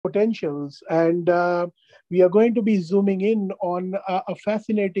potentials. And we are going to be zooming in on a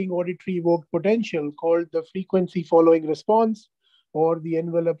fascinating auditory evoked potential called the frequency following response, or the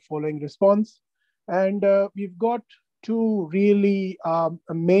envelope following response. And we've got two really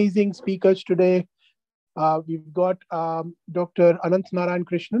amazing speakers today. We've got Dr. Ananthanaryan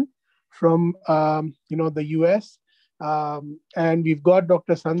Krishnan from the US, and we've got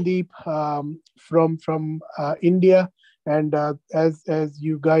Dr. Sandeep from India. And as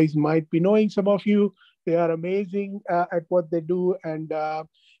you guys might be knowing, some of you, they are amazing at what they do, and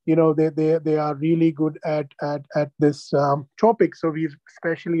they are really good at this topic. So we've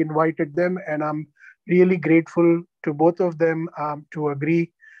specially invited them, and I'm really grateful to both of them to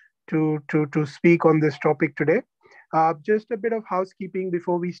agree to speak on this topic today. Just a bit of housekeeping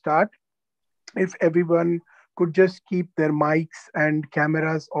before we start. If everyone could just keep their mics and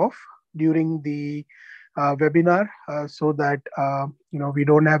cameras off during the webinar, so that we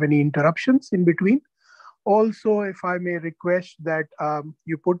don't have any interruptions in between. Also, if I may request that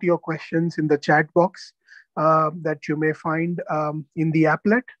you put your questions in the chat box that you may find in the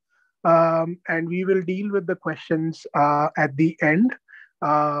applet, and we will deal with the questions at the end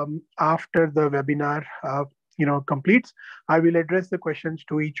after the webinar completes. I will address the questions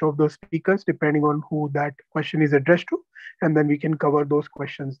to each of those speakers depending on who that question is addressed to, and then we can cover those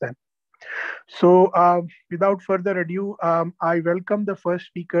questions then. So without further ado, I welcome the first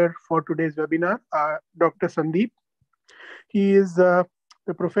speaker for today's webinar, Dr. Sandeep. He is the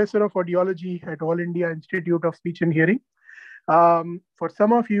Professor of Audiology at All India Institute of Speech and Hearing. For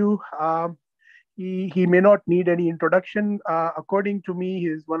some of you, he may not need any introduction. According to me, he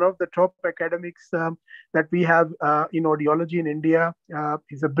is one of the top academics that we have in audiology in India.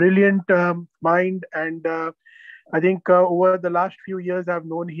 He's a brilliant mind, and I think over the last few years, I've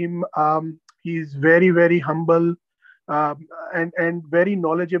known him. He's very, very humble and very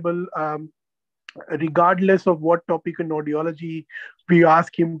knowledgeable, regardless of what topic in audiology we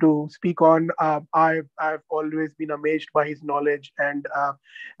ask him to speak on. I've always been amazed by his knowledge and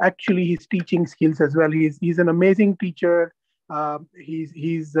actually his teaching skills as well. He's an amazing teacher.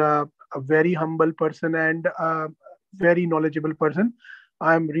 He's a very humble person and very knowledgeable person.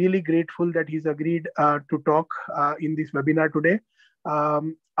 I'm really grateful that he's agreed to talk in this webinar today.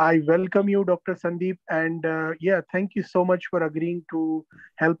 I welcome you, Dr. Sandeep, and thank you so much for agreeing to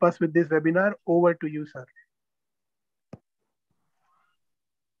help us with this webinar. Over to you, sir.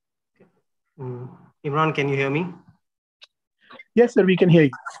 Imran, can you hear me? Yes, sir, we can hear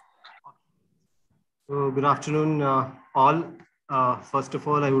you. So, good afternoon, all. First of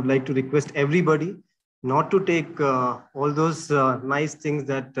all, I would like to request everybody not to take all those nice things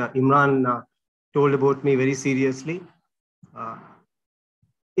that Imran told about me very seriously.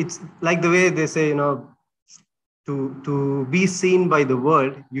 It's like the way they say, to be seen by the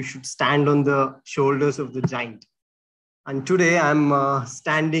world, you should stand on the shoulders of the giant. And today I'm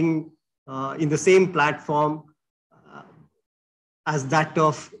standing in the same platform as that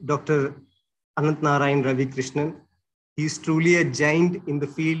of Dr. Ananthanaryan Ravi Krishnan. He's truly a giant in the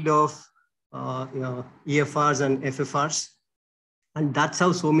field of EFRs and FFRs. And that's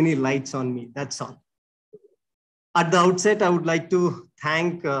how so many lights on me, that's all. At the outset, I would like to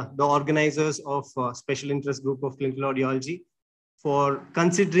thank the organizers of Special Interest Group of Clinical Audiology for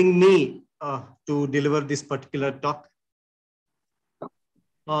considering me to deliver this particular talk.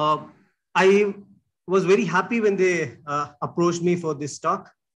 I was very happy when they approached me for this talk.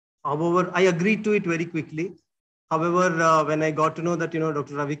 However, I agreed to it very quickly. However, when I got to know that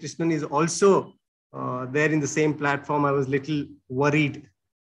Dr. Ravi Krishnan is also there in the same platform, I was a little worried.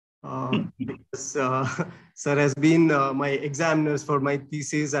 Because sir has been my examiners for my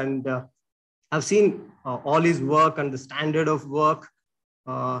thesis, and I've seen all his work and the standard of work,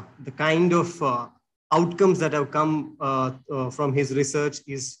 the kind of outcomes that have come from his research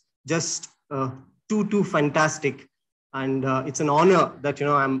is just too fantastic, and it's an honor that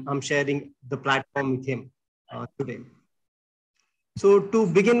I'm sharing the platform with him today. So to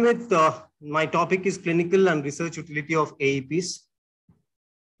begin with, my topic is clinical and research utility of AEPs.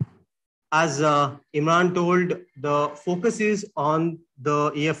 As Imran told, the focus is on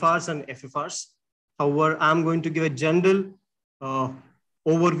the EFRs and FFRs. However, I'm going to give a general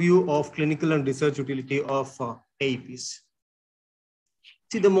overview of clinical and research utility of AEPs.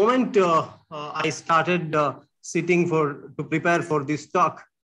 See, the moment I started sitting to prepare for this talk,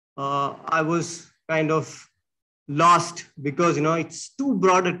 I was kind of lost because it's too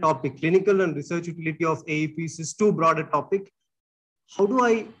broad a topic. Clinical and research utility of AEPs is too broad a topic. How do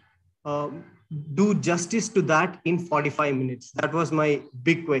I do justice to that in 45 minutes? That was my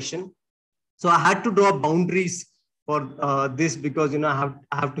big question. So I had to draw boundaries for this because, I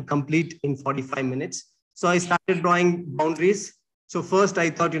have to complete in 45 minutes. So I started drawing boundaries. So first I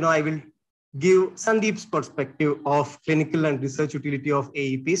thought, I will give Sandeep's perspective of clinical and research utility of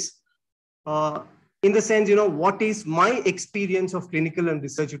AEPs. In the sense, what is my experience of clinical and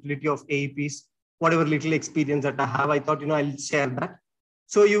research utility of AEPs, whatever little experience that I have, I thought, I'll share that.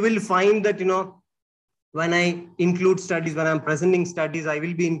 So you will find that, when I include studies, when I'm presenting studies, I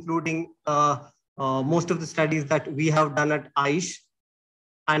will be including most of the studies that we have done at AISH.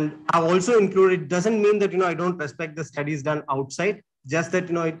 And I've also included, it doesn't mean that, I don't respect the studies done outside, just that,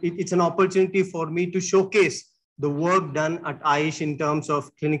 it's an opportunity for me to showcase the work done at AISH in terms of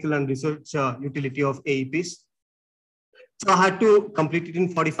clinical and research utility of AEPs. So I had to complete it in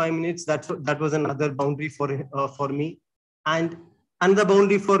 45 minutes. That was another boundary for me. And another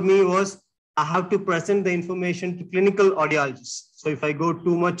boundary for me was I have to present the information to clinical audiologists. So if I go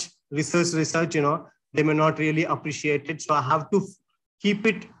too much research, they may not really appreciate it. So I have to keep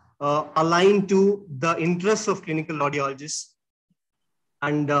it aligned to the interests of clinical audiologists.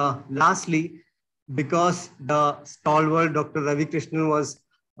 And lastly, because the stalwart Dr. Ravi Krishnan was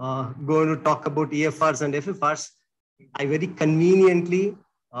going to talk about EFRs and FFRs, I very conveniently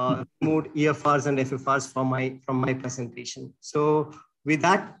removed EFRs and FFRs from my presentation. So with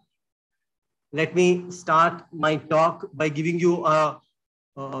that, let me start my talk by giving you a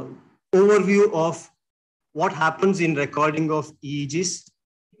overview of what happens in recording of EEGs.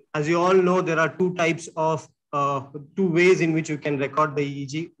 As you all know, there are two types of two ways in which you can record the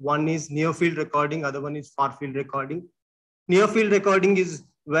EEG. One is near field recording, other one is far field recording. Near field recording is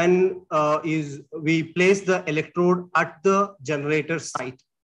when we place the electrode at the generator site.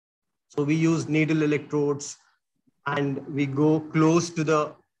 So we use needle electrodes and we go close to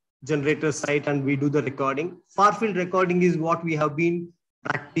the generator site and we do the recording. Far field recording is what we have been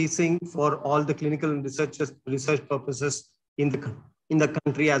practicing for all the clinical and research purposes in the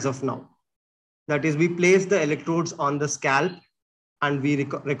country as of now. That is, we place the electrodes on the scalp and we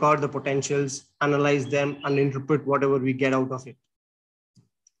record the potentials, analyze them, and interpret whatever we get out of it.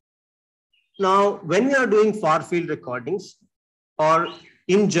 Now, when we are doing far field recordings, or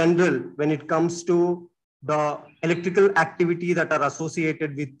in general, when it comes to the electrical activity that are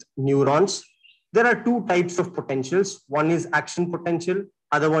associated with neurons, there are two types of potentials. One is action potential,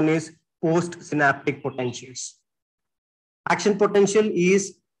 other one is post-synaptic potentials. Action potential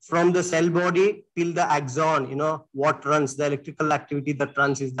is from the cell body till the axon, what runs, the electrical activity that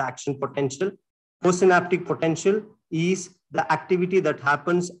runs is the action potential. Postsynaptic potential is the activity that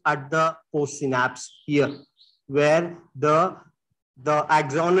happens at the postsynapse here, where the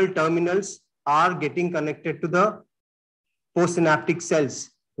axonal terminals are getting connected to the postsynaptic cells.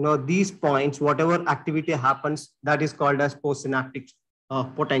 These points, whatever activity happens, that is called as postsynaptic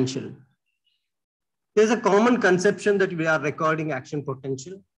potential. There's a common conception that we are recording action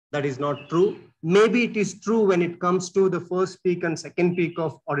potential. That is not true. Maybe it is true when it comes to the first peak and second peak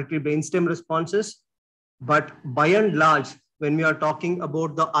of auditory brainstem responses. But by and large, when we are talking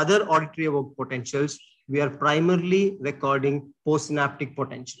about the other auditory evoked potentials, we are primarily recording postsynaptic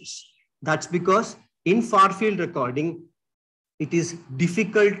potentials. That's because in far field recording, it is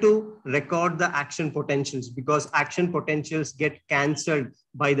difficult to record the action potentials because action potentials get cancelled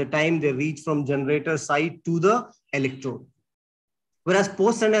by the time they reach from generator side to the electrode. Whereas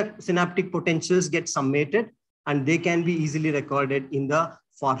postsynaptic potentials get summated and they can be easily recorded in the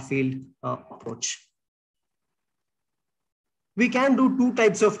far field approach. We can do two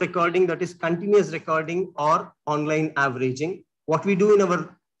types of recording, that is continuous recording or online averaging. What we do in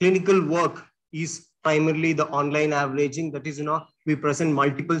our clinical work is primarily the online averaging. That is, we present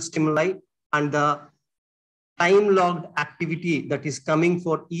multiple stimuli and the time logged activity that is coming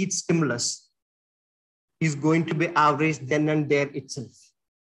for each stimulus is going to be averaged then and there itself.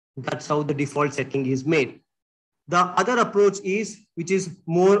 That's how the default setting is made. The other approach is, which is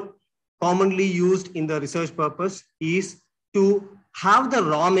more commonly used in the research purpose, is to have the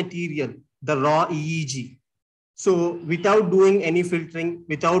raw material, the raw EEG. So without doing any filtering,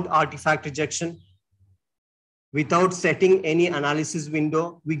 without artifact rejection, without setting any analysis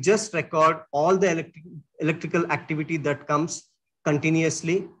window, we just record all the electrical activity that comes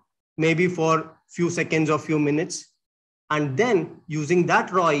continuously, maybe for few seconds or few minutes. And then using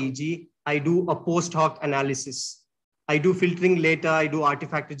that raw EEG, I do a post hoc analysis. I do filtering later, I do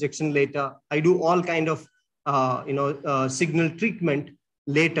artifact rejection later, I do all kind of signal treatment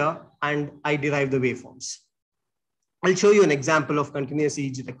later, and I derive the waveforms. I'll show you an example of continuous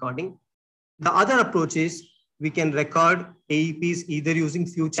EEG recording. The other approach is we can record AEPs either using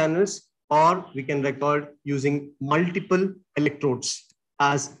few channels or we can record using multiple electrodes,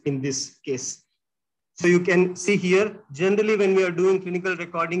 as in this case. So you can see here, generally when we are doing clinical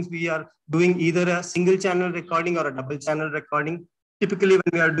recordings, we are doing either a single channel recording or a double channel recording. Typically,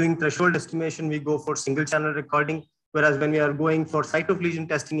 when we are doing threshold estimation, we go for single channel recording. Whereas when we are going for site of lesion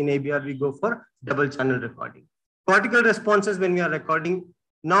testing in ABR, we go for double channel recording. Cortical responses, when we are recording,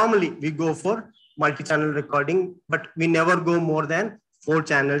 normally we go for multi-channel recording, but we never go more than 4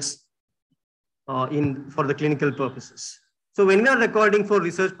 channels for the clinical purposes. So when we are recording for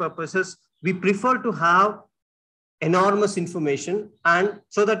research purposes, we prefer to have enormous information, and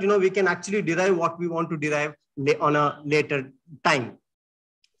so that we can actually derive what we want to derive on a later time.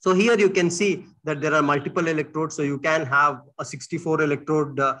 So here you can see that there are multiple electrodes. So you can have a 64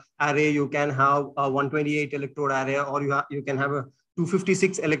 electrode array, you can have a 128 electrode array, or you can have a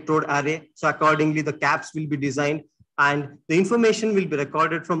 256 electrode array. So accordingly, the caps will be designed and the information will be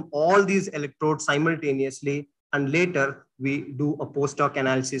recorded from all these electrodes simultaneously. And later we do a post-hoc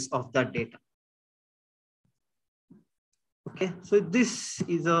analysis of that data. Okay, so this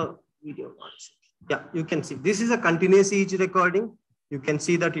is a video. Yeah, you can see this is a continuous EEG recording. You can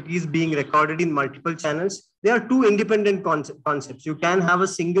see that it is being recorded in multiple channels. There are 2 independent concepts. You can have a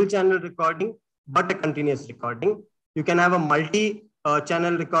single channel recording, but a continuous recording. You can have a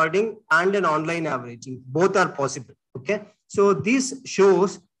multi-channel recording and an online averaging. Both are possible. Okay, so this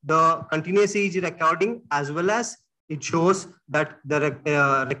shows the continuous EEG recording, as well as it shows that the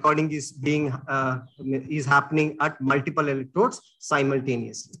recording is happening at multiple electrodes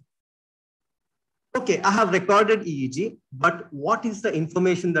simultaneously. Okay, I have recorded EEG, but what is the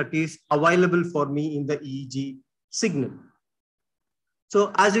information that is available for me in the EEG signal?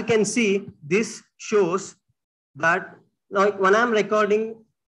 So as you can see, this shows that like when I'm recording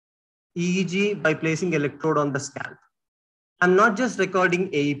EEG by placing electrode on the scalp, I'm not just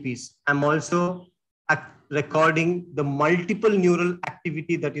recording AEPs, I'm also recording the multiple neural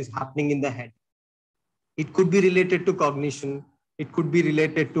activity that is happening in the head. It could be related to cognition, it could be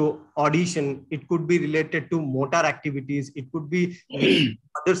related to audition, it could be related to motor activities, it could be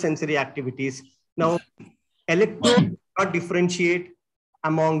other sensory activities. Now, electrode cannot differentiate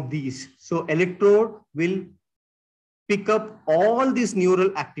among these. So electrode will pick up all this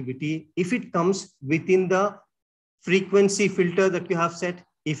neural activity if it comes within the frequency filter that you have set,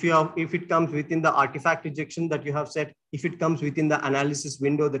 if it comes within the artifact rejection that you have set, if it comes within the analysis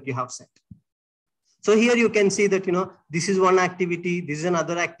window that you have set. So here you can see that, this is one activity, this is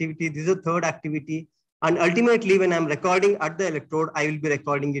another activity, this is a third activity. And ultimately, when I'm recording at the electrode, I will be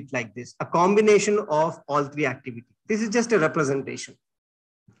recording it like this, a combination of all 3 activities. This is just a representation.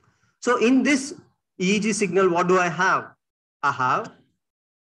 So in this EEG signal, what do I have? I have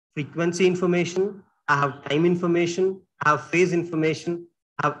frequency information, I have time information, I have phase information,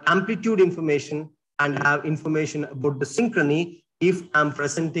 I have amplitude information, and I have information about the synchrony if I'm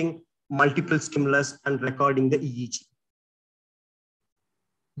presenting multiple stimulus and recording the EEG.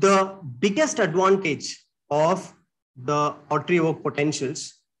 The biggest advantage of the auditory evoked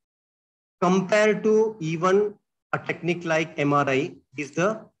potentials compared to even a technique like MRI is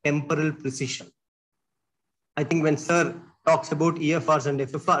the temporal precision. I think when Sir talks about EFRs and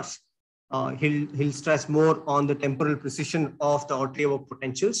FFRs, he'll stress more on the temporal precision of the auditory evoked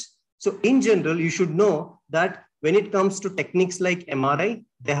potentials. So in general, you should know that when it comes to techniques like MRI,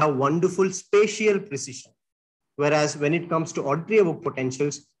 they have wonderful spatial precision. Whereas when it comes to auditory evoked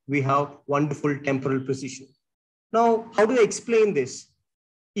potentials, we have wonderful temporal precision. Now, how do I explain this?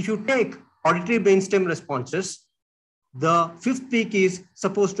 If you take auditory brainstem responses, the 5th peak is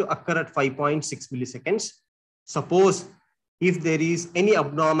supposed to occur at 5.6 milliseconds. Suppose if there is any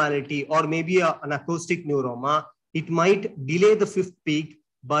abnormality or maybe an acoustic neuroma, it might delay the 5th peak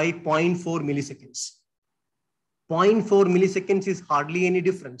by 0.4 milliseconds. 0.4 milliseconds is hardly any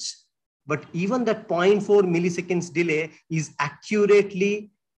difference. But even that 0.4 milliseconds delay is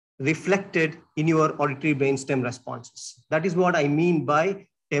accurately reflected in your auditory brainstem responses. That is what I mean by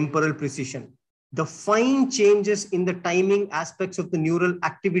temporal precision. The fine changes in the timing aspects of the neural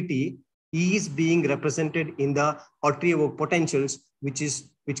activity is being represented in the auditory evoked potentials, which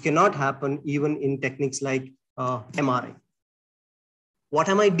cannot happen even in techniques like MRI. What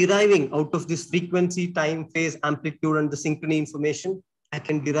am I deriving out of this frequency, time, phase, amplitude, and the synchrony information? I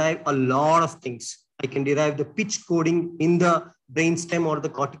can derive a lot of things. I can derive the pitch coding in the brainstem or the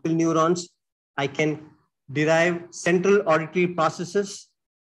cortical neurons. I can derive central auditory processes.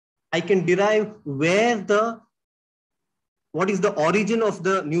 I can derive what is the origin of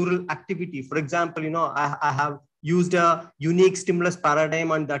the neural activity. For example, I have used a unique stimulus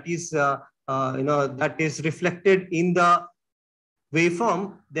paradigm, and that is, that is reflected in the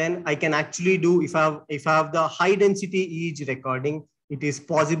waveform. Then I can actually do, if I have the high density EEG recording, it is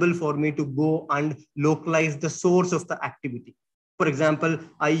possible for me to go and localize the source of the activity. For example,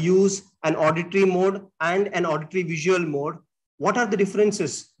 I use an auditory mode and an auditory visual mode. What are the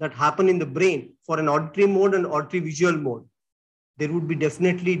differences that happen in the brain for an auditory mode and auditory visual mode? There would be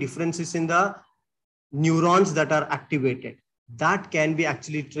definitely differences in the neurons that are activated. That can be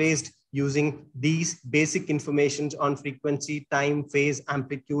actually traced using these basic informations on frequency, time, phase,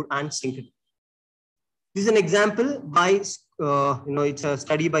 amplitude, and synchrony. This is an example by, it's a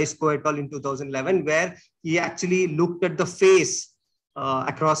study by Sko et al. In 2011, where he actually looked at the phase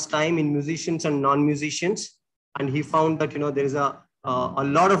across time in musicians and non-musicians. And he found that, there is a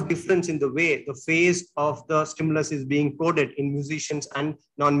lot of difference in the way the phase of the stimulus is being coded in musicians and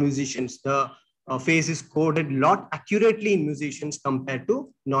non-musicians. The phase is coded a lot accurately in musicians compared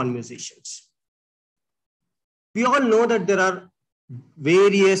to non-musicians. We all know that there are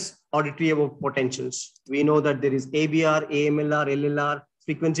various auditory evoked potentials. We know that there is ABR, AMLR, LLR,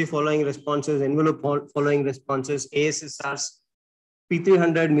 frequency following responses, envelope following responses, ASSRs,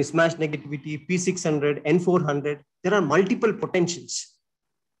 P300, mismatch negativity, P600, N400. There are multiple potentials.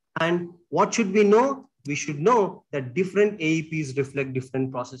 And what should we know? We should know that different AEPs reflect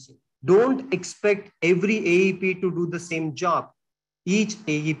different processing. Don't expect every AEP to do the same job. Each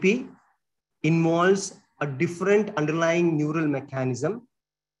AEP involves a different underlying neural mechanism.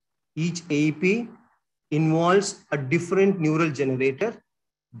 Each AEP involves a different neural generator.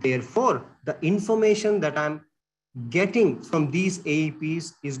 Therefore, the information that I'm getting from these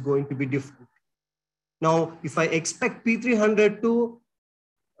AEPs is going to be different. Now, if I expect P300 to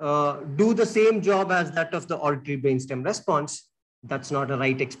do the same job as that of the auditory brainstem response, that's not a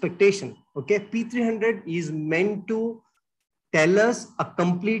right expectation. Okay, P300 is meant to tell us a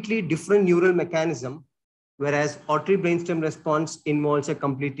completely different neural mechanism, whereas auditory brainstem response involves a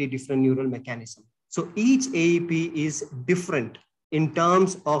completely different neural mechanism. So each AEP is different in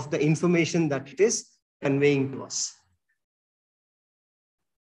terms of the information that it is conveying to us.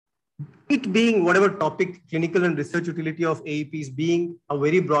 It being whatever topic, clinical and research utility of AEPs being a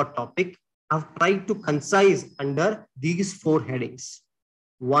very broad topic, I've tried to concise under these 4 headings.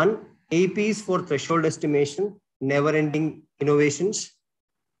 1, AEPs for threshold estimation, never-ending innovations.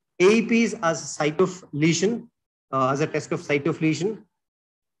 AEPs as a site of lesion, as a test of site of lesion.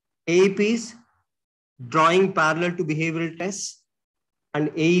 AEPs drawing parallel to behavioral tests, and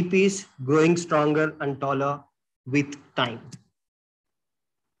AEPs growing stronger and taller with time.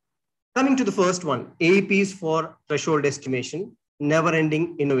 Coming to the first one, AEPs for threshold estimation,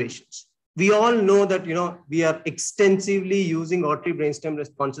 never-ending innovations. We all know that, we are extensively using auditory brainstem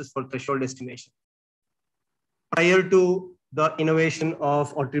responses for threshold estimation. Prior to the innovation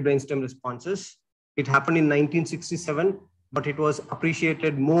of auditory brainstem responses, it happened in 1967, but it was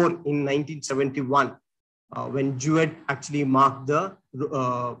appreciated more in 1971 when Jewett actually marked the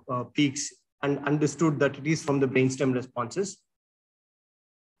peaks and understood that it is from the brainstem responses.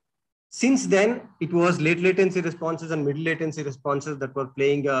 Since then, it was late latency responses and middle latency responses that were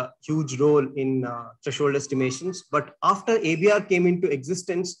playing a huge role in threshold estimations. But after ABR came into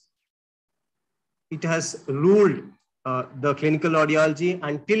existence, it has ruled the clinical audiology,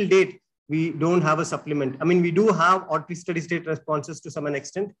 and till date, we don't have a supplement. I mean, we do have auditory steady state responses to some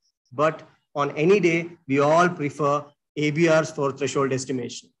extent, but on any day, we all prefer ABRs for threshold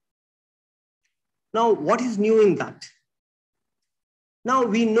estimation. Now, what is new in that? Now,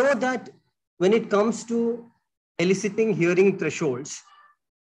 we know that when it comes to eliciting hearing thresholds,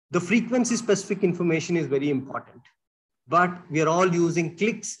 the frequency specific information is very important, but we are all using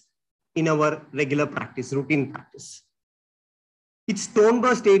clicks in our regular practice, routine practice. It's tone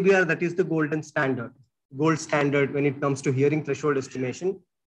burst ABR that is the gold standard when it comes to hearing threshold estimation,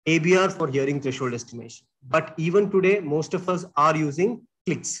 ABR for hearing threshold estimation. But even today, most of us are using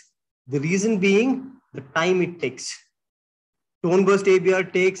clicks. The reason being the time it takes. Tone burst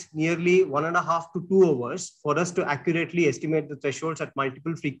ABR takes nearly 1.5 to 2 hours for us to accurately estimate the thresholds at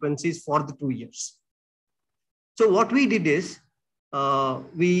multiple frequencies for the 2 years. So what we did is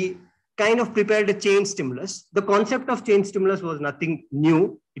we kind of prepared a change stimulus. The concept of change stimulus was nothing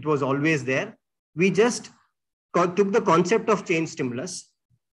new. It was always there. We just took the concept of change stimulus,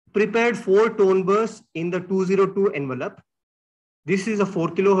 prepared 4 tone bursts in the 202 envelope. This is a 4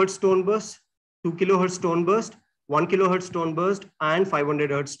 kilohertz tone burst, 2 kilohertz tone burst, 1 kilohertz tone burst, and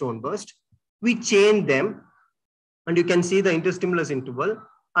 500 hertz tone burst. We chained them, and you can see the interstimulus interval,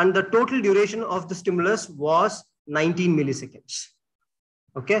 and the total duration of the stimulus was 19 milliseconds.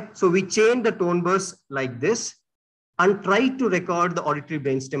 Okay, so we chained the tone bursts like this and tried to record the auditory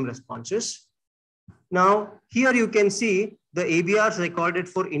brainstem responses. Now, here you can see the ABRs recorded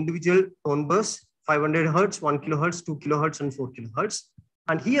for individual tone bursts, 500 Hertz, 1 kilohertz, 2 kilohertz, and 4 kilohertz.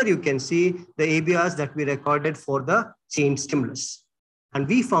 And here you can see the ABRs that we recorded for the change stimulus. And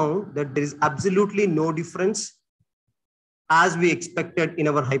we found that there is absolutely no difference as we expected in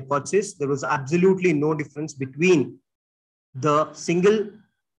our hypothesis. There was absolutely no difference between the single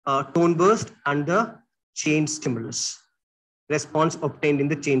tone burst and the change stimulus response obtained in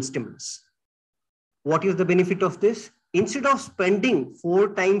the change stimulus. What is the benefit of this? Instead of spending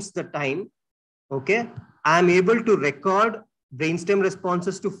 4 times the time, okay, I am able to record brainstem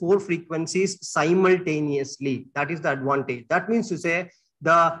responses to 4 frequencies simultaneously. That is the advantage. That means to say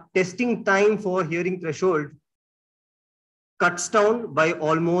the testing time for hearing threshold cuts down by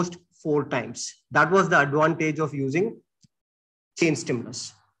almost 4 times. That was the advantage of using change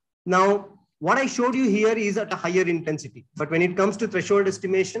stimulus. Now, what I showed you here is at a higher intensity. But when it comes to threshold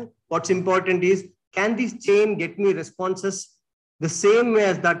estimation, what's important is, can this chain get me responses the same way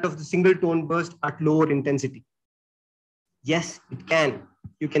as that of the single tone burst at lower intensity? Yes, it can.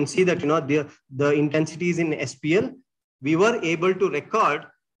 You can see that, the intensities in SPL, we were able to record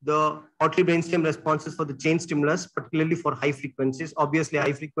the auditory brainstem responses for the change stimulus, particularly for high frequencies. Obviously,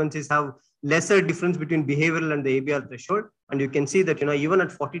 high frequencies have lesser difference between behavioral and the ABR threshold. And you can see that, even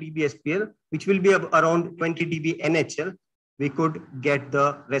at 40 dB SPL, which will be around 20 dB NHL, we could get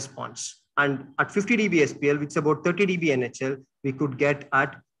the response. And at 50 dB SPL, which is about 30 dB NHL, we could get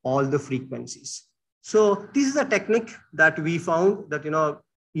at all the frequencies. So this is a technique that we found that,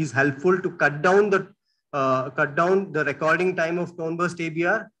 is helpful to cut down the recording time of tone burst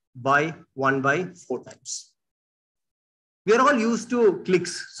ABR by 1/4 times. We are all used to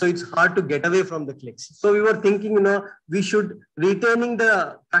clicks, so it's hard to get away from the clicks. So we were thinking, we should retaining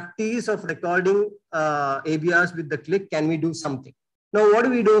the practice of recording ABRs with the click. Can we do something? Now, what do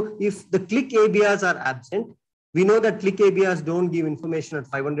we do if the click ABRs are absent? We know that click ABRs don't give information at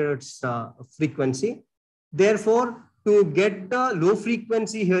 500 Hertz frequency. Therefore, to get the low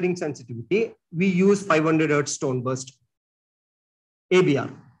frequency hearing sensitivity, we use 500 Hertz tone burst ABR.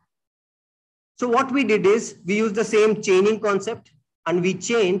 So what we did is we used the same chaining concept and we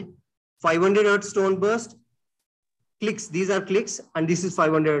chained 500 Hertz tone burst clicks. These are clicks and this is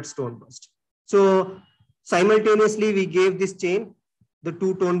 500 Hertz tone burst. So simultaneously we gave this chain, the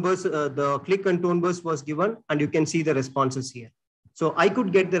 2 tone bursts, the click and tone burst was given, and you can see the responses here. So I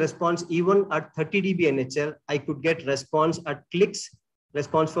could get the response even at 30 dB NHL. I could get response at clicks,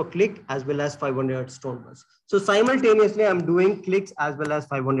 response for click as well as 500 Hertz tone burst. So simultaneously, I'm doing clicks as well as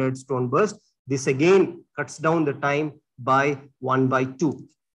 500 Hertz tone burst. This again cuts down the time by 1/2.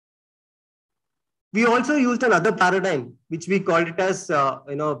 We also used another paradigm, which we called it as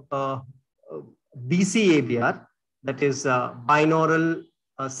BC ABR, that is binaural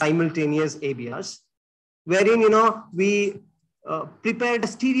simultaneous ABRs, wherein we prepared a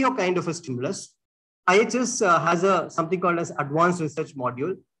stereo kind of a stimulus. IHS has something called as advanced research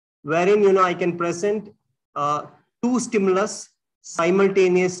module, wherein I can present 2 stimulus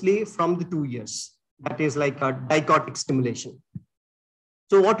simultaneously from the 2 ears. That is like a dichotic stimulation.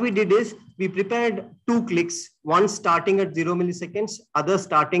 So what we did is we prepared 2 clicks, one starting at 0 milliseconds, other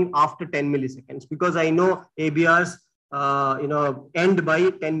starting after 10 milliseconds, because I know ABRs end by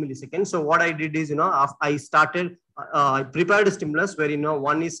 10 milliseconds. So what I did is I prepared a stimulus where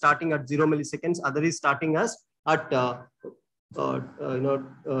one is starting at 0 milliseconds, other is starting at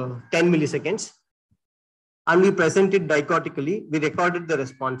 10 milliseconds. And we presented dichotically, we recorded the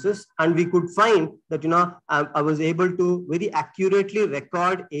responses, and we could find that, I was able to very accurately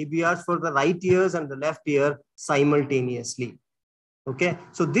record ABRs for the right ears and the left ear simultaneously. Okay,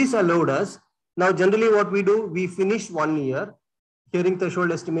 so this allowed us. Now, generally what we do, we finish 1 ear, hearing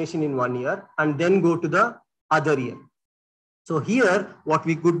threshold estimation in 1 ear, and then go to the other ear. So here, what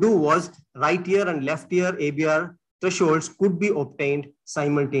we could do was right ear and left ear ABR thresholds could be obtained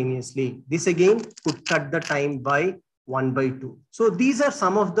simultaneously. This again could cut the time by 1/2. So these are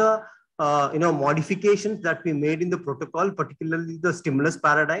some of the modifications that we made in the protocol, particularly the stimulus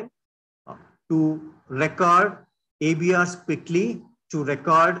paradigm, to record ABRs quickly, to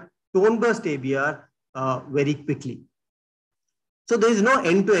record tone burst ABR very quickly. So there is no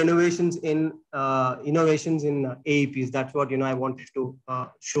end to innovations in AEPs. That's what I wanted to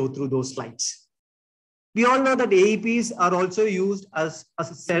show through those slides. We all know that AEPs are also used as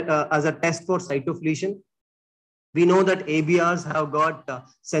a test for site of lesion. We know that ABRs have got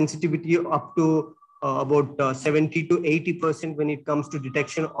sensitivity up to about 70 to 80% when it comes to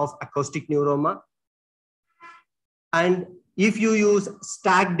detection of acoustic neuroma. And if you use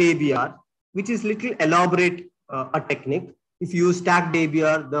stacked ABR, which is little elaborate a technique, If you use stacked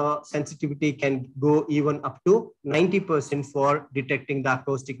ABR, the sensitivity can go even up to 90% for detecting the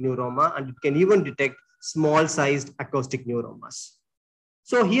acoustic neuroma, and it can even detect small sized acoustic neuromas.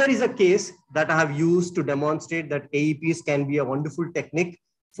 So here is a case that I have used to demonstrate that AEPs can be a wonderful technique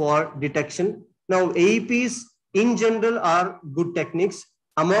for detection. Now, AEPs in general are good techniques.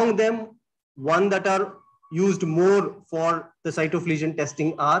 Among them, one that are used more for the site of lesion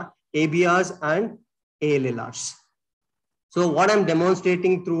testing are ABRs and ALLRs. So what I'm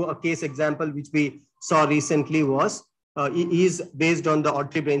demonstrating through a case example, which we saw recently, is based on the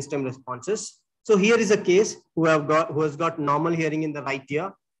auditory brainstem responses. So here is a case who has got normal hearing in the right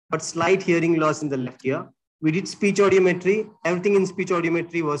ear, but slight hearing loss in the left ear. We did speech audiometry. Everything in speech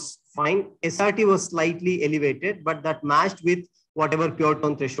audiometry was fine. SRT was slightly elevated, but that matched with whatever pure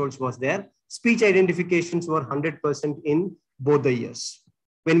tone thresholds was there. Speech identifications were 100% in both the ears.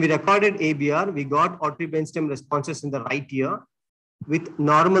 When we recorded ABR, we got auditory brainstem responses in the right ear with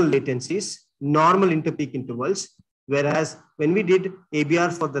normal latencies, normal interpeak intervals, whereas when we did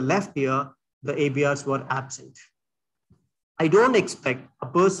ABR for the left ear, the ABRs were absent. I don't expect a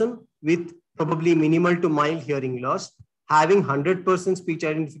person with probably minimal to mild hearing loss having 100% speech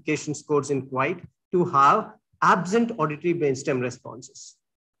identification scores in quiet to have absent auditory brainstem responses.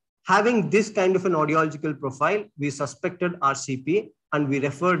 Having this kind of an audiological profile, we suspected RCP and we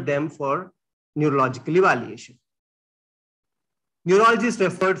referred them for neurological evaluation. Neurologist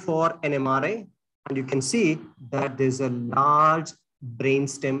referred for an MRI, and you can see that there's a large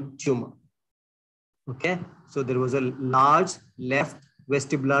brainstem tumor. Okay, so there was a large left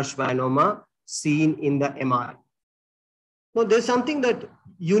vestibular schwannoma seen in the MRI. Now, there's something that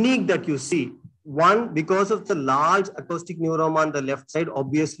unique that you see. One, because of the large acoustic neuroma on the left side,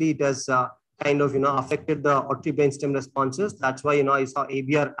 obviously it has kind of affected the auditory brainstem responses. That's why I saw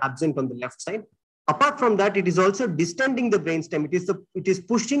ABR absent on the left side. Apart from that, it is also distending the brainstem. It is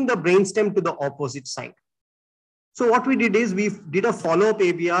pushing the brainstem to the opposite side. So what we did is we did a follow-up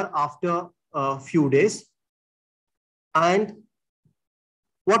ABR after a few days, and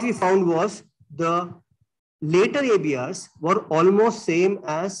what we found was the later ABRs were almost same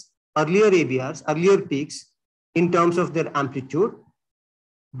as earlier ABRs, earlier peaks in terms of their amplitude.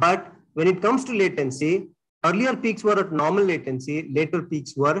 But when it comes to latency, earlier peaks were at normal latency, later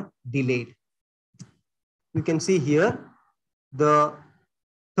peaks were delayed. You can see here, the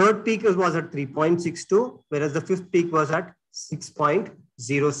third peak was at 3.62, whereas the fifth peak was at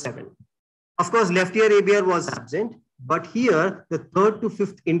 6.07. Of course, left ear ABR was absent, but here the third to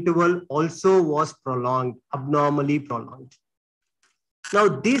fifth interval also was prolonged, abnormally prolonged. Now,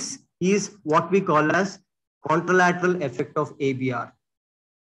 this is what we call as contralateral effect of ABR.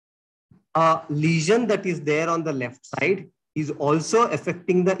 A lesion that is there on the left side is also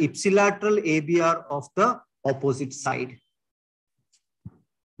affecting the ipsilateral ABR of the opposite side.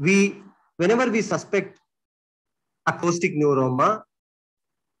 Whenever we suspect acoustic neuroma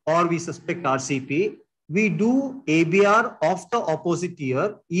or we suspect RCP, we do ABR of the opposite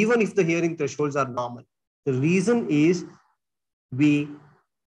ear, even if the hearing thresholds are normal. The reason is we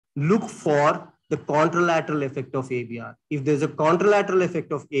look for the contralateral effect of ABR. If there's a contralateral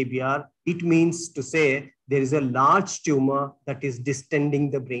effect of ABR, it means to say there is a large tumor that is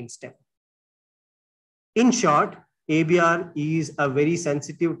distending the brainstem. In short, ABR is a very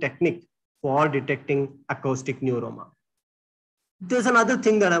sensitive technique for detecting acoustic neuroma. There's another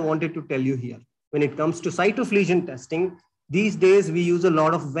thing that I wanted to tell you here. When it comes to site of lesion testing, these days we use a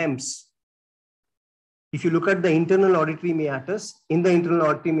lot of VEMS. If you look at the internal auditory meatus, in the internal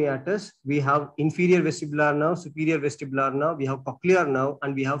auditory meatus, we have inferior vestibular nerve, superior vestibular nerve, we have cochlear nerve,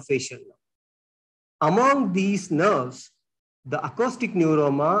 and we have facial nerve. Among these nerves, the acoustic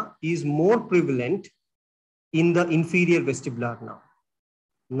neuroma is more prevalent in the inferior vestibular nerve.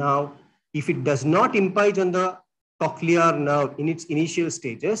 Now, if it does not impinge on the cochlear nerve in its initial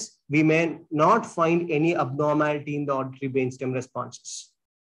stages, we may not find any abnormality in the auditory brainstem responses.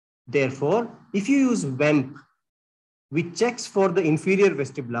 Therefore, if you use VEMP, which checks for the inferior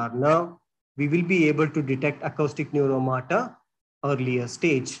vestibular nerve, we will be able to detect acoustic neuroma at an earlier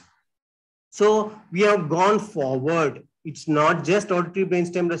stage. So we have gone forward. It's not just auditory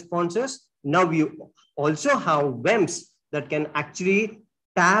brainstem responses. Now we also have VEMPs that can actually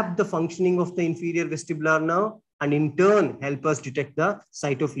tap the functioning of the inferior vestibular nerve and in turn help us detect the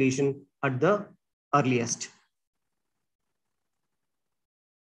site of lesion at the earliest.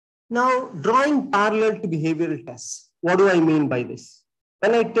 Now, drawing parallel to behavioral tests. What do I mean by this?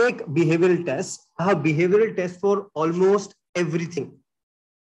 When I take behavioral tests, I have behavioral tests for almost everything.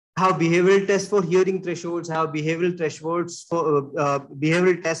 I have behavioral tests for hearing thresholds. I have behavioral thresholds for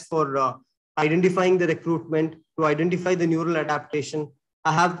behavioral tests for identifying the recruitment, to to identify the neural adaptation.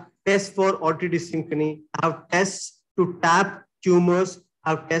 I have tests for auditory synchrony. I have tests to tap tumors.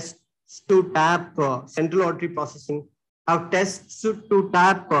 I have tests to tap central auditory processing. I have tests to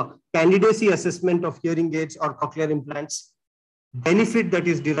tap candidacy assessment of hearing aids or cochlear implants. Benefit that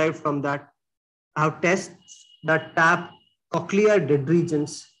is derived from that. I have tests that tap cochlear dead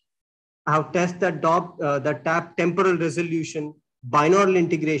regions. I have tests that tap temporal resolution, binaural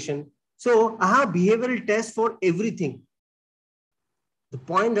integration. So I have behavioral tests for everything. The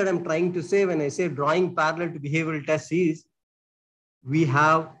point that I'm trying to say when I say drawing parallel to behavioral tests is we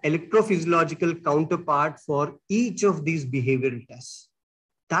have electrophysiological counterpart for each of these behavioral tests.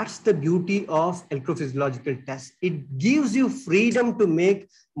 That's the beauty of electrophysiological tests. It gives you freedom to make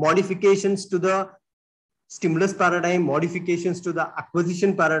modifications to the stimulus paradigm, modifications to the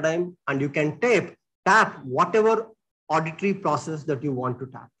acquisition paradigm, and you can tap whatever auditory process that you want to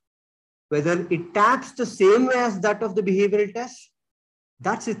tap. Whether it taps the same way as that of the behavioral test,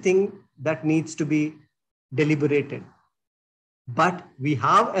 that's a thing that needs to be deliberated. But we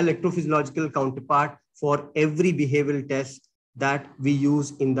have electrophysiological counterpart for every behavioral test that we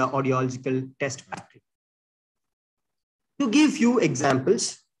use in the audiological test battery. To give few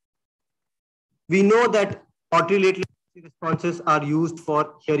examples, we know that auditory late latency responses are used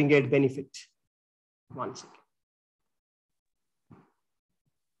for hearing aid benefit. One second.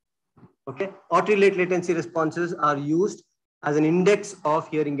 Okay, auditory late latency responses are used as an index of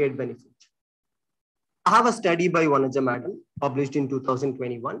hearing aid benefit. I have a study by Vanaja madam published in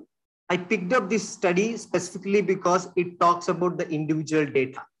 2021. I picked up this study specifically because it talks about the individual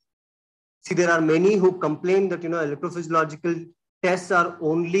data. See, there are many who complain that electrophysiological tests are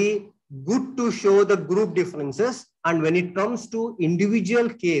only good to show the group differences, and when it comes to individual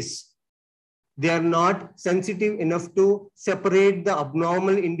case, they are not sensitive enough to separate the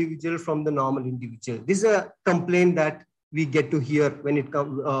abnormal individual from the normal individual. This is a complaint that we get to hear when it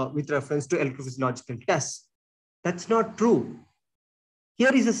comes with reference to electrophysiological tests. That's not true.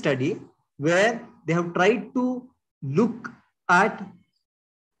 Here is a study where they have tried to look at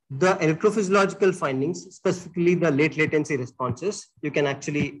the electrophysiological findings, specifically the late latency responses. You can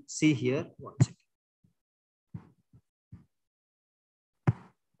actually see here. One second.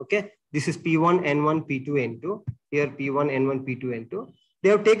 Okay, this is P1, N1, P2, N2. Here P1, N1, P2, N2. They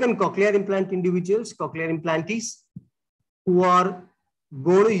have taken cochlear implant individuals, cochlear implantees, who are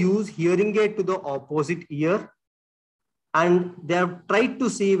going to use hearing aid to the opposite ear. And they have tried to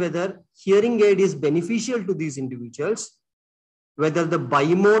see whether hearing aid is beneficial to these individuals, whether the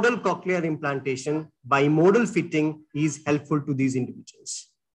bimodal cochlear implantation, bimodal fitting is helpful to these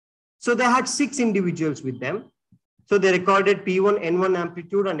individuals. So they had 6 individuals with them. So they recorded P1, N1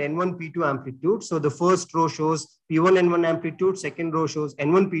 amplitude and N1, P2 amplitude. So the first row shows P1, N1 amplitude, second row shows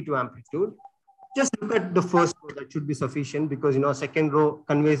N1, P2 amplitude. Just look at the first row, that should be sufficient because second row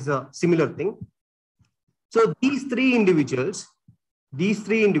conveys a similar thing. So these three individuals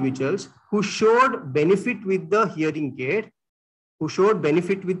who showed benefit with the hearing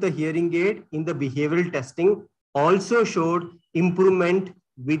aid, in the behavioral testing, also showed improvement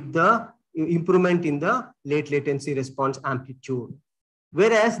in the late latency response amplitude.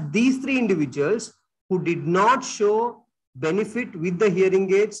 Whereas these 3 individuals who did not show benefit with the hearing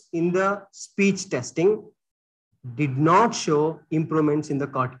aids in the speech testing did not show improvements in the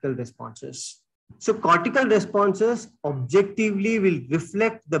cortical responses. So cortical responses objectively will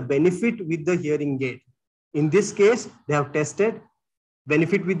reflect the benefit with the hearing aid. In this case, they have tested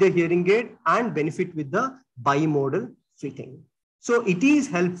benefit with the hearing aid and benefit with the bimodal fitting. So it is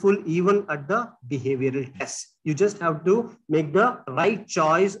helpful even at the behavioral test. You just have to make the right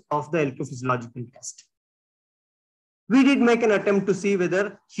choice of the electrophysiological test. We did make an attempt to see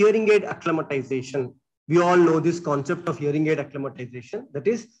whether hearing aid acclimatization, we all know this concept of hearing aid acclimatization. That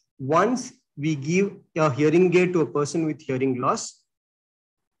is, once we give a hearing aid to a person with hearing loss,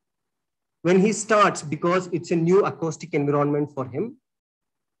 when he starts, because it's a new acoustic environment for him,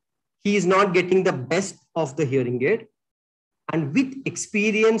 he is not getting the best of the hearing aid. And with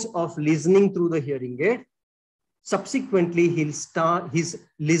experience of listening through the hearing aid, subsequently his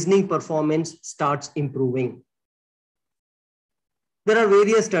listening performance starts improving. There are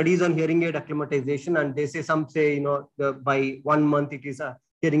various studies on hearing aid acclimatization, and they say, some say, by 1 month it is a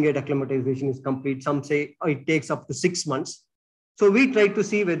hearing aid acclimatization is complete. Some say it takes up to 6 months. So we try to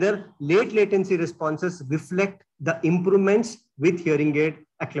see whether late latency responses reflect the improvements with hearing aid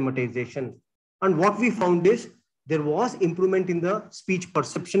acclimatization. And what we found is there was improvement in the speech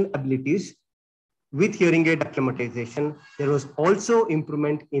perception abilities with hearing aid acclimatization. There was also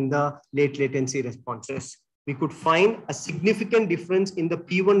improvement in the late latency responses. We could find a significant difference in the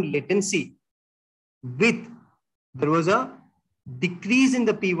P1 latency with there was a decrease in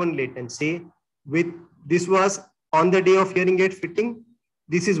the P1 latency. This was on the day of hearing aid fitting.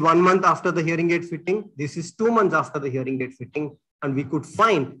 This is 1 month after the hearing aid fitting. This is 2 months after the hearing aid fitting. And we could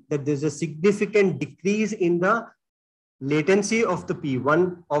find that there's a significant decrease in the latency of the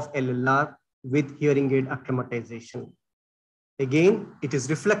P1 of LLR with hearing aid acclimatization. Again, it is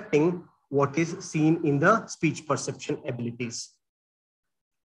reflecting what is seen in the speech perception abilities.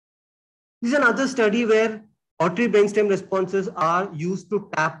 This is another study where auditory brainstem responses are used to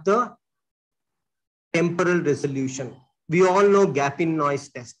tap the temporal resolution. We all know gap in noise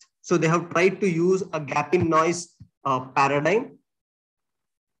test. So they have tried to use a gap in noise paradigm.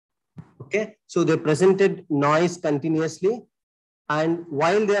 Okay, so they presented noise continuously, and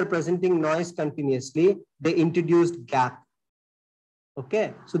while they are presenting noise continuously, they introduced gap.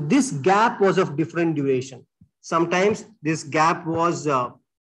 Okay, so this gap was of different duration. Sometimes this gap was 1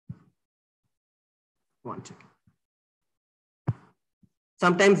 second.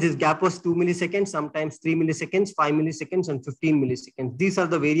 Sometimes this gap was 2 milliseconds, sometimes 3 milliseconds, 5 milliseconds, and 15 milliseconds. These are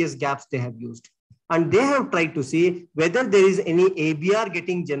the various gaps they have used. And they have tried to see whether there is any ABR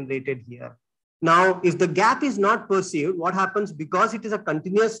getting generated here. Now, if the gap is not perceived, what happens? Because it is a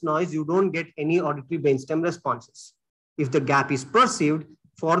continuous noise, you don't get any auditory brainstem responses. If the gap is perceived,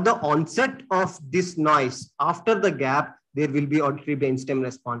 for the onset of this noise, after the gap, there will be auditory brainstem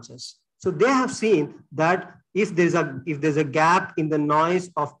responses. So they have seen that if there's a gap in the noise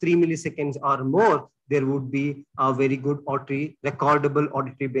of 3 milliseconds or more, there would be a very good recordable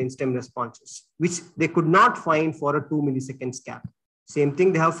auditory brainstem responses, which they could not find for a 2 milliseconds gap. Same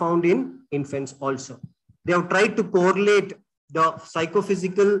thing they have found in infants also. They have tried to correlate the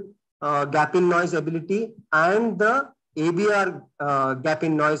psychophysical gap in noise ability and the ABR gap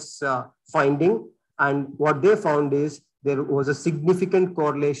in noise finding. And what they found is there was a significant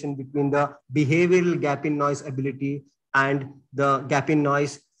correlation between the behavioral gap in noise ability and the gap in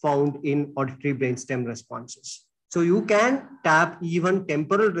noise found in auditory brainstem responses. So you can tap even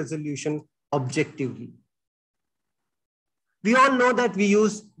temporal resolution objectively. We all know that we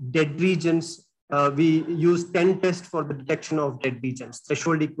use dead regions. We use 10 test for the detection of dead regions,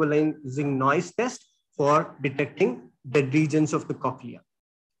 threshold equalizing noise test for detecting dead regions of the cochlea.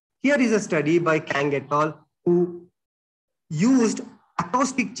 Here is a study by Kang et al. Who used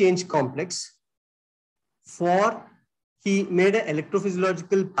acoustic change complex he made an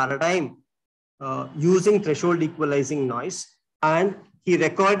electrophysiological paradigm using threshold equalizing noise, and he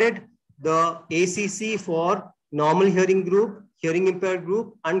recorded the ACC for normal hearing group, hearing impaired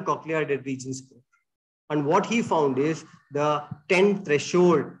group, and cochlear dead regions group. And what he found is the 10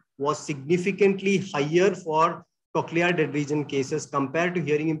 threshold was significantly higher for cochlear dead region cases compared to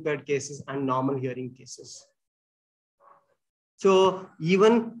hearing impaired cases and normal hearing cases. So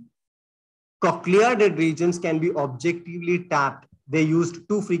even cochlear dead regions can be objectively tapped. They used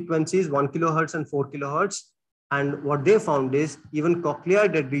 2 frequencies, 1 kilohertz and 4 kilohertz. And what they found is even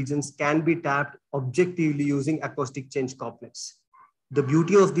cochlear dead regions can be tapped objectively using acoustic change complex. The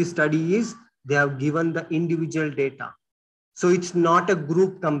beauty of this study is they have given the individual data. So it's not a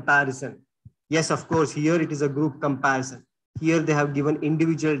group comparison. Yes, of course, here it is a group comparison. Here they have given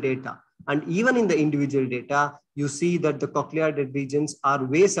individual data. And even in the individual data, you see that the cochlear dead regions are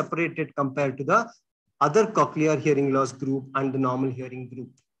way separated compared to the other cochlear hearing loss group and the normal hearing group.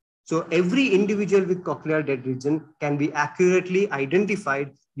 So every individual with cochlear dead region can be accurately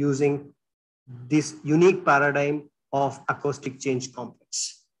identified using this unique paradigm of acoustic change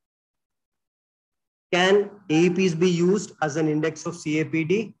complex. Can AEPs be used as an index of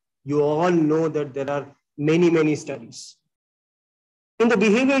CAPD? You all know that there are many studies. In the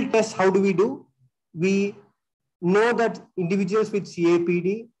behavioral test, how do? We know that individuals with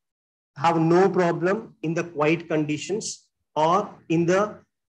CAPD have no problem in the quiet conditions or in the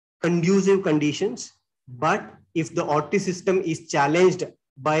conducive conditions. But if the auditory system is challenged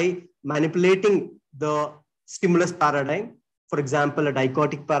by manipulating the stimulus paradigm, for example, a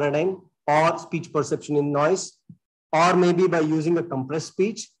dichotic paradigm or speech perception in noise, or maybe by using a compressed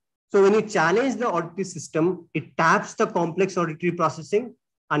speech. So when you challenge the auditory system, it taps the complex auditory processing,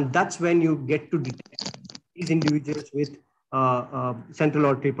 and that's when you get to detect these individuals with central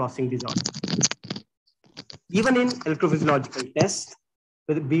auditory processing disorder. Even in electrophysiological tests,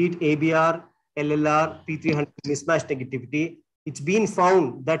 be it ABR, LLR, P300 mismatch negativity, it's been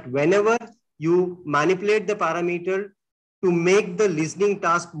found that whenever you manipulate the parameter to make the listening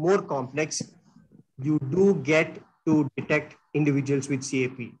task more complex, you do get to detect individuals with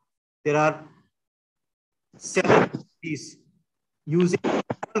CAP. There are several studies using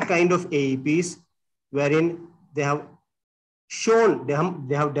all kind of AEPs wherein they have shown,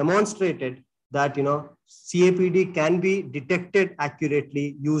 they have demonstrated that, CAPD can be detected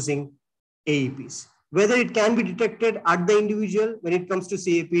accurately using AEPs. Whether it can be detected at the individual when it comes to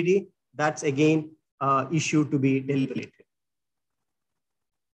CAPD, that's again issue to be deliberated.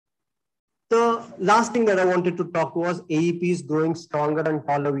 The last thing that I wanted to talk was AEPs growing stronger and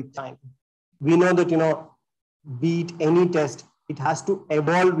taller with time. We know that, beat any test, it has to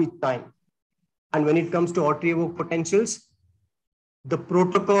evolve with time. And when it comes to auditory evoked potentials, the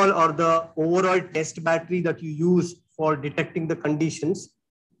protocol or the overall test battery that you use for detecting the conditions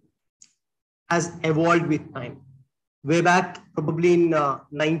has evolved with time. Way back, probably in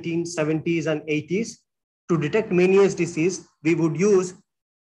 1970s and 80s, to detect Meniere's disease, we would use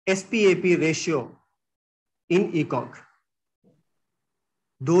SPAP ratio in ECOG.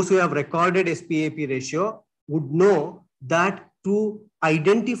 Those who have recorded SPAP ratio would know that to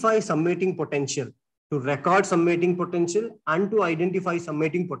identify summating potential, to record summating potential and to identify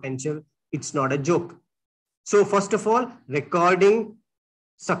summating potential, it's not a joke. So first of all, recording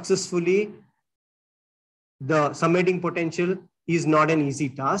successfully the summating potential is not an easy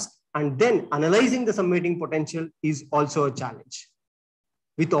task. And then analyzing the summating potential is also a challenge.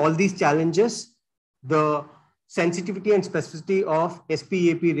 With all these challenges, the sensitivity and specificity of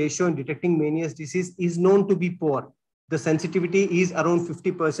SPAP ratio in detecting Meniere's disease is known to be poor. The sensitivity is around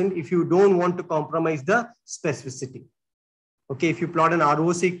 50% if you don't want to compromise the specificity. Okay, if you plot an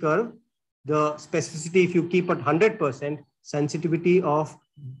ROC curve, the specificity, if you keep at 100%, sensitivity of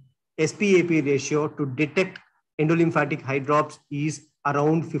SPAP ratio to detect endolymphatic eye drops is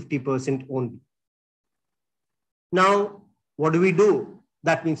around 50% only. Now, what do?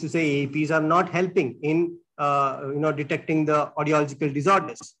 That means to say AEPs are not helping in detecting the audiological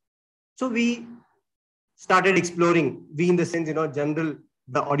disorders. So we started exploring, we in the sense, general,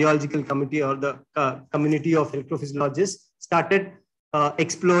 the audiological committee or the community of electrophysiologists started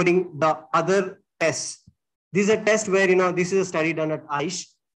exploring the other tests. This is a test where, this is a study done at AISH.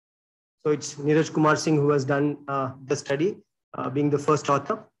 So it's Neeraj Kumar Singh who has done the study, being the first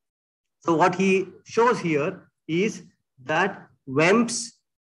author. So what he shows here is that WEMPs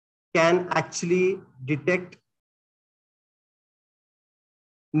can actually detect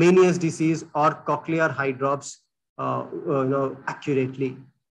Meniere's disease or cochlear eye drops accurately.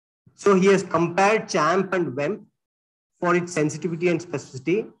 So he has compared CHAMP and WEMP for its sensitivity and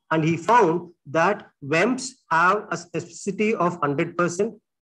specificity, and he found that WEMPs have a specificity of 100%,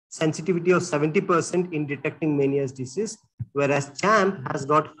 sensitivity of 70% in detecting Meniere's disease, whereas CHAMP has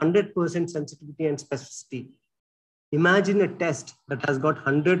got 100% sensitivity and specificity. Imagine a test that has got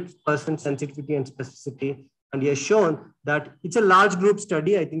 100% sensitivity and specificity, and he has shown that it's a large group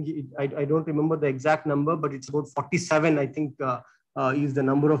study. I think I don't remember the exact number, but it's about 47, I think, is the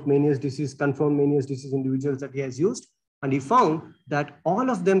number of Meniere's disease, confirmed Meniere's disease individuals that he has used. And he found that all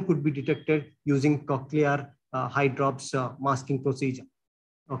of them could be detected using cochlear eye drops masking procedure.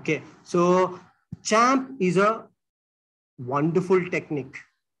 Okay, so CHAMP is a wonderful technique.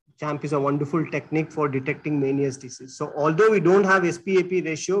 CHAMP is a wonderful technique for detecting Meniere's disease. So although we don't have SPAP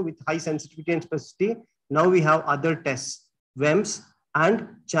ratio with high sensitivity and specificity, now we have other tests, WEMPs and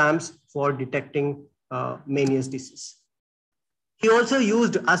CHAMPs for detecting Meniere's disease. He also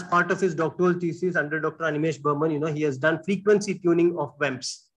used, as part of his doctoral thesis under Dr. Animesh Burman, he has done frequency tuning of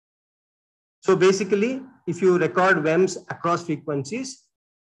WEMPs. So basically, if you record WEMPs across frequencies,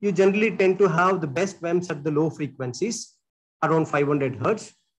 you generally tend to have the best WEMPs at the low frequencies, around 500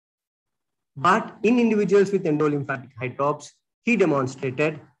 Hertz. But in individuals with endolymphatic eye drops, he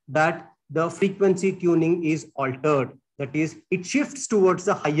demonstrated that the frequency tuning is altered. That is, it shifts towards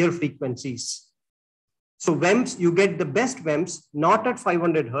the higher frequencies. So WEMPs, you get the best WEMPs, not at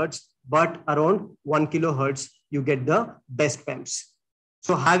 500 Hertz, but around 1 kilohertz, you get the best WEMPs.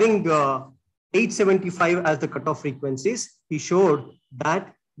 So having 875 as the cutoff frequencies, he showed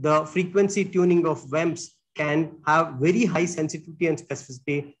that the frequency tuning of WEMPs can have very high sensitivity and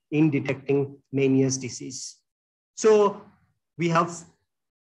specificity in detecting Meniere's disease. So we have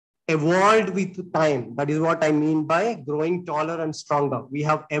evolved with time. That is what I mean by growing taller and stronger. We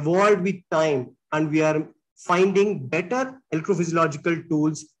have evolved with time, and we are finding better electrophysiological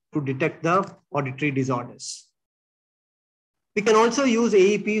tools to detect the auditory disorders. We can also use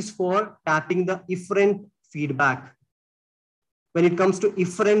AEPs for tapping the efferent feedback. When it comes to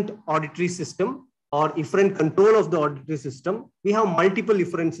efferent auditory system or efferent control of the auditory system, we have multiple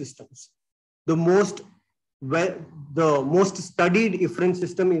efferent systems. The most studied efferent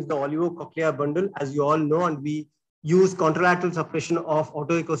system is the olivocochlear bundle, as you all know, and we use contralateral suppression of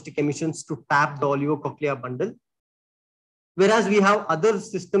autoacoustic emissions to tap the olivocochlear bundle. Whereas we have other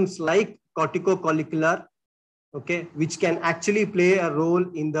systems like corticocollicular okay, which can actually play a role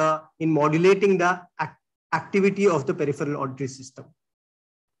in modulating the activity of the peripheral auditory system.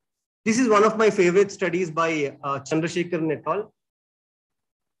 This is one of my favorite studies by Chandrasekharan et al.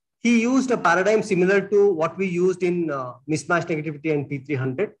 He used a paradigm similar to what we used in mismatch negativity and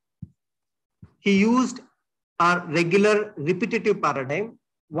P300. He used a regular repetitive paradigm,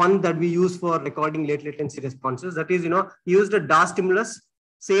 one that we use for recording late latency responses. That is, he used a DA stimulus,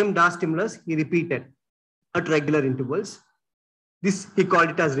 same DA stimulus, he repeated at regular intervals. This, he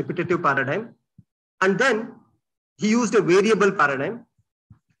called it as repetitive paradigm. And then he used a variable paradigm,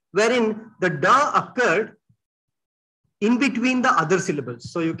 wherein the DA occurred in between the other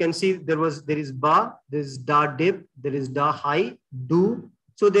syllables. So you can see there is ba, there is da dip, there is da high, do.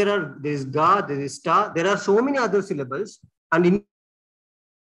 So there is ga, there is sta. There are so many other syllables, and in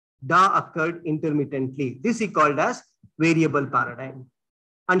da occurred intermittently. This he called as variable paradigm.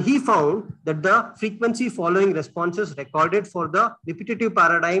 And he found that the frequency following responses recorded for the repetitive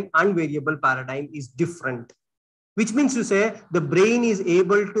paradigm and variable paradigm is different, which means to say the brain is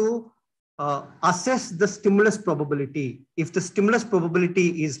able to assess the stimulus probability. If the stimulus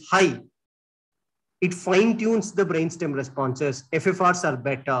probability is high, it fine-tunes the brainstem responses. FFRs are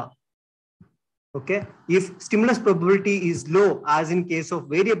better. Okay. If stimulus probability is low, as in case of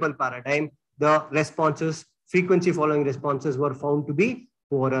variable paradigm, the responses, frequency following responses were found to be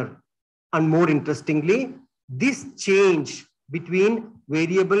poorer. And more interestingly, this change between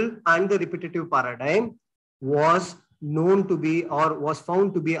variable and the repetitive paradigm was known to be, or was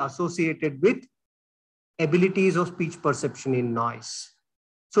found to be, associated with abilities of speech perception in noise.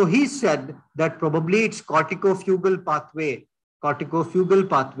 So he said that probably it's corticofugal pathway,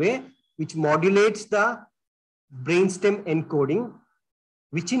 which modulates the brainstem encoding,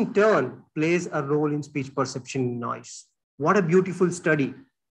 which in turn plays a role in speech perception in noise. What a beautiful study.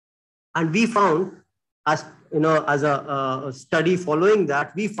 And we found, as a study following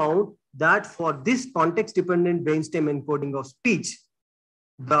that, we found that for this context-dependent brainstem encoding of speech,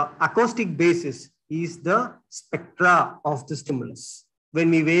 the acoustic basis is the spectra of the stimulus. When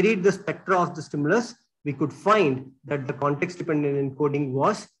we varied the spectra of the stimulus, we could find that the context-dependent encoding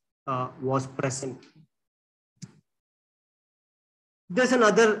was present. There's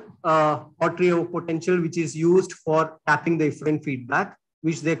another auditory potential which is used for tapping the efferent feedback,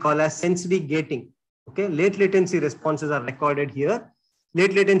 which they call as sensory gating. Okay, late latency responses are recorded here.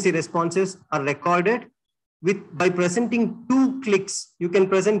 Late latency responses are recorded by presenting 2 clicks. You can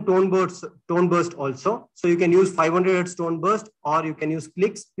present tone burst also. So you can use 500 Hz tone burst, or you can use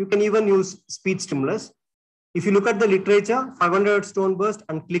clicks. You can even use speech stimulus. If you look at the literature, 500 Hz tone burst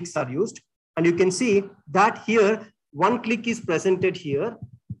and clicks are used. And you can see that here, 1 click is presented here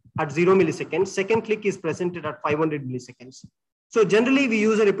at 0 milliseconds. Second click is presented at 500 milliseconds. So generally we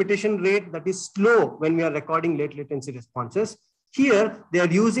use a repetition rate that is slow when we are recording late latency responses. Here, they are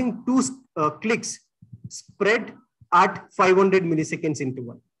using 2 clicks spread at 500 milliseconds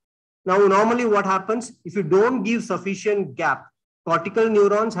interval. Now, normally what happens, if you don't give sufficient gap, cortical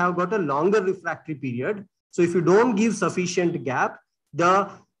neurons have got a longer refractory period. So if you don't give sufficient gap, the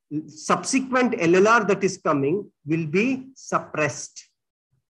subsequent LLR that is coming will be suppressed.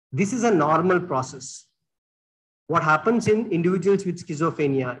 This is a normal process. What happens in individuals with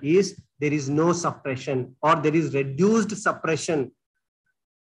schizophrenia is there is no suppression, or there is reduced suppression,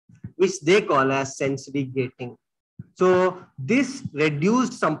 which they call as sensory gating. So this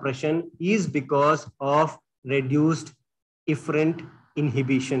reduced suppression is because of reduced efferent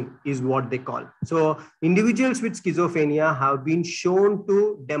inhibition is what they call. So individuals with schizophrenia have been shown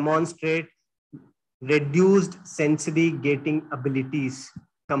to demonstrate reduced sensory gating abilities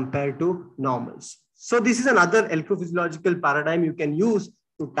compared to normals. So this is another electrophysiological paradigm you can use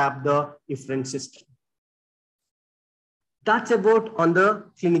to tap the efferent system. That's about on the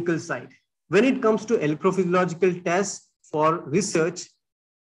clinical side. When it comes to electrophysiological tests for research,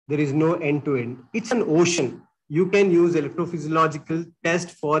 there is no end to end. It's an ocean. You can use electrophysiological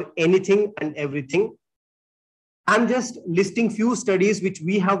test for anything and everything. I'm just listing few studies which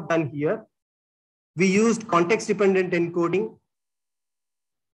we have done here. We used context-dependent encoding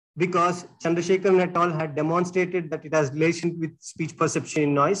because Chandrasekharan et al. Had demonstrated that it has relation with speech perception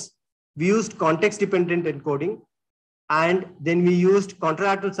in noise. We used context-dependent encoding, and then we used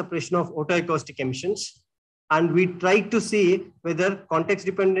contralateral suppression of otoacoustic emissions. And we tried to see whether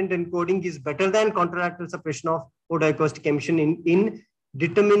context-dependent encoding is better than contralateral suppression of otoacoustic emission in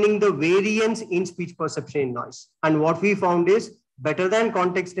determining the variance in speech perception in noise. And what we found is better than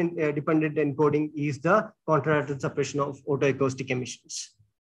context-dependent encoding is the contralateral suppression of otoacoustic emissions.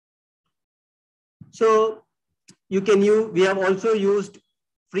 So we have also used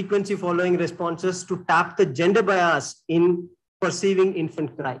frequency following responses to tap the gender bias in perceiving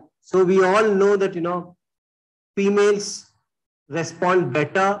infant cry. So we all know that, females respond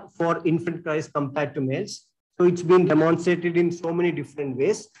better for infant cries compared to males. So it's been demonstrated in so many different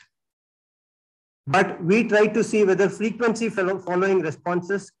ways. But we try to see whether frequency following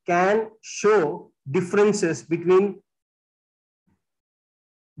responses can show differences between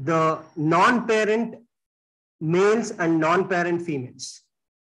the non-parent males and non-parent females,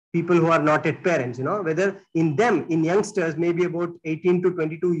 people who are not yet parents, whether in them, in youngsters, maybe about 18 to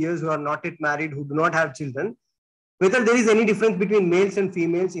 22 years who are not yet married, who do not have children, whether there is any difference between males and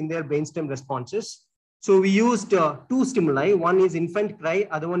females in their brainstem responses. So we used two stimuli. One is infant cry,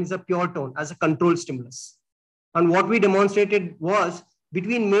 other one is a pure tone as a control stimulus. And what we demonstrated was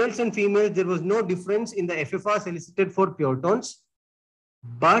between males and females, there was no difference in the FFRs elicited for pure tones,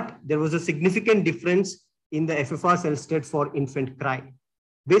 but there was a significant difference in the FFRs elicited for infant cry,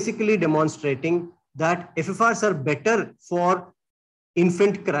 basically demonstrating that FFRs are better for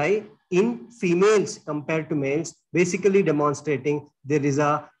infant cry in females compared to males, basically demonstrating there is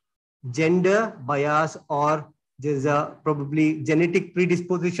a gender bias or there is a probably genetic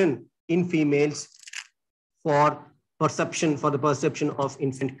predisposition in females for the perception of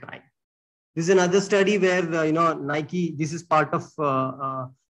infant cry. This is another study where Nike. This is part of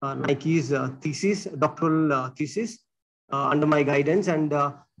Nike's thesis, doctoral thesis under my guidance, and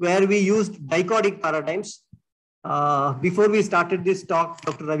where we used dichotic paradigms. Before we started this talk,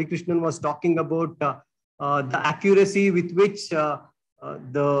 Dr. Ravi Krishnan was talking about the accuracy with which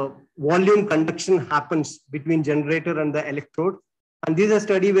the volume conduction happens between generator and the electrode. And this is a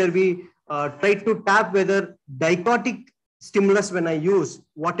study where we tried to tap whether dichotic stimulus, when I use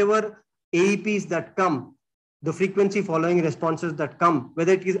whatever AEPs that come, the frequency following responses that come,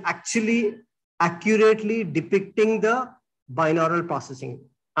 whether it is actually accurately depicting the binaural processing.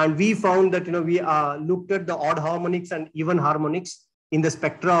 And we found that, we looked at the odd harmonics and even harmonics in the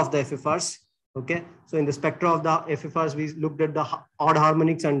spectra of the FFRs. Okay. So in the spectra of the FFRs, we looked at the odd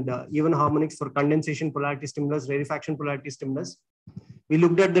harmonics and even harmonics for condensation polarity stimulus, rarefaction polarity stimulus. We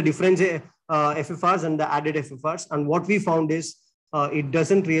looked at the different FFRs and the added FFRs. And what we found is it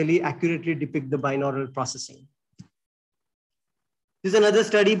doesn't really accurately depict the binaural processing. This is another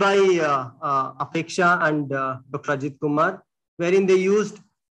study by Apeksha and Dr. Ajit Kumar, wherein they used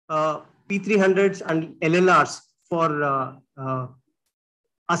P300s and LLRs for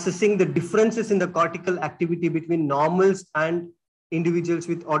assessing the differences in the cortical activity between normals and individuals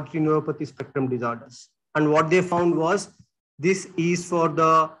with auditory neuropathy spectrum disorders. And what they found was this is for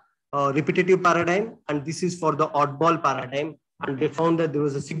the repetitive paradigm and this is for the oddball paradigm. And they found that there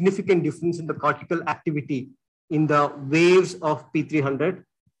was a significant difference in the cortical activity in the waves of P300.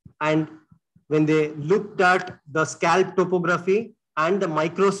 And when they looked at the scalp topography and the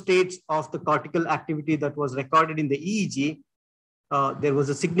microstates of the cortical activity that was recorded in the EEG, there was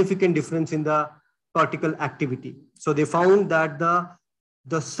a significant difference in the cortical activity. So they found that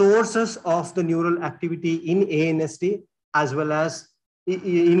the sources of the neural activity in ANST as well as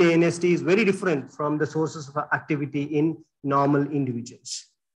in ANST is very different from the sources of activity in normal individuals.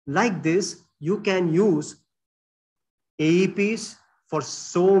 Like this, you can use AEPs for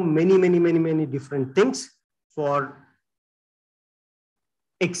so many different things, for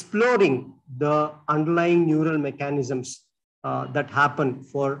exploring the underlying neural mechanisms that happen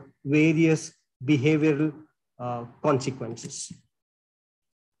for various behavioral consequences.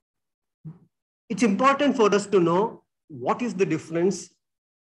 It's important for us to know what is the difference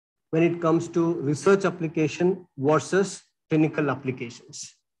when it comes to research application versus clinical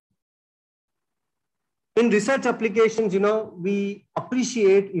applications. In research applications, we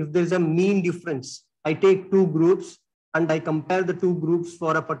appreciate if there's a mean difference. I take two groups and I compare the two groups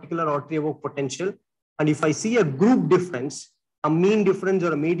for a particular auditory evoked potential. And if I see a group difference, a mean difference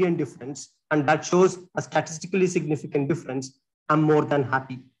or a median difference, and that shows a statistically significant difference, I'm more than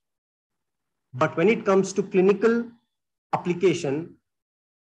happy. But when it comes to clinical application,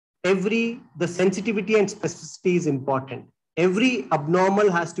 the sensitivity and specificity is important. Every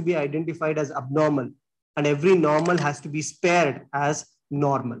abnormal has to be identified as abnormal, and every normal has to be spared as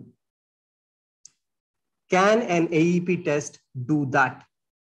normal. Can an AEP test do that?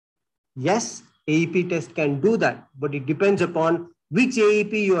 Yes, AEP test can do that, but it depends upon which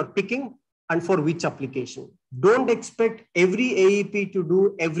AEP you are picking and for which application. Don't expect every AEP to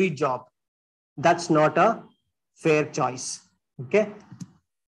do every job. That's not a fair choice. Okay.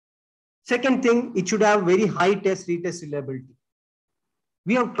 Second thing, it should have very high test-retest reliability.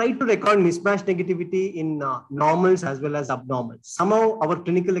 We have tried to record mismatch negativity in normals as well as abnormals. Somehow our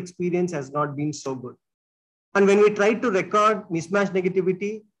clinical experience has not been so good. And when we tried to record mismatch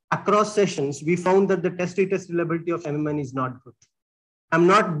negativity across sessions, we found that the test-retest reliability of MMN is not good. I'm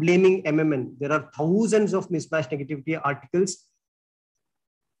not blaming MMN. There are thousands of mismatch negativity articles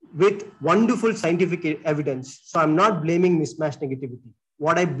with wonderful scientific evidence. So I'm not blaming mismatch negativity.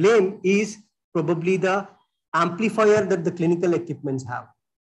 What I blame is probably the amplifier that the clinical equipments have.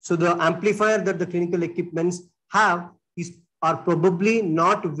 So the amplifier that the clinical equipments have are probably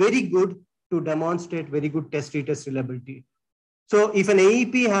not very good to demonstrate very good test-retest reliability. So if an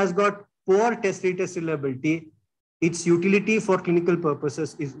AEP has got poor test-retest reliability, its utility for clinical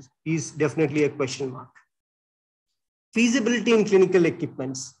purposes is definitely a question mark. Feasibility in clinical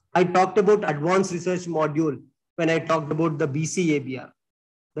equipments. I talked about advanced research module when I talked about the BC ABR,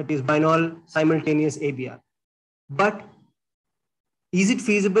 that is binaural simultaneous ABR. But is it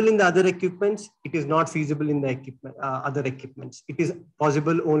feasible in the other equipments? It is not feasible in the other equipments. It is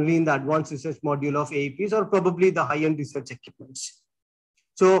possible only in the advanced research module of AEPs or probably the high-end research equipments.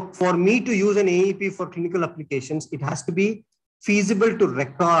 So for me to use an AEP for clinical applications, it has to be feasible to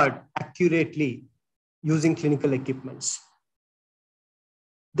record accurately using clinical equipments.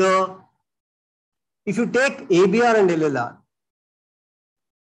 If you take ABR and LLR,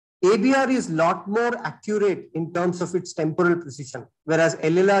 ABR is a lot more accurate in terms of its temporal precision, whereas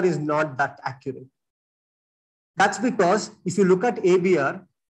LLR is not that accurate. That's because if you look at ABR,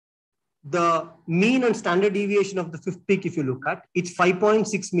 the mean and standard deviation of the fifth peak, if you look at, it's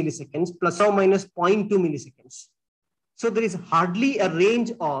 5.6 milliseconds plus or minus 0.2 milliseconds. So there is hardly a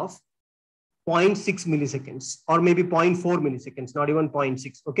range of 0.6 milliseconds or maybe 0.4 milliseconds, not even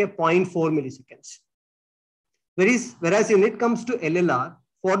 0.6, okay, 0.4 milliseconds. Whereas when it comes to LLR,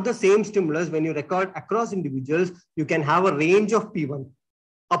 for the same stimulus, when you record across individuals, you can have a range of P1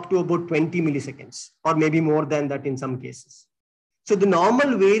 up to about 20 milliseconds or maybe more than that in some cases. So the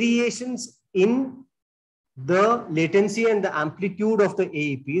normal variations in the latency and the amplitude of the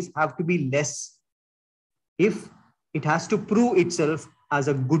AEPs have to be less if it has to prove itself as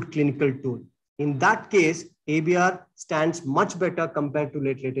a good clinical tool. In that case, ABR stands much better compared to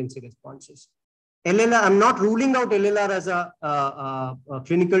late latency responses. LLR, I'm not ruling out LLR as a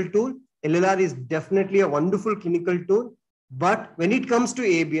clinical tool. LLR is definitely a wonderful clinical tool. But when it comes to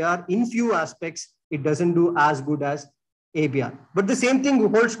ABR, in few aspects, it doesn't do as good as ABR. But the same thing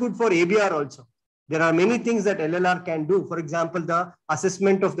holds good for ABR also. There are many things that LLR can do. For example, the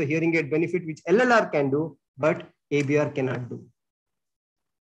assessment of the hearing aid benefit, which LLR can do, but ABR cannot do.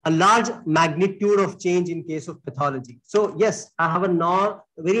 A large magnitude of change in case of pathology. So yes, I have a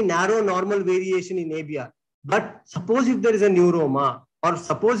very narrow normal variation in ABR. But suppose if there is a neuroma, or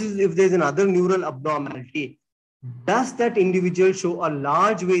suppose if there is another neural abnormality, does that individual show a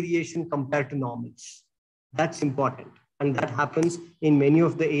large variation compared to normals? That's important. And that happens in many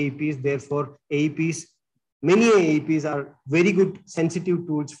of the AEPs. Therefore, many AEPs are very good sensitive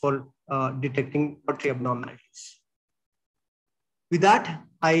tools for detecting auditory abnormalities. With that,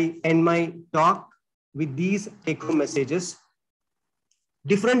 I end my talk with these take-home messages.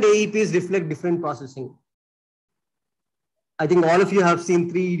 Different AEPs reflect different processing. I think all of you have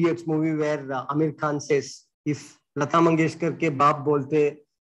seen Three Idiots movie where Amir Khan says, if Lata Mangeshkar ke baap bolte,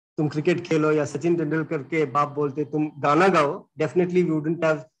 tum cricket khelo, ya Sachin Tendulkar ke baap bolte, tum gana gao, definitely we wouldn't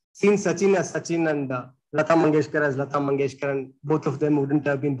have seen Sachin as Sachin and Lata Mangeshkar as Lata Mangeshkar, and both of them wouldn't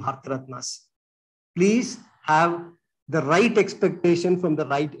have been Bharat Ratnas. Please have the right expectation from the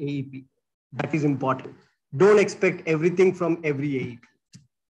right AEP. That is important. Don't expect everything from every AEP.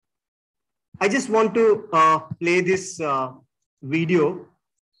 I just want to play this video.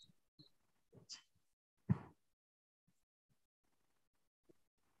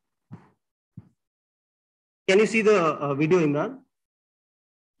 Can you see the video, Imran?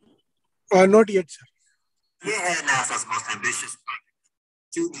 Not yet, sir. NASA's most ambitious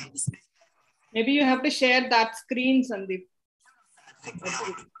project. Maybe you have to share that screen, Sandeep.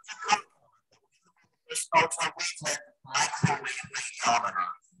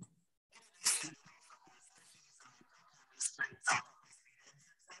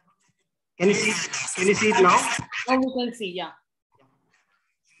 Can you see it now? Oh, we can see, yeah.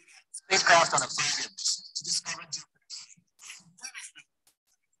 Spacecraft on a flight to discover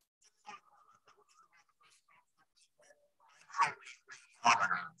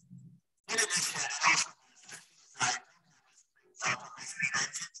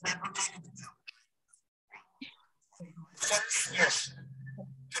yes.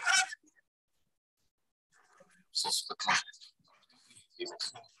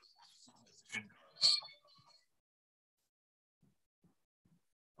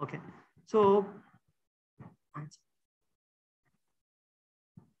 Okay, so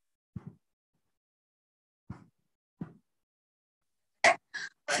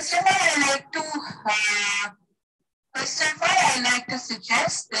First of all, I like to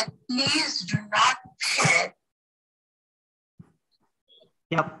suggest that please do not share.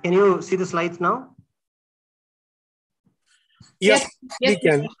 Yeah, can you see the slides now? Yes, Yes, we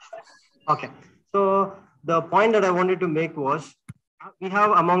can. Okay. So the point that I wanted to make was, we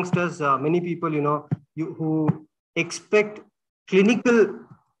have amongst us many people, who expect clinical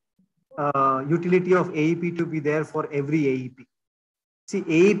utility of AEP to be there for every AEP. See,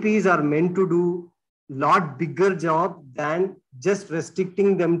 AEPs are meant to do lot bigger job than just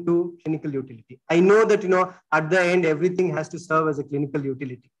restricting them to clinical utility. I know that, at the end, everything has to serve as a clinical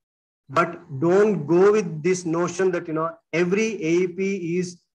utility. But don't go with this notion that, every AEP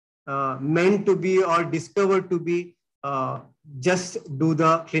is meant to be or discovered to be just do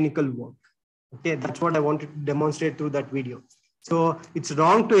the clinical work. Okay, that's what I wanted to demonstrate through that video. So it's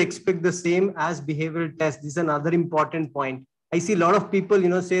wrong to expect the same as behavioral test. This is another important point. I see a lot of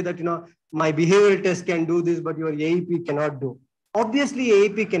people, say that, my behavioral test can do this, but your AEP cannot do. Obviously,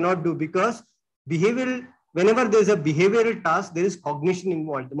 AEP cannot do because whenever there's a behavioral task, there is cognition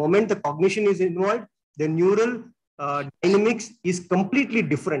involved. The moment the cognition is involved, the neural dynamics is completely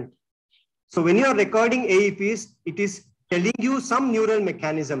different. So when you are recording AEPs, it is telling you some neural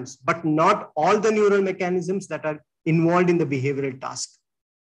mechanisms, but not all the neural mechanisms that are involved in the behavioral task.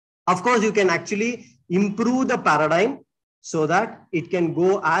 Of course, you can actually improve the paradigm so that it can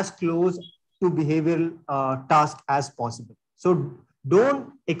go as close to behavioral task as possible. So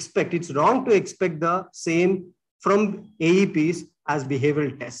don't expect, it's wrong to expect the same from AEPs as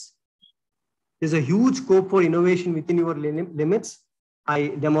behavioral tests. There's a huge scope for innovation within your limits. I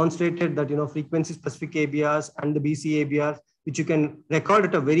demonstrated that, frequency specific ABRs and the BC ABRs, which you can record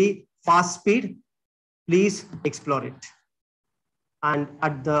at a very fast speed. Please explore it. And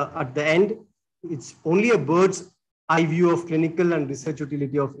at the end, it's only a bird's eye view of clinical and research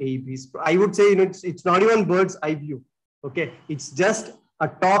utility of AEPs. I would say, it's not even bird's eye view. Okay, it's just a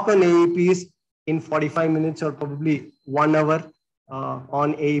talk on AEPs in 45 minutes or probably 1 hour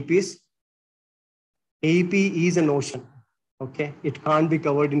on AEPs. AEP is an ocean. Okay, it can't be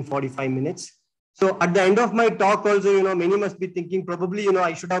covered in 45 minutes. So at the end of my talk also, many must be thinking probably,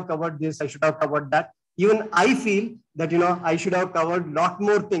 I should have covered this, I should have covered that. Even I feel that, I should have covered a lot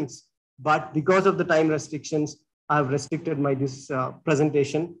more things. But because of the time restrictions, I've restricted my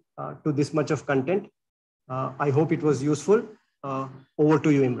presentation to this much of content. I hope it was useful. Over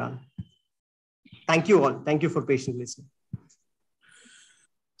to you, Imran. Thank you all. Thank you for patient listening.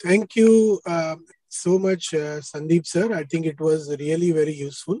 Thank you so much, Sandeep sir. I think it was really very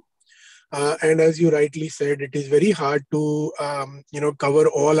useful. And as you rightly said, it is very hard to cover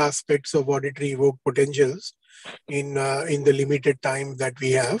all aspects of auditory evoked potentials in the limited time that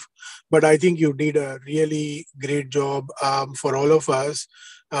we have. But I think you did a really great job for all of us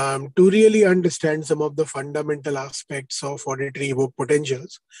to really understand some of the fundamental aspects of auditory evoked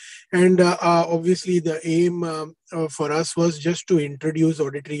potentials. And obviously the aim for us was just to introduce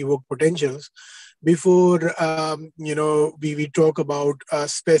auditory evoked potentials before we talk about a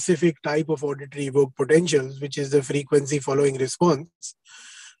specific type of auditory evoked potentials, which is the frequency following response.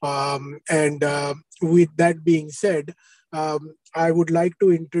 With that being said, I would like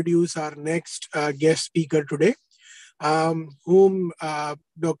to introduce our next guest speaker today, whom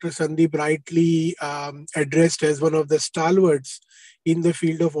Dr. Sandeep rightly addressed as one of the stalwarts in the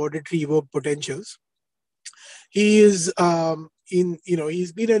field of auditory evoked potentials. He is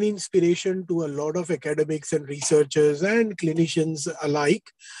he's been an inspiration to a lot of academics and researchers and clinicians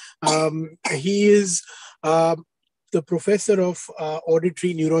alike. He is the professor of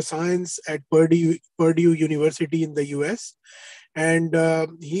auditory neuroscience at Purdue University in the US. And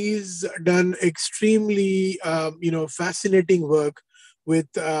he's done extremely, fascinating work with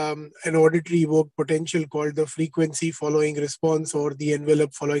an auditory evoked potential called the frequency following response or the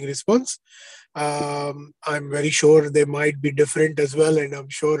envelope following response. I'm very sure they might be different as well. And I'm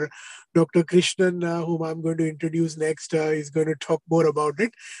sure Dr. Krishnan, whom I'm going to introduce next, is going to talk more about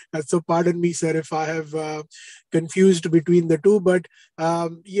it. So pardon me, sir, if I have confused between the two. But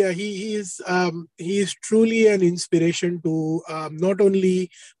he is truly an inspiration to not only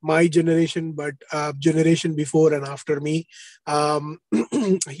my generation, but generation before and after me.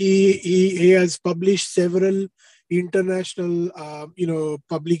 He has published several international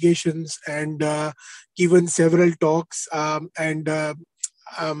publications and given several talks,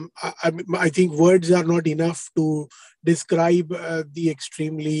 I think words are not enough to describe the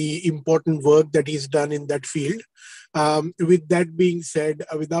extremely important work that he's done in that field. With that being said,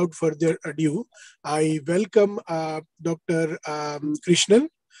 without further ado, I welcome Dr. Krishnan.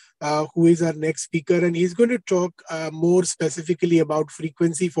 who is our next speaker, and he's going to talk more specifically about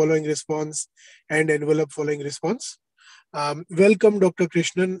frequency following response and envelope following response. Welcome, Dr.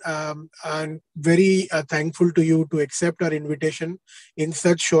 Krishnan. I'm very thankful to you to accept our invitation in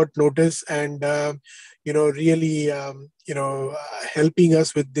such short notice, and really helping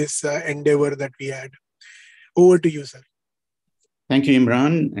us with this endeavor that we had. Over to you, sir. Thank you,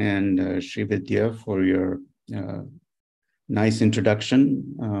 Imran and Srividya, for your nice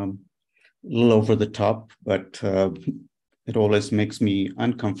introduction. A little over the top, but it always makes me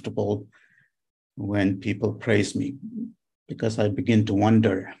uncomfortable when people praise me, because I begin to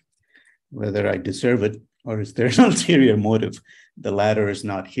wonder whether I deserve it or is there an ulterior motive. The latter is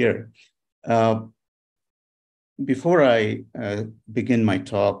not here. Before I begin my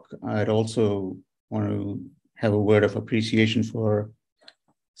talk, I'd also want to have a word of appreciation for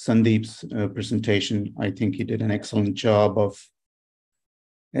Sandeep's presentation. I think he did an excellent job of,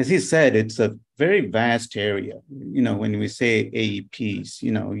 as he said, it's a very vast area. When we say AEPs,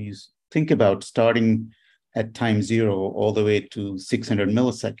 you think about starting at time 0 all the way to 600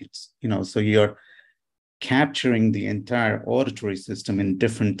 milliseconds, so you're capturing the entire auditory system in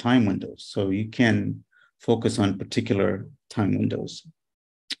different time windows. So you can focus on particular time windows.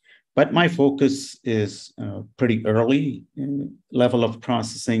 But my focus is pretty early level of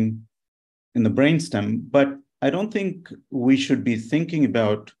processing in the brainstem, but I don't think we should be thinking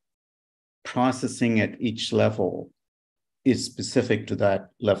about processing at each level is specific to that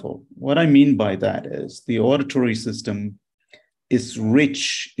level. What I mean by that is the auditory system is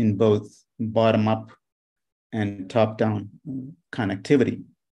rich in both bottom-up and top-down connectivity.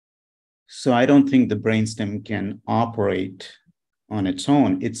 So I don't think the brainstem can operate on its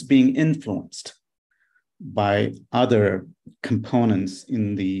own. It's being influenced by other components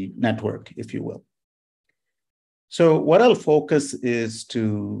in the network, if you will. So what I'll focus is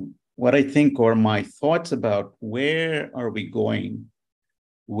to what I think are my thoughts about where are we going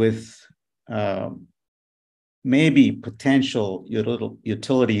with maybe potential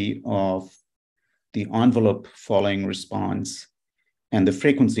utility of the envelope following response and the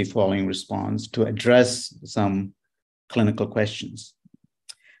frequency following response to address some clinical questions.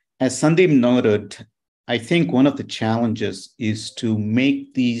 As Sandeep noted, I think one of the challenges is to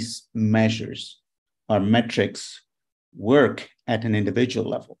make these measures or metrics work at an individual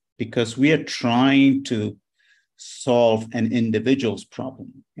level, because we are trying to solve an individual's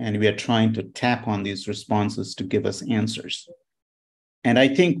problem and we are trying to tap on these responses to give us answers. And I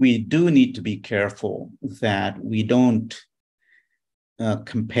think we do need to be careful that we don't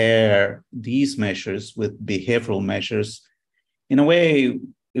compare these measures with behavioral measures. In a way,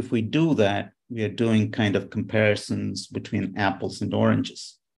 if we do that, we are doing kind of comparisons between apples and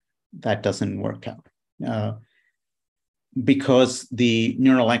oranges. That doesn't work out. Because the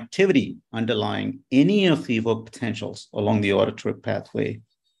neural activity underlying any of the evoked potentials along the auditory pathway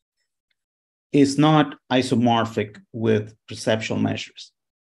is not isomorphic with perceptual measures.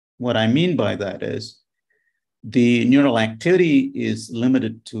 What I mean by that is the neural activity is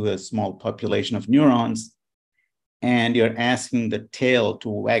limited to a small population of neurons, and you're asking the tail to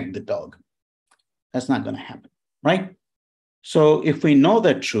wag the dog. That's not going to happen, right? So if we know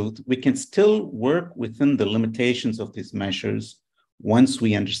that truth, we can still work within the limitations of these measures once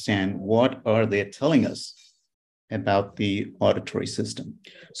we understand what are they telling us about the auditory system.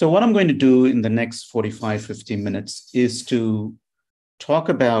 So what I'm going to do in the next 45, 50 minutes is to talk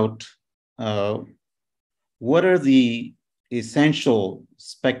about what are the essential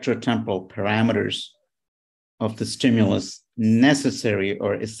spectrotemporal parameters of the stimulus necessary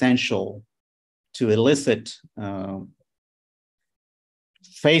or essential to elicit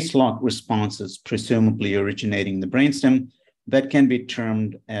phase lock responses, presumably originating in the brainstem, that can be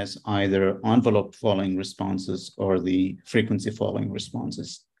termed as either envelope following responses or the frequency following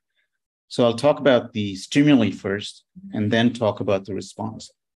responses. So I'll talk about the stimuli first and then talk about the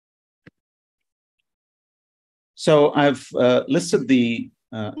response. So I've listed the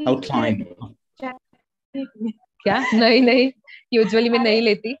outline. Usually मैं नहीं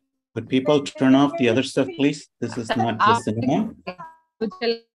लेती. Could people turn off the other stuff, please? This is not the cinema.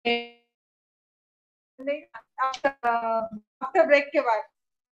 After break के बाद.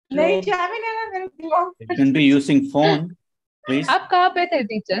 नहीं चाबी ना You can be using phone, please. आप कहाँ पे थे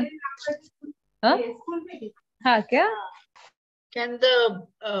टीचर? हाँ? हाँ क्या?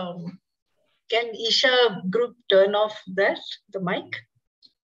 Can Isha group turn off the mic?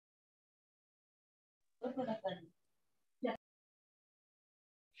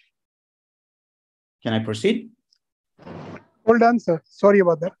 Can I proceed? Hold on, sir. Sorry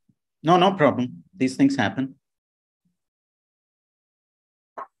about that. No problem. These things happen.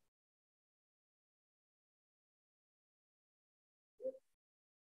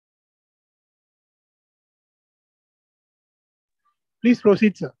 Please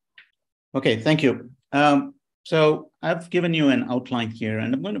proceed, sir. Okay, thank you. So I've given you an outline here,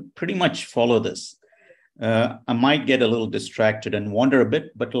 and I'm going to pretty much follow this. I might get a little distracted and wander a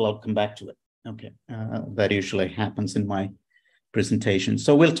bit, but I'll come back to it. Okay, that usually happens in my presentation.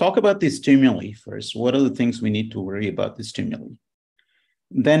 So we'll talk about the stimuli first. What are the things we need to worry about the stimuli?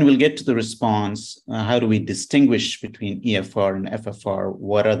 Then we'll get to the response. How do we distinguish between EFR and FFR?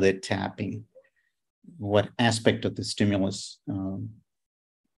 What are they tapping? What aspect of the stimulus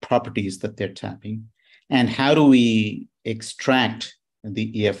properties that they're tapping? And how do we extract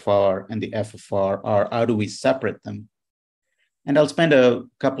the EFR and the FFR, or how do we separate them? And I'll spend a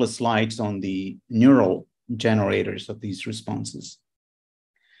couple of slides on the neural generators of these responses.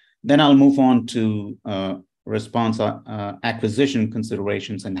 Then I'll move on to response acquisition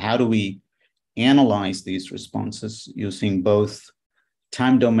considerations and how do we analyze these responses using both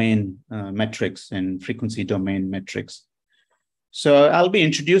time domain metrics and frequency domain metrics. So I'll be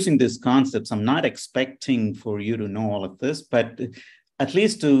introducing these concepts. I'm not expecting for you to know all of this, but at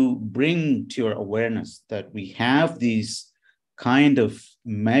least to bring to your awareness that we have these kind of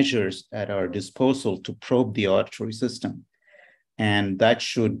measures at our disposal to probe the auditory system. And that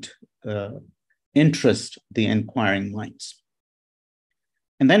should interest the inquiring minds.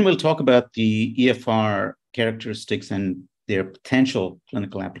 And then we'll talk about the EFR characteristics and their potential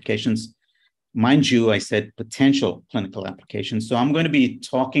clinical applications. Mind you, I said potential clinical applications. So I'm going to be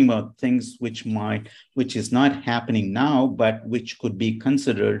talking about things which is not happening now, but which could be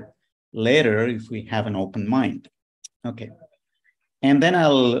considered later if we have an open mind. Okay. And then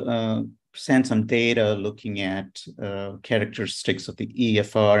I'll send some data looking at characteristics of the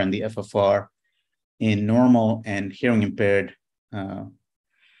EFR and the FFR in normal and hearing impaired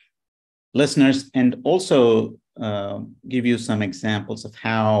listeners, and also give you some examples of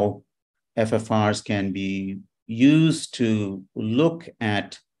how FFRs can be used to look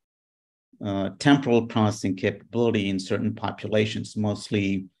at temporal processing capability in certain populations,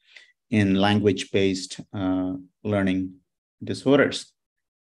 mostly in language-based learning disorders.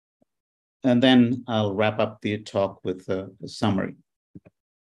 And then I'll wrap up the talk with a summary.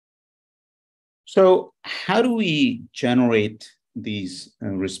 So how do we generate these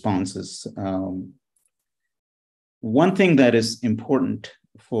responses? One thing that is important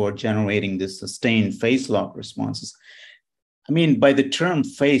for generating this sustained phase lock responses, I mean, by the term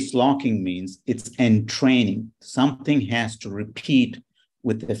phase locking means it's entraining. Something has to repeat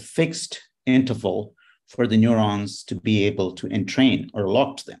with a fixed interval for the neurons to be able to entrain or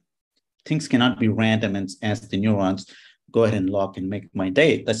lock to them. Things cannot be random and as the neurons go ahead and lock and make my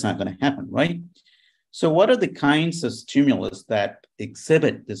day. That's not going to happen, right? So what are the kinds of stimulus that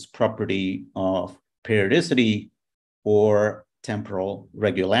exhibit this property of periodicity or temporal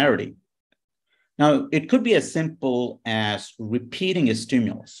regularity? Now, it could be as simple as repeating a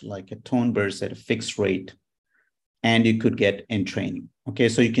stimulus, like a tone burst at a fixed rate, and you could get entraining. Okay,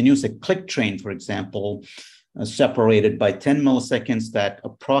 so you can use a click train, for example, separated by 10 milliseconds that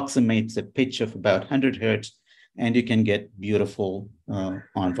approximates a pitch of about 100 hertz, and you can get beautiful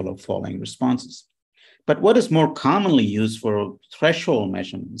envelope following responses. But what is more commonly used for threshold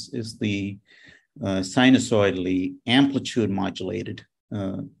measurements is the sinusoidally amplitude modulated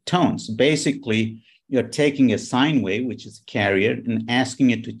tones. Basically, you're taking a sine wave, which is a carrier, and asking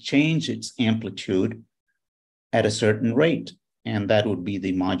it to change its amplitude at a certain rate. And that would be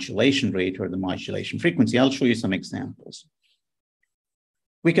the modulation rate or the modulation frequency. I'll show you some examples.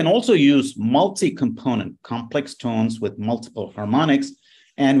 We can also use multi-component complex tones with multiple harmonics.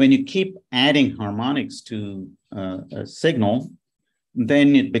 And when you keep adding harmonics to a signal,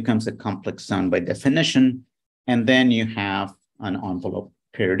 then it becomes a complex sound by definition. And then you have an envelope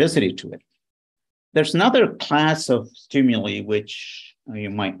periodicity to it. There's another class of stimuli which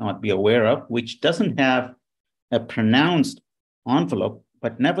you might not be aware of, which doesn't have a pronounced envelope,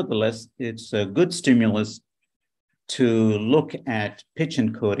 but nevertheless, it's a good stimulus to look at pitch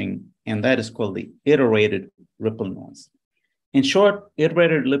encoding, and that is called the iterated ripple noise. In short,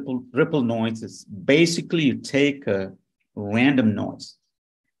 iterated ripple noise is basically you take a random noise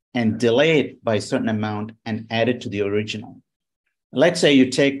and delay it by a certain amount and add it to the original. Let's say you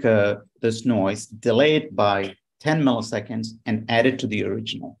take this noise, delay it by 10 milliseconds and add it to the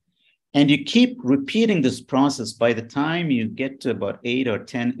original. And you keep repeating this process. By the time you get to about 8 or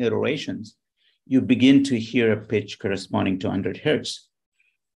 10 iterations, you begin to hear a pitch corresponding to 100 hertz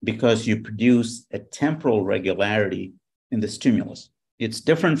because you produce a temporal regularity in the stimulus. It's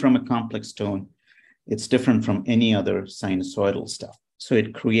different from a complex tone. It's different from any other sinusoidal stuff. So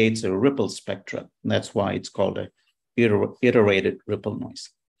it creates a ripple spectra. That's why it's called a iterated ripple noise.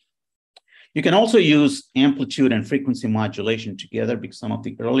 You can also use amplitude and frequency modulation together, because some of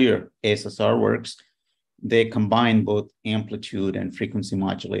the earlier ASSR works, they combine both amplitude and frequency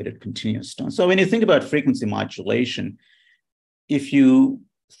modulated continuous tone. So when you think about frequency modulation, if you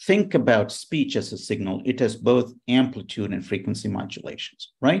think about speech as a signal, it has both amplitude and frequency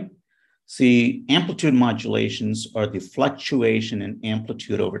modulations, right? See, amplitude modulations are the fluctuation in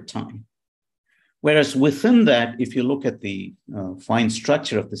amplitude over time. Whereas within that, if you look at the fine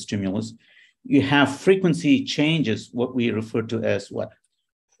structure of the stimulus, you have frequency changes, what we refer to as what?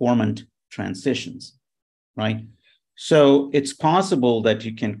 Formant transitions, right? So it's possible that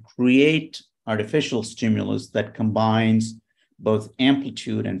you can create artificial stimulus that combines both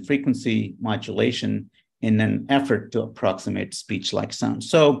amplitude and frequency modulation in an effort to approximate speech-like sounds.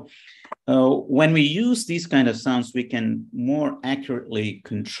 So when we use these kind of sounds, we can more accurately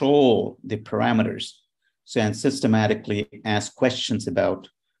control the parameters and systematically ask questions about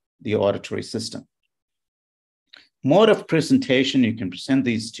the auditory system. Mode of presentation, you can present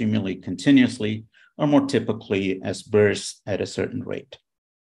these stimuli continuously or more typically as bursts at a certain rate.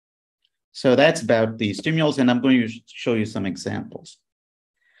 So that's about the stimulus, and I'm going to show you some examples.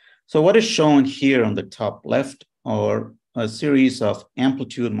 So what is shown here on the top left are a series of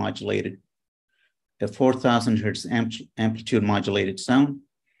amplitude modulated, a 4,000 hertz amplitude modulated sound.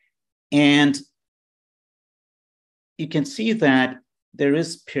 And you can see that there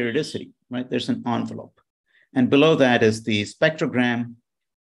is periodicity, right? There's an envelope. And below that is the spectrogram.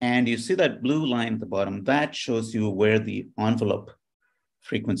 And you see that blue line at the bottom, that shows you where the envelope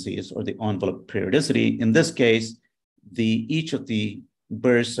frequency is, or the envelope periodicity. In this case, each of the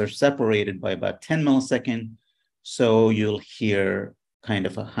bursts are separated by about 10 milliseconds. So you'll hear kind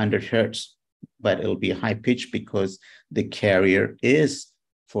of 100 hertz, but it'll be high pitch because the carrier is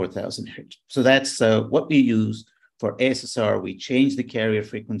 4,000 hertz. So that's what we use for ASSR. We change the carrier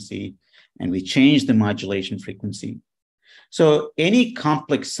frequency and we change the modulation frequency. So any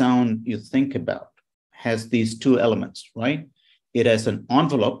complex sound you think about has these two elements, right? It has an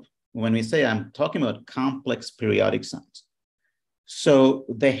envelope. When we say I'm talking about complex periodic sounds, so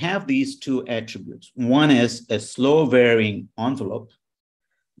they have these two attributes. One is a slow varying envelope.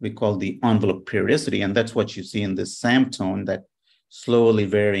 We call the envelope periodicity, and that's what you see in this SAM tone, that slowly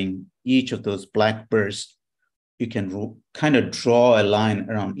varying each of those black bursts. You can kind of draw a line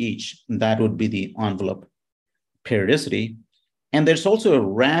around each, and that would be the envelope periodicity. And there's also a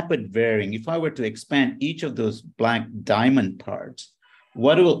rapid varying. If I were to expand each of those black diamond parts,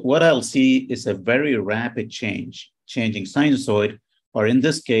 what I'll see is a very rapid changing sinusoid, or in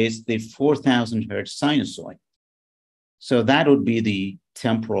this case, the 4,000 hertz sinusoid. So that would be the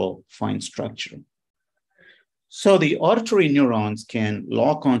temporal fine structure. So the auditory neurons can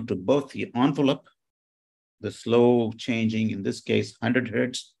lock onto both the envelope, the slow changing, in this case, 100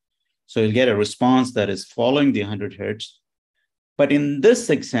 hertz. So you'll get a response that is following the 100 hertz. But in this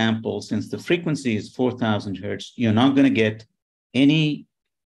example, since the frequency is 4,000 hertz, you're not going to get any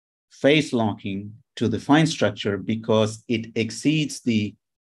phase locking to the fine structure because it exceeds the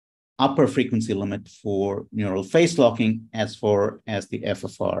upper frequency limit for neural phase locking as far as the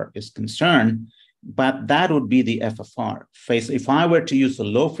FFR is concerned. But that would be the FFR phase. If I were to use a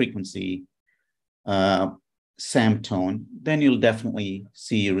low frequency SAM tone, then you'll definitely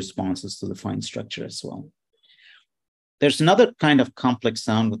see responses to the fine structure as well. There's another kind of complex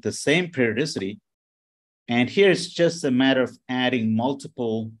sound with the same periodicity. And here it's just a matter of adding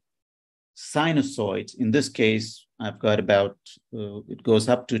multiple sinusoids. In this case, I've got about, it goes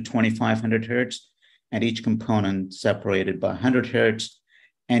up to 2,500 hertz, and each component separated by 100 hertz,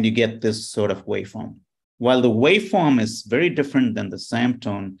 and you get this sort of waveform. While the waveform is very different than the SAM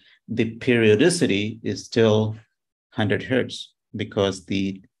tone, the periodicity is still 100 hertz because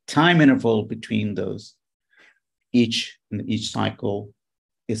the time interval between those each cycle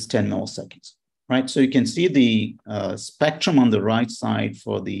is 10 milliseconds, right? So you can see the spectrum on the right side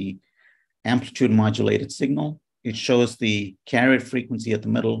for the amplitude modulated signal. It shows the carrier frequency at the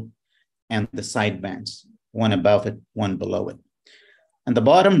middle and the side bands, one above it, one below it. On the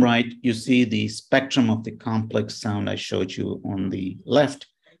bottom right, you see the spectrum of the complex sound I showed you on the left,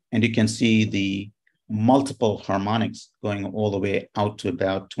 and you can see the multiple harmonics going all the way out to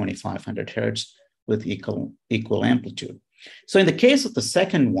about 2,500 hertz with equal amplitude. So in the case of the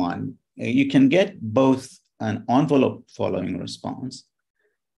second one, you can get both an envelope following response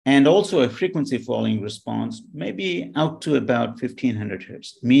and also a frequency following response, maybe out to about 1,500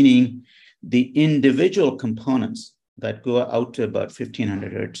 hertz, meaning the individual components that go out to about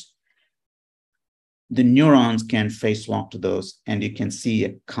 1,500 hertz, the neurons can phase lock to those, and you can see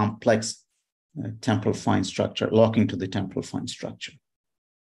a complex temporal fine structure locking to the temporal fine structure.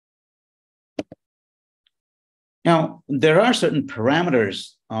 Now, there are certain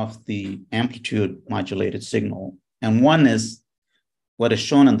parameters of the amplitude modulated signal, and one is what is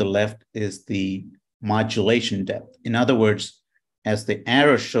shown on the left is the modulation depth. In other words, as the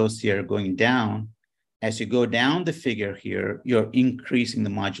arrow shows here going down, as you go down the figure here, you're increasing the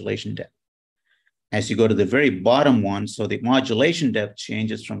modulation depth. As you go to the very bottom one, so the modulation depth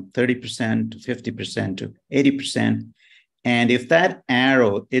changes from 30% to 50% to 80%. And if that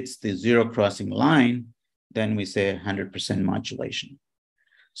arrow hits the zero crossing line, then we say 100% modulation.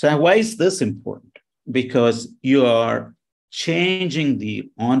 So why is this important? Because you are changing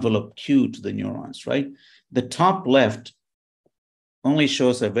the envelope Q to the neurons, right? The top left only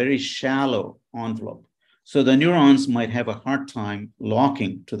shows a very shallow envelope. So the neurons might have a hard time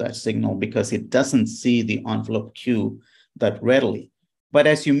locking to that signal because it doesn't see the envelope Q that readily. But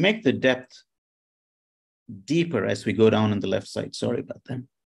as you make the depth deeper as we go down on the left side, sorry about that,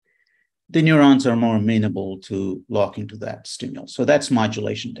 the neurons are more amenable to locking to that stimulus. So that's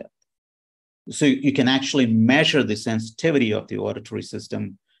modulation depth. So you can actually measure the sensitivity of the auditory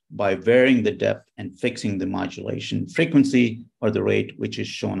system by varying the depth and fixing the modulation frequency or the rate, which is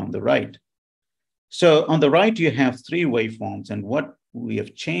shown on the right. So on the right, you have three waveforms, and what we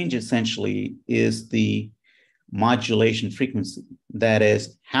have changed essentially is the modulation frequency. That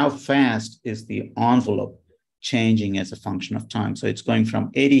is, how fast is the envelope changing as a function of time? So it's going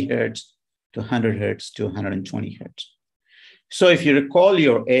from 80 hertz to 100 hertz to 120 hertz. So if you recall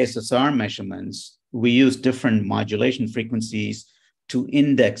your ASSR measurements, we use different modulation frequencies to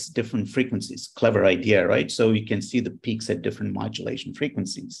index different frequencies. Clever idea, right? So you can see the peaks at different modulation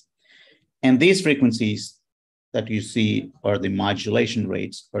frequencies. And these frequencies that you see are the modulation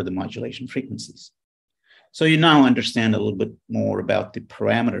rates or the modulation frequencies. So you now understand a little bit more about the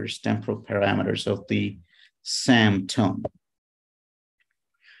parameters, temporal parameters of the SAM tone.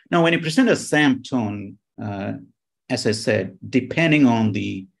 Now, when you present a SAM tone, as I said, depending on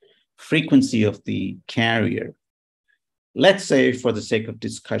the frequency of the carrier, let's say for the sake of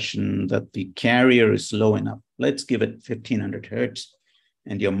discussion that the carrier is low enough. Let's give it 1500 hertz,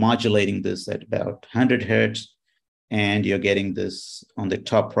 and you're modulating this at about 100 hertz, and you're getting this on the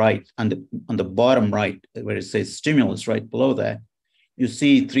top right, on the bottom right, where it says stimulus right below that, you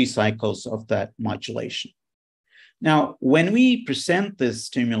see 3 cycles of that modulation. Now, when we present this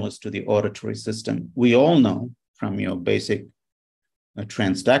stimulus to the auditory system, we all know from your basic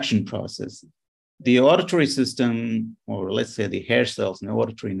transduction process, the auditory system, or let's say the hair cells in the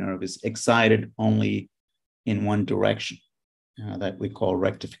auditory nerve, is excited only in one direction, that we call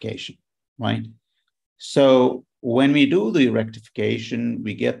rectification, right? So when we do the rectification,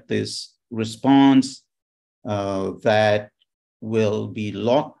 we get this response that will be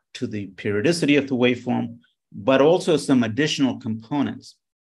locked to the periodicity of the waveform, but also some additional components.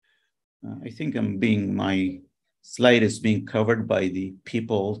 I think my slide is being covered by the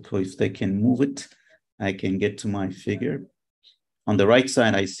people, so if they can move it, I can get to my figure. On the right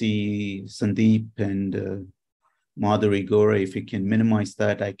side, I see Sandeep and Madhuri Gore. If you can minimize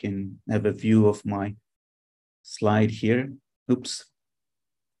that, I can have a view of my slide here. Oops.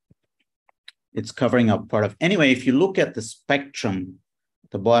 It's covering up part of, anyway, if you look at the spectrum,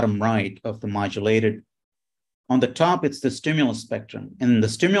 the bottom right of the modulated, on the top, it's the stimulus spectrum. And in the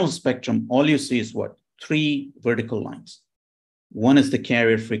stimulus spectrum, all you see is what? 3 vertical lines. One is the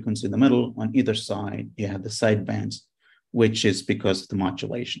carrier frequency in the middle. On either side, you have the side bands, which is because of the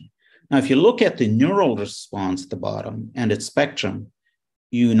modulation. Now, if you look at the neural response at the bottom and its spectrum,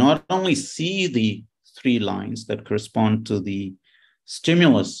 you not only see the 3 lines that correspond to the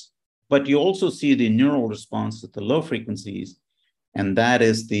stimulus, but you also see the neural response at the low frequencies, and that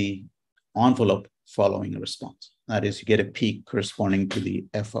is the envelope following a response. That is, you get a peak corresponding to the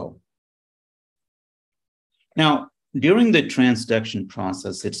FO. Now, during the transduction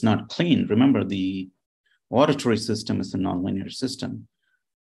process, it's not clean. Remember, the auditory system is a nonlinear system.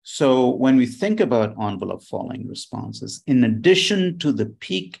 So when we think about envelope following responses, in addition to the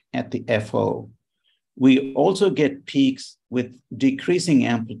peak at the FO, we also get peaks with decreasing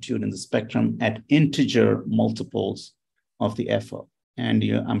amplitude in the spectrum at integer multiples of the FO. And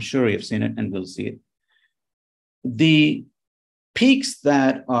I'm sure you've seen it and we'll see it. The peaks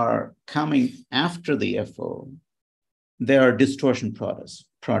that are coming after the FO, they are distortion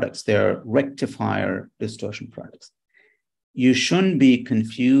products. They are rectifier distortion products. You shouldn't be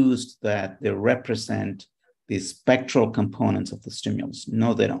confused that they represent the spectral components of the stimulus.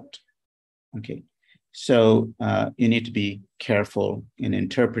 No, they don't. Okay, so you need to be careful in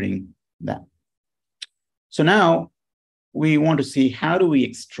interpreting that. So now we want to see how do we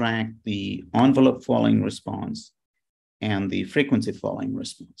extract the envelope following response and the frequency following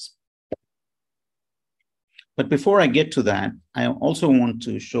response. But before I get to that, I also want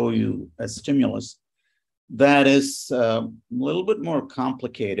to show you a stimulus that is a little bit more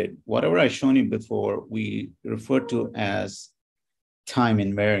complicated. Whatever I've shown you before, we refer to as time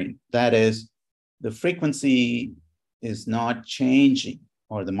invariant. That is, the frequency is not changing,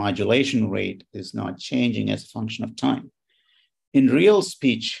 or the modulation rate is not changing as a function of time. In real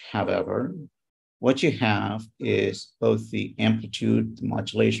speech, however, what you have is both the amplitude, the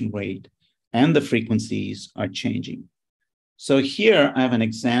modulation rate, and the frequencies are changing. So here I have an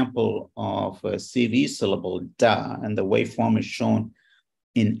example of a CV syllable, da, and the waveform is shown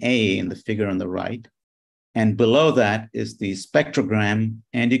in A in the figure on the right. And below that is the spectrogram.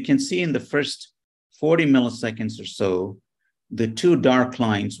 And you can see in the first 40 milliseconds or so, the two dark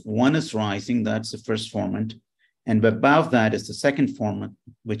lines, one is rising, that's the first formant. And above that is the second formant,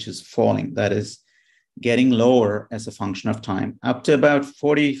 which is falling, that is getting lower as a function of time. Up to about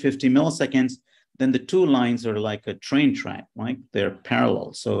 40, 50 milliseconds, then the two lines are like a train track, right? They're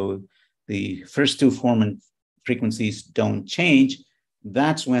parallel. So the first two formant frequencies don't change.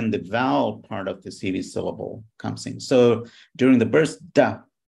 That's when the vowel part of the CV syllable comes in. So during the burst, da,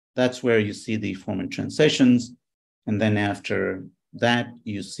 that's where you see the formant transitions. And then after that,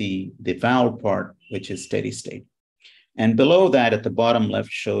 you see the vowel part, which is steady state. And below that, at the bottom left,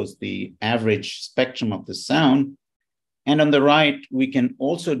 shows the average spectrum of the sound. And on the right, we can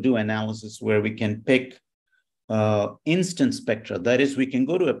also do analysis where we can pick instant spectra. That is, we can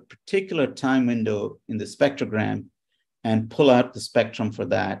go to a particular time window in the spectrogram and pull out the spectrum for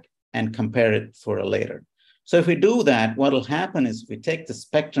that and compare it for a later. So if we do that, what will happen is if we take the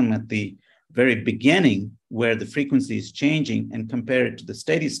spectrum at the very beginning where the frequency is changing and compare it to the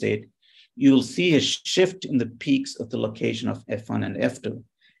steady state, you'll see a shift in the peaks of the location of F1 and F2.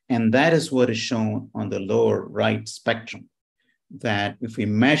 And that is what is shown on the lower right spectrum, that if we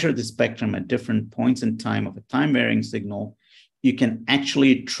measure the spectrum at different points in time of a time varying signal, you can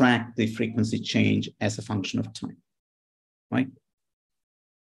actually track the frequency change as a function of time, right?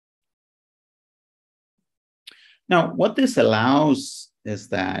 Now, what this allows is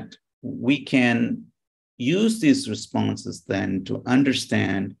that we can use these responses then to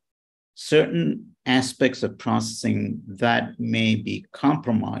understand certain aspects of processing that may be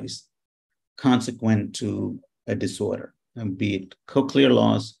compromised consequent to a disorder, be it cochlear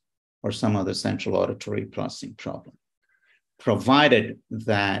loss or some other central auditory processing problem, provided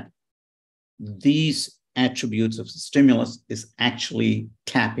that these attributes of the stimulus is actually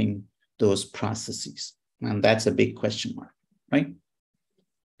tapping those processes. And that's a big question mark, right?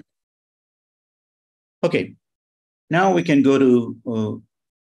 Okay, now we can go to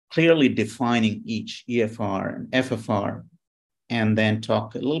clearly defining each EFR and FFR, and then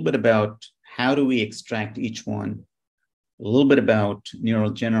talk a little bit about how do we extract each one, a little bit about neural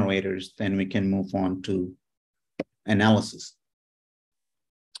generators, then we can move on to analysis.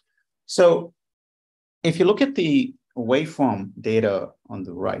 So if you look at the waveform data on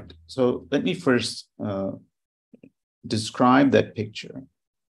the right, so let me first describe that picture.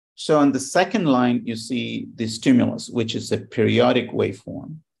 So on the second line, you see the stimulus, which is a periodic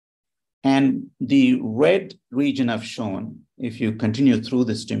waveform. And the red region I've shown, if you continue through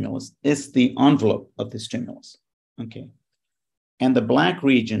the stimulus, is the envelope of the stimulus, okay? And the black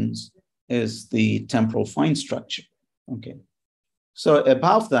regions is the temporal fine structure, okay? So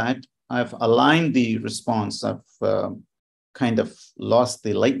above that, I've aligned the response. I've kind of lost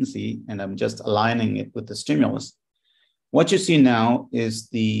the latency, and I'm just aligning it with the stimulus. What you see now is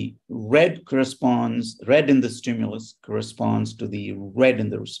the red in the stimulus corresponds to the red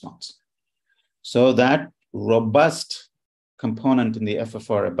in the response. So that robust component in the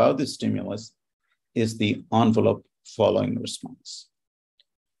FFR above the stimulus is the envelope following response.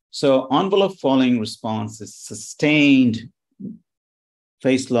 So envelope following response is sustained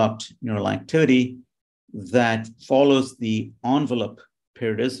phase-locked neural activity that follows the envelope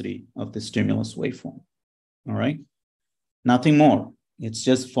periodicity of the stimulus waveform, all right? Nothing more, it's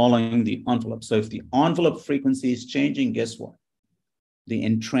just following the envelope. So if the envelope frequency is changing, guess what? The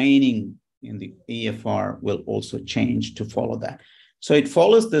entraining in the EFR will also change to follow that. So it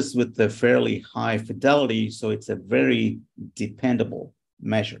follows this with a fairly high fidelity, so it's a very dependable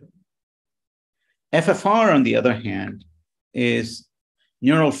measure. FFR, on the other hand, is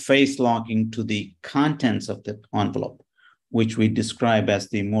neural phase locking to the contents of the envelope, which we describe as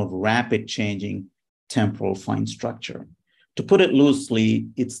the more rapid changing temporal fine structure. To put it loosely,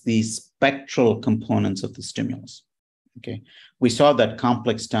 it's the spectral components of the stimulus. Okay, we saw that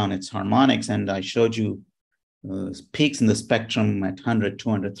complex down its harmonics, and I showed you peaks in the spectrum at 100,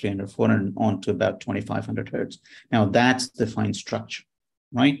 200, 300, 400, on to about 2500 hertz. Now that's the fine structure,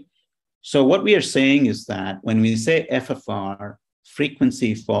 right? So what we are saying is that when we say FFR,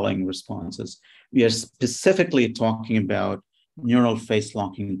 frequency following responses, we are specifically talking about neural face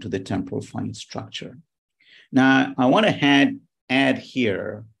locking to the temporal fine structure. Now, I want to add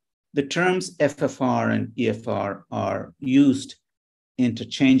here, the terms FFR and EFR are used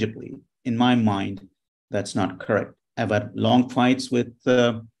interchangeably. In my mind, that's not correct. I've had long fights with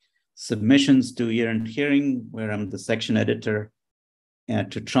submissions to Ear and Hearing, where I'm the section editor,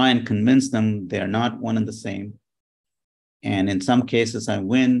 to try and convince them they're not one and the same. And in some cases I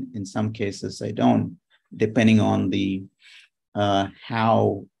win, in some cases I don't, depending on the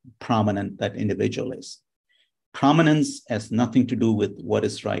how prominent that individual is. Prominence has nothing to do with what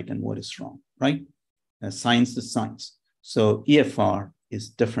is right and what is wrong, right? Science is science. So EFR is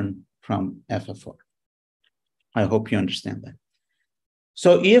different from FFR. I hope you understand that.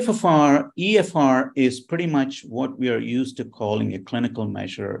 So EFR is pretty much what we are used to calling a clinical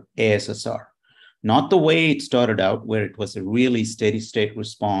measure, ASSR. Not the way it started out, where it was a really steady state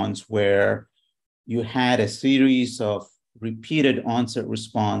response, where you had a series of repeated onset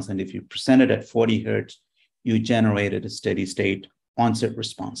response, and if you presented at 40 hertz, you generated a steady state onset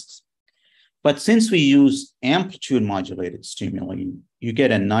responses. But since we use amplitude modulated stimuli, you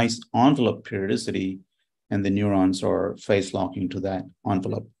get a nice envelope periodicity, and the neurons are face locking to that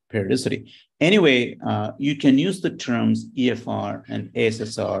envelope periodicity. Anyway, you can use the terms EFR and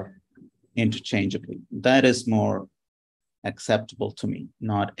ASSR interchangeably. That is more acceptable to me,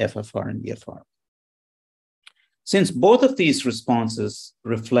 not FFR and EFR. Since both of these responses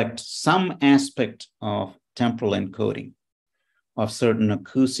reflect some aspect of temporal encoding of certain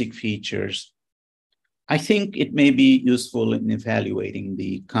acoustic features, I think it may be useful in evaluating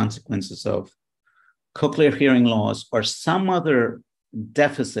the consequences of cochlear hearing loss or some other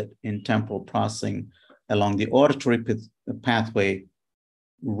deficit in temporal processing along the auditory pathway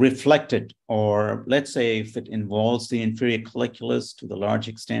reflected, or let's say if it involves the inferior colliculus to the large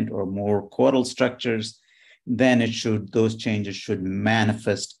extent or more caudal structures, then those changes should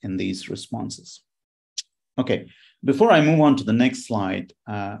manifest in these responses. Okay, before I move on to the next slide,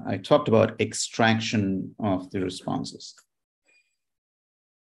 I talked about extraction of the responses.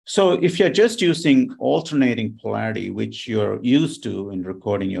 So if you're just using alternating polarity, which you're used to in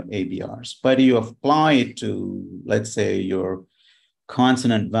recording your ABRs, but you apply it to, let's say, your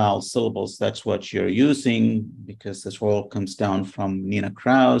consonant vowel syllables, that's what you're using, because this all comes down from Nina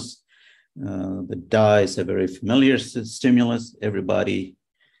Kraus. The da is a very familiar stimulus. Everybody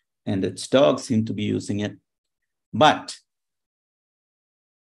and its dog seem to be using it. But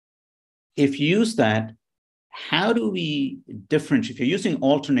if you use that, how do we differentiate? If you're using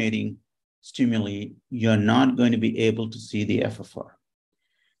alternating stimuli, you're not going to be able to see the FFR.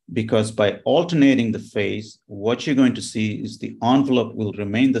 Because by alternating the phase, what you're going to see is the envelope will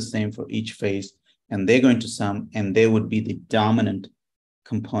remain the same for each phase, and they're going to sum, and they would be the dominant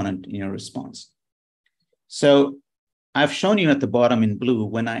component in your response. So I've shown you at the bottom in blue,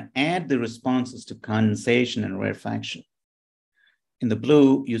 when I add the responses to condensation and rarefaction, in the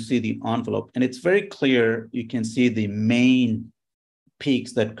blue, you see the envelope, and it's very clear. You can see the main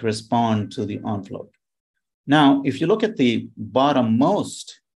peaks that correspond to the envelope. Now, if you look at the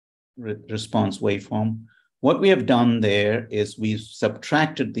bottommost response waveform, what we have done there is we've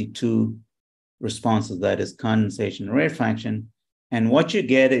subtracted the two responses, that is condensation and rarefaction. And what you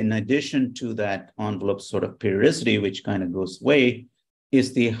get in addition to that envelope sort of periodicity, which kind of goes away,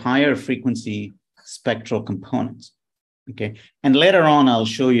 is the higher frequency spectral components. Okay, and later on, I'll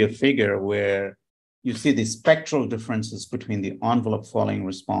show you a figure where you see the spectral differences between the envelope following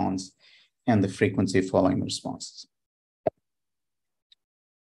response and the frequency following responses.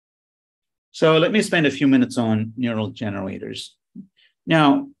 So let me spend a few minutes on neural generators.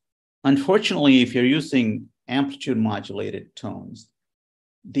 Now, unfortunately, if you're using amplitude modulated tones,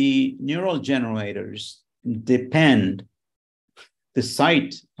 the neural generators depend, the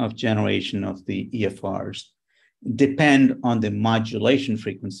site of generation of the EFRs depend on the modulation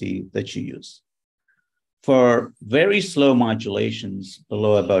frequency that you use. For very slow modulations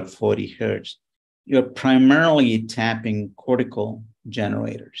below about 40 hertz, you're primarily tapping cortical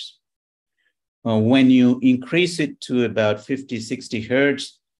generators. When you increase it to about 50, 60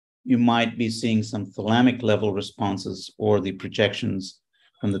 hertz, you might be seeing some thalamic level responses or the projections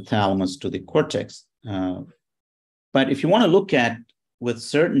from the thalamus to the cortex. But if you want to look at with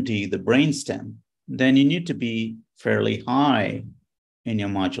certainty the brainstem, then you need to be fairly high in your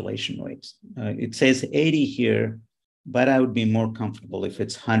modulation rates. It says 80 here, but I would be more comfortable if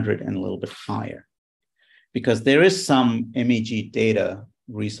it's 100 and a little bit higher, because there is some MEG data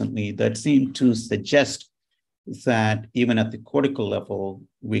recently that seem to suggest that even at the cortical level,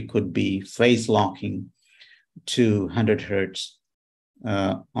 we could be phase locking to 100 hertz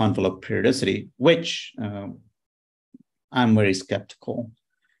envelope periodicity, which I'm very skeptical,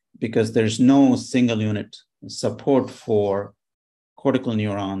 because there's no single unit support for cortical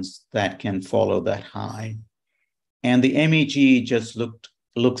neurons that can follow that high. And the MEG just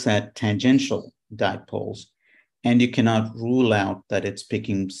looks at tangential dipoles, and you cannot rule out that it's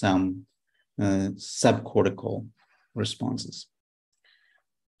picking some subcortical responses.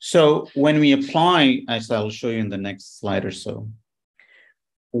 So when we apply, as I'll show you in the next slide or so,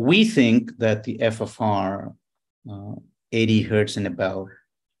 we think that the FFR 80 hertz and above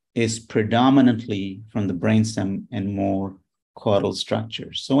is predominantly from the brainstem and more caudal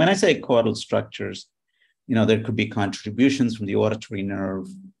structures. So when I say caudal structures, there could be contributions from the auditory nerve,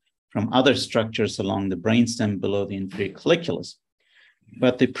 from other structures along the brainstem below the inferior colliculus.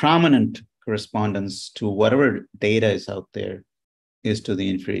 But the prominent correspondence to whatever data is out there is to the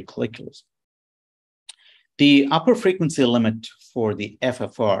inferior colliculus. The upper frequency limit for the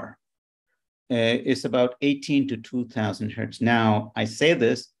FFR is about 18 to 2000 hertz. Now, I say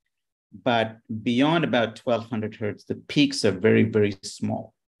this, but beyond about 1200 hertz, the peaks are very, very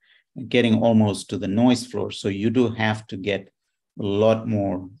small, getting almost to the noise floor. So you do have to get a lot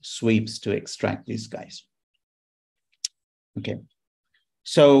more sweeps to extract these guys. Okay.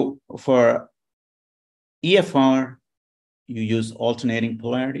 So for EFR, you use alternating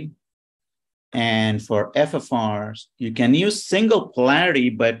polarity. And for FFRs, you can use single polarity,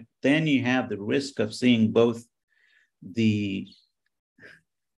 but then you have the risk of seeing both the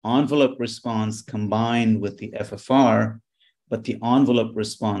envelope response combined with the FFR, but the envelope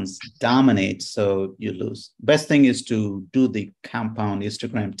response dominates, so you lose. Best thing is to do the compound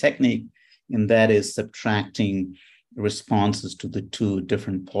histogram technique, and that is subtracting responses to the two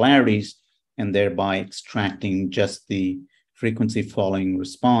different polarities and thereby extracting just the frequency following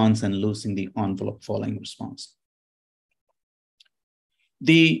response and losing the envelope following response.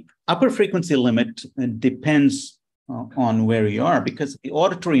 The upper frequency limit depends on where you are, because the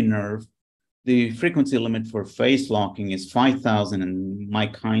auditory nerve, the frequency limit for phase locking is 5,000, and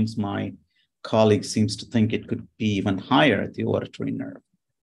Mike Hines, my colleague, seems to think it could be even higher at the auditory nerve.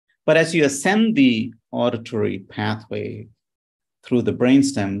 But as you ascend the auditory pathway through the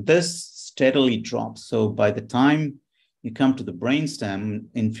brainstem, this steadily drops. So by the time you come to the brainstem,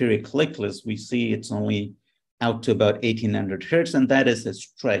 inferior colliculus, we see it's only out to about 1800 hertz, and that is a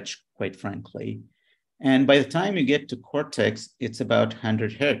stretch, quite frankly. And by the time you get to cortex, it's about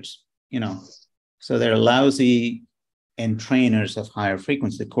 100 hertz, So they're lousy entrainers of higher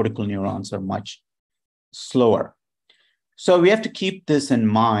frequency. Cortical neurons are much slower. So we have to keep this in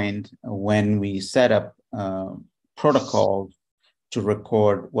mind when we set up protocol to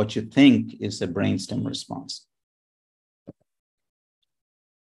record what you think is a brainstem response.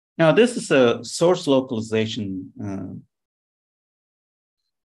 Now, this is a source localization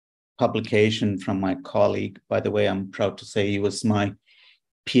publication from my colleague. By the way, I'm proud to say he was my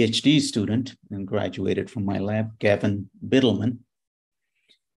PhD student and graduated from my lab, Gavin Biddleman.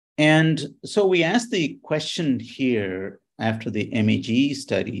 And so we asked the question here after the MEG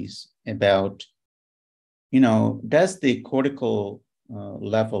studies about, does the cortical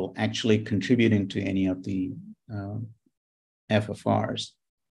level actually contributing to any of the FFRs?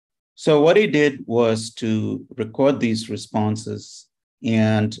 So what he did was to record these responses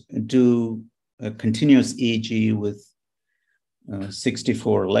and do a continuous EEG with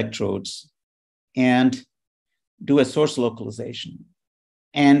 64 electrodes and do a source localization.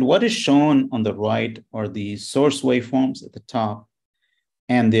 And what is shown on the right are the source waveforms at the top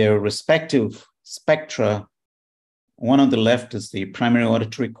and their respective spectra. One on the left is the primary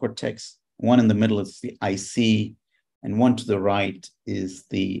auditory cortex, one in the middle is the IC, and one to the right is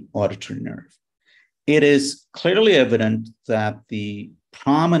the auditory nerve. It is clearly evident that the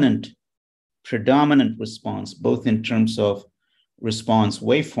predominant response, both in terms of response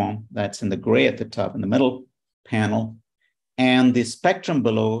waveform, that's in the gray at the top in the middle panel, and the spectrum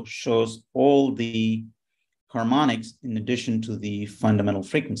below shows all the harmonics in addition to the fundamental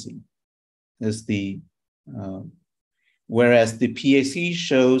frequency. Whereas the PAC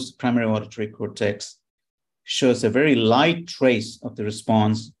shows, primary auditory cortex, shows a very light trace of the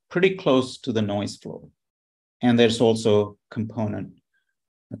response pretty close to the noise floor. And there's also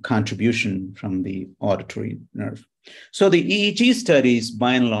a contribution from the auditory nerve. So the EEG studies,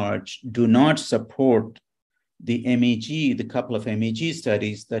 by and large, do not support the MEG, the couple of MEG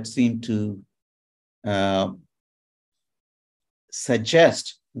studies that seem to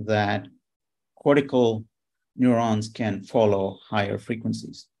suggest that cortical neurons can follow higher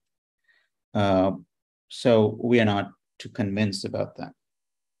frequencies. So we are not too convinced about that.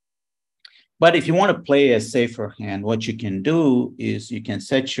 But if you want to play a safer hand, what you can do is you can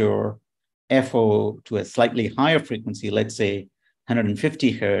set your FO to a slightly higher frequency, let's say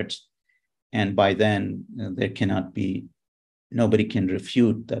 150 hertz. And by then, there cannot be, nobody can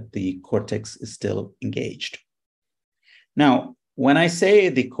refute that the cortex is still engaged. Now, when I say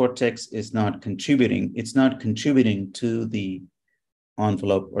the cortex is not contributing, it's not contributing to the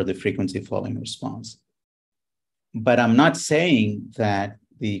envelope or the frequency following response. But I'm not saying that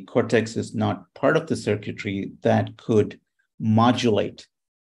the cortex is not part of the circuitry that could modulate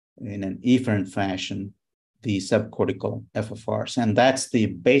in an efferent fashion the subcortical FFRs. And that's the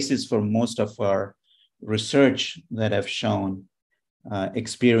basis for most of our research that have shown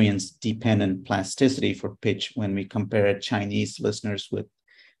experience-dependent plasticity for pitch when we compare Chinese listeners with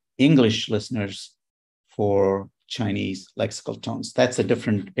English listeners for Chinese lexical tones. That's a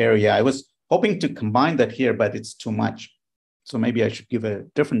different area. I was hoping to combine that here, but it's too much. So maybe I should give a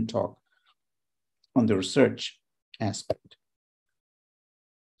different talk on the research aspect.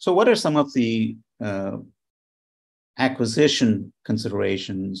 So what are some of the acquisition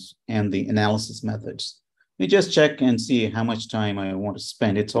considerations and the analysis methods? Let me just check and see how much time I want to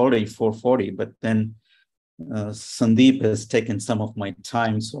spend. It's already 4:40, but then Sandeep has taken some of my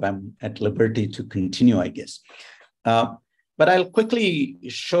time, so I'm at liberty to continue, I guess. But I'll quickly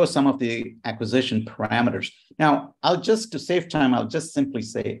show some of the acquisition parameters. Now, to save time, I'll just simply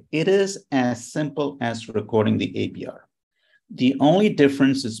say it is as simple as recording the ABR. The only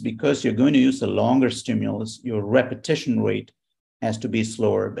difference is because you're going to use a longer stimulus, your repetition rate has to be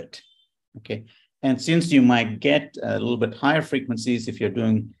slower a bit, okay? And since you might get a little bit higher frequencies if you're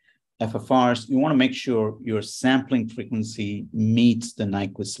doing FFRs, you want to make sure your sampling frequency meets the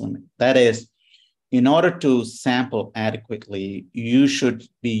Nyquist limit. That is, in order to sample adequately, you should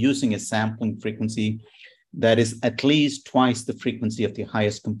be using a sampling frequency that is at least twice the frequency of the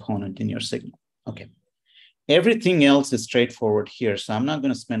highest component in your signal. Okay. Everything else is straightforward here, so I'm not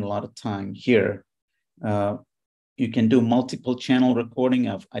going to spend a lot of time here. You can do multiple channel recording.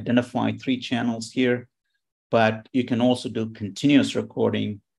 I've identified 3 channels here, but you can also do continuous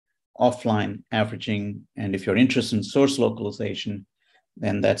recording, offline averaging, and if you're interested in source localization,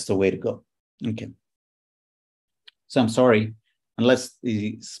 then that's the way to go. Okay. So I'm sorry, unless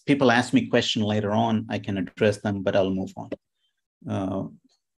the people ask me questions later on, I can address them, but I'll move on.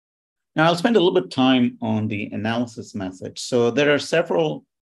 Now I'll spend a little bit of time on the analysis method. So there are several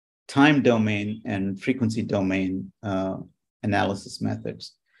time domain and frequency domain analysis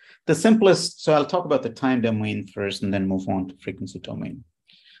methods. The simplest, so I'll talk about the time domain first and then move on to frequency domain.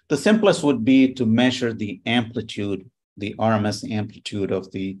 The simplest would be to measure the amplitude, the RMS amplitude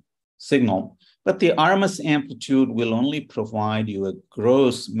of the signal. But the RMS amplitude will only provide you a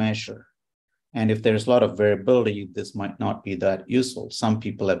gross measure. And if there's a lot of variability, this might not be that useful. Some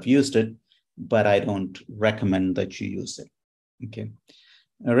people have used it, but I don't recommend that you use it. Okay.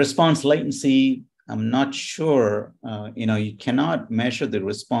 Response latency, I'm not sure, you cannot measure the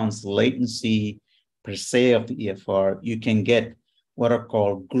response latency per se of the EFR. You can get what are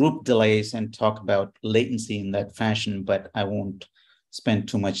called group delays and talk about latency in that fashion, but I won't spend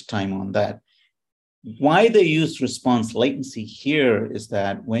too much time on that. Why they use response latency here is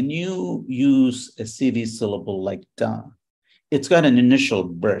that when you use a CV syllable like da, it's got an initial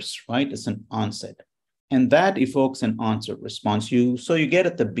burst, right? It's an onset. And that evokes an onset response. So you get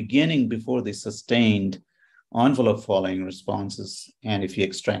at the beginning before the sustained envelope following responses. And if you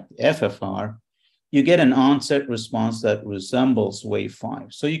extract the FFR, you get an onset response that resembles wave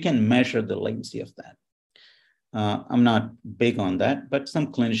 5. So you can measure the latency of that. I'm not big on that, but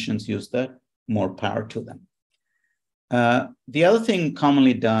some clinicians use that. More power to them. The other thing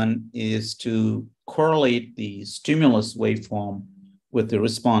commonly done is to correlate the stimulus waveform with the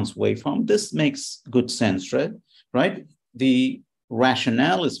response waveform. This makes good sense, right? The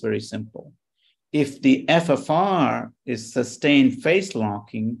rationale is very simple. If the FFR is sustained phase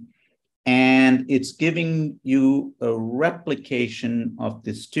locking and it's giving you a replication of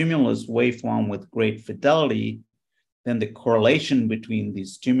the stimulus waveform with great fidelity, then the correlation between the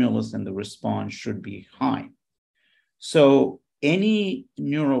stimulus and the response should be high. So any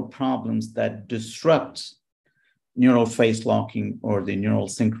neural problems that disrupt neural phase locking or the neural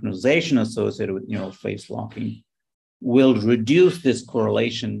synchronization associated with neural phase locking will reduce this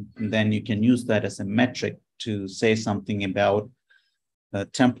correlation, and then you can use that as a metric to say something about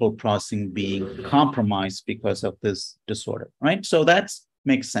temporal processing being compromised because of this disorder, right? So that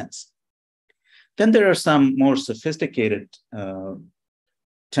makes sense. Then there are some more sophisticated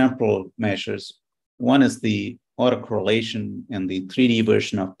temporal measures. One is the autocorrelation and the 3D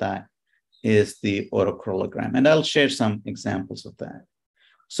version of that. is the autocorrelogram. And I'll share some examples of that.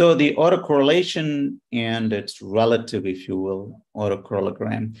 So the autocorrelation and its relative, if you will,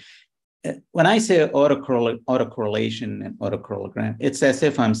 autocorrelogram. When I say autocorrelation and autocorrelogram, it's as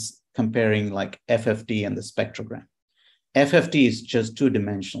if I'm comparing like FFT and the spectrogram. FFT is just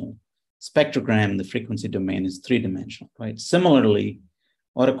two-dimensional. Spectrogram, the frequency domain, is three-dimensional, right? Similarly,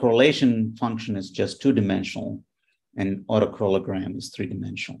 autocorrelation function is just two-dimensional, and autocorrelogram is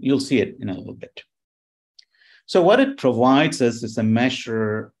three-dimensional. You'll see it in a little bit. So what it provides us is a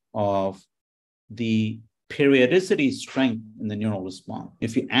measure of the periodicity strength in the neural response.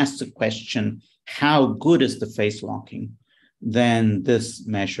 If you ask the question, how good is the phase locking, then this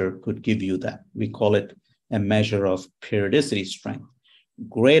measure could give you that. We call it a measure of periodicity strength.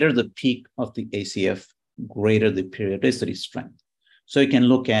 Greater the peak of the ACF, greater the periodicity strength. So you can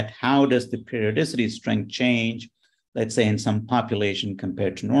look at how does the periodicity strength change, let's say in some population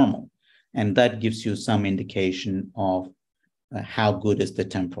compared to normal. And that gives you some indication of how good is the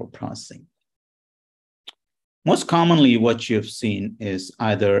temporal processing. Most commonly, what you've seen is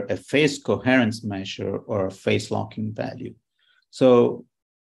either a phase coherence measure or a phase locking value. So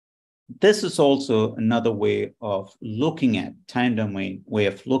this is also another way of looking at time domain, way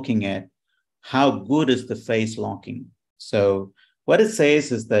of looking at how good is the phase locking. So what it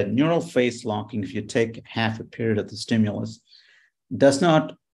says is that neural phase locking, if you take half a period of the stimulus, does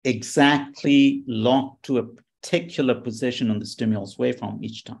not exactly lock to a particular position on the stimulus waveform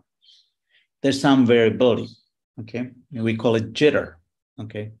each time. There's some variability, okay? We call it jitter,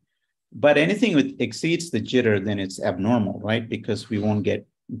 okay? But anything that exceeds the jitter, then it's abnormal, right? Because we won't get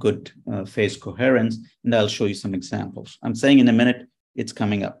good phase coherence, and I'll show you some examples. I'm saying in a minute, it's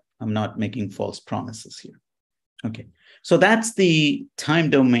coming up. I'm not making false promises here. Okay, so that's the time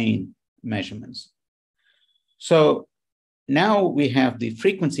domain measurements. So now we have the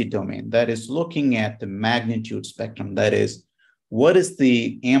frequency domain that is looking at the magnitude spectrum. That is, what is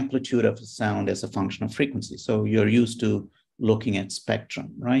the amplitude of the sound as a function of frequency? So you're used to looking at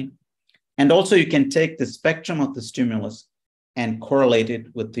spectrum, right? And also you can take the spectrum of the stimulus and correlate it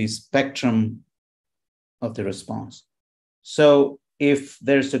with the spectrum of the response. So if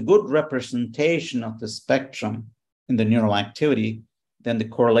there's a good representation of the spectrum in the neural activity, then the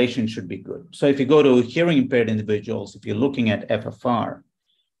correlation should be good. So if you go to hearing impaired individuals, if you're looking at FFR,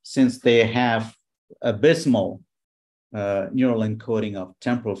 since they have abysmal neural encoding of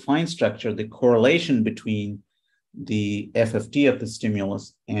temporal fine structure, the correlation between the FFT of the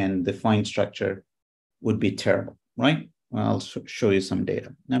stimulus and the fine structure would be terrible, right? Well, I'll show you some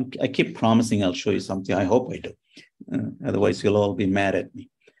data. I keep promising I'll show you something. I hope I do. Otherwise, you'll all be mad at me.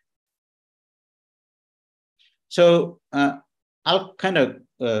 So I'll kind of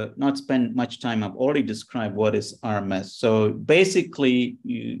not spend much time. I've already described what is RMS. So basically,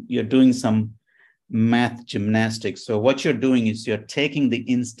 you're doing some math gymnastics. So what you're doing is you're taking the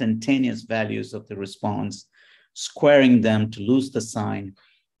instantaneous values of the response, squaring them to lose the sign,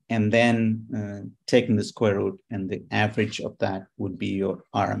 and then taking the square root, and the average of that would be your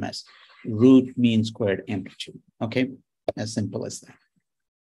RMS. Root mean squared amplitude, okay? As simple as that.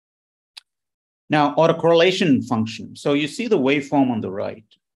 Now, autocorrelation function. So you see the waveform on the right?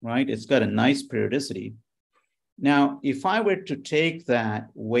 It's got a nice periodicity. Now, if I were to take that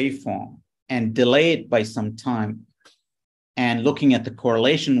waveform and delay it by some time, and looking at the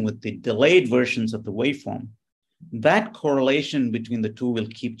correlation with the delayed versions of the waveform, that correlation between the two will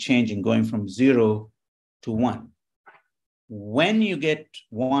keep changing, going from 0 to 1. When you get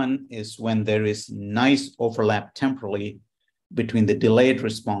 1 is when there is nice overlap temporally between the delayed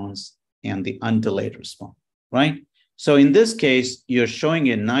response and the undelayed response, right? So in this case, you're showing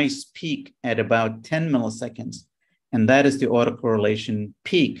a nice peak at about 10 milliseconds, and that is the autocorrelation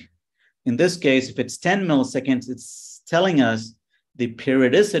peak. In this case, if it's 10 milliseconds, it's telling us the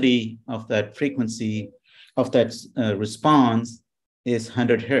periodicity of that frequency of that response is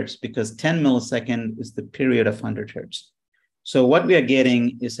 100 hertz, because 10 millisecond is the period of 100 hertz. So what we are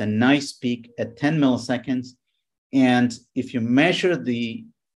getting is a nice peak at 10 milliseconds. And if you measure the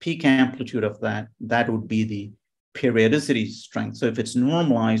peak amplitude of that, that would be the periodicity strength. So if it's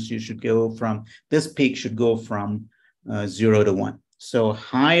normalized, you should go from, this peak should go from 0 to 1. So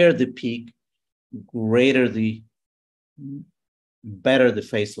higher the peak, greater the, better the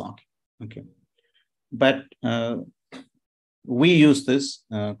phase locking, okay? But we use this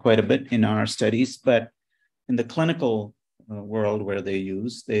quite a bit in our studies, but in the clinical world where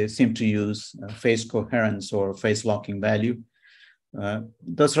they seem to use phase coherence or phase locking value.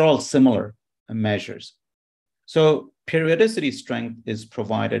 Those are all similar measures. So periodicity strength is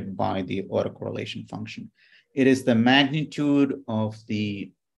provided by the autocorrelation function. It is the magnitude of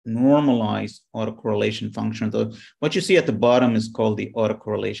the normalized autocorrelation function. What you see at the bottom is called the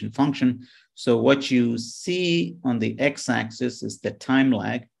autocorrelation function. So what you see on the x-axis is the time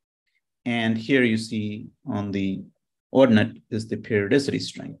lag. And here you see on the ordinate is the periodicity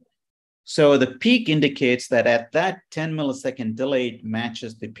string. So the peak indicates that at that 10 millisecond delay, it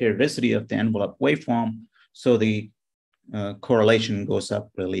matches the periodicity of the envelope waveform. So the correlation goes up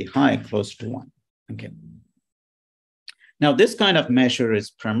really high, close to 1. Okay. Now, this kind of measure is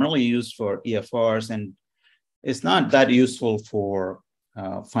primarily used for EFRs, and it's not that useful for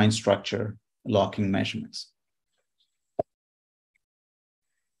fine structure locking measurements.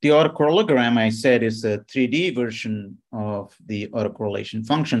 The autocorrelogram, I said, is a 3D version of the autocorrelation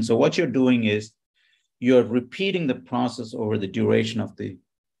function. So what you're doing is you're repeating the process over the duration of the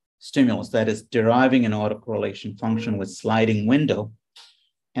stimulus, that is deriving an autocorrelation function with sliding window.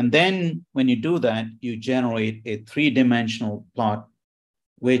 And then when you do that, you generate a 3-dimensional plot,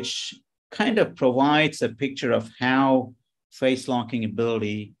 which kind of provides a picture of how face locking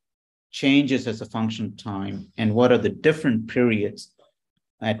ability changes as a function of time and what are the different periods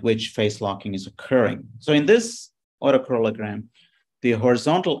at which face locking is occurring. So in this autocorrelogram, the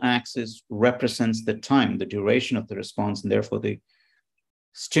horizontal axis represents the time, the duration of the response, and therefore the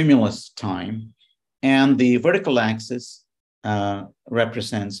stimulus time. And the vertical axis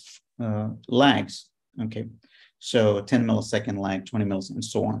represents lags, okay? So 10 millisecond lag, 20 milliseconds, and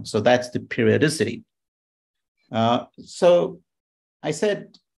so on. So that's the periodicity. So I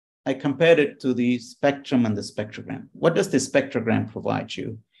said, I compared it to the spectrum and the spectrogram. What does the spectrogram provide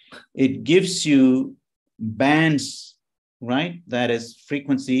you? It gives you bands, right? That is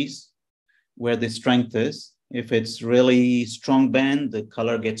frequencies where the strength is. If it's really strong band, the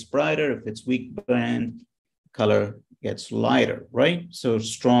color gets brighter. If it's weak band, color gets lighter, right? So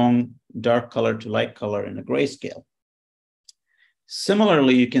strong, dark color to light color in a grayscale.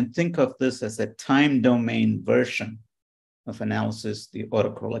 Similarly, you can think of this as a time domain version of analysis, the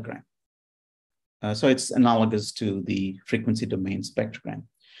autocorrelogram. So it's analogous to the frequency domain spectrogram.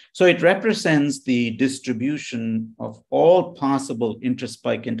 So it represents the distribution of all possible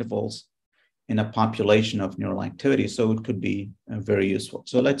interspike intervals in a population of neural activity. So it could be very useful.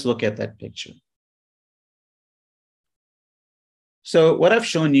 So let's look at that picture. So what I've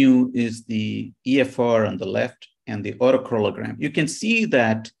shown you is the EFR on the left and the autocorrelogram. You can see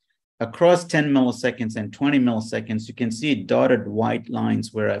that across 10 milliseconds and 20 milliseconds, you can see dotted white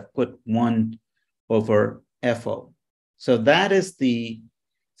lines where I've put 1 over FO. So that is the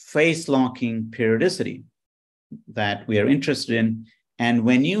face locking periodicity that we are interested in. And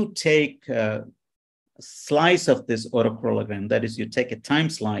when you take a slice of this autocorrelogram, that is, you take a time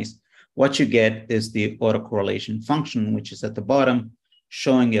slice, what you get is the autocorrelation function, which is at the bottom,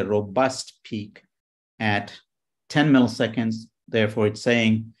 showing a robust peak at 10 milliseconds. Therefore, it's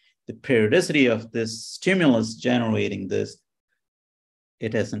saying the periodicity of this stimulus generating this,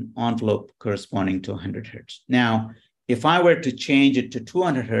 it has an envelope corresponding to 100 hertz. Now, if I were to change it to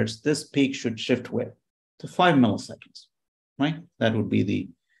 200 hertz, this peak should shift where? To 5 milliseconds, right? That would be the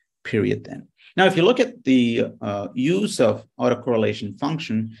period then. Now, if you look at the use of autocorrelation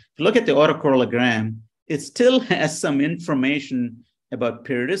function, if you look at the autocorrelogram, it still has some information about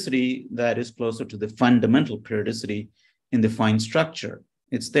periodicity that is closer to the fundamental periodicity in the fine structure.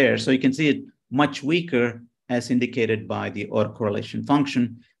 It's there. So you can see it much weaker as indicated by the autocorrelation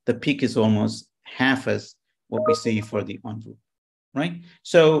function. The peak is almost half as what we see for the envelope, right?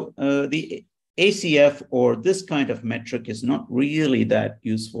 So the ACF or this kind of metric is not really that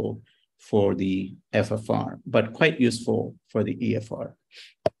useful for the FFR, but quite useful for the EFR.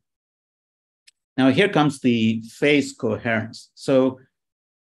 Now here comes the phase coherence. So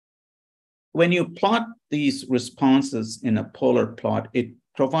when you plot these responses in a polar plot, it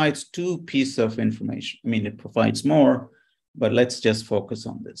provides 2 pieces of information. I mean, it provides more, but let's just focus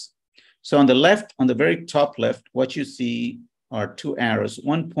on this. So on the left, on the very top left, what you see are 2 arrows,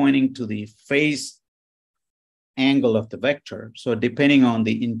 one pointing to the phase angle of the vector. So depending on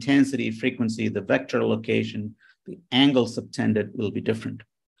the intensity, frequency, the vector location, the angle subtended will be different.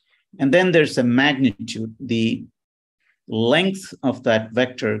 And then there's a magnitude. The length of that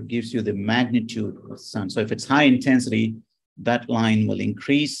vector gives you the magnitude of the sound. So if it's high intensity, that line will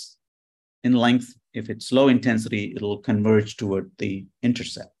increase in length. If it's low intensity, it'll converge toward the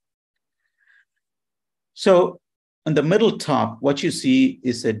intercept. So on the middle top, what you see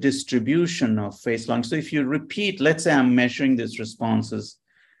is a distribution of phase length. So if you repeat, let's say I'm measuring these responses,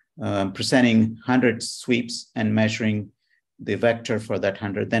 presenting 100 sweeps and measuring the vector for that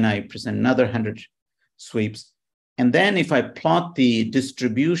 100, then I present another 100 sweeps. And then if I plot the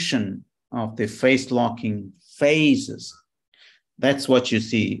distribution of the phase locking phases, That's what you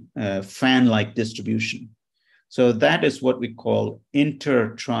see, fan-like distribution. So that is what we call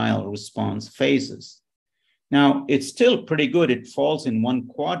inter-trial response phases. Now, it's still pretty good. It falls in one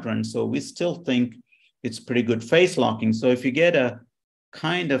quadrant, so we still think it's pretty good phase locking. So if you get a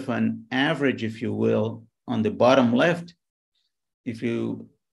kind of an average, if you will, on the bottom left, if you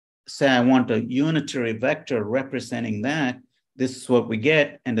say I want a unitary vector representing that, this is what we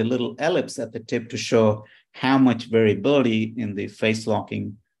get, and a little ellipse at the tip to show how much variability in the phase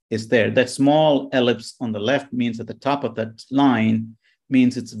locking is there. That small ellipse on the left means at the top of that line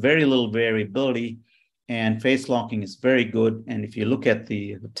means it's very little variability, and phase locking is very good. And if you look at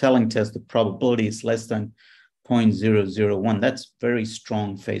the telling test, the probability is less than 0.001. That's very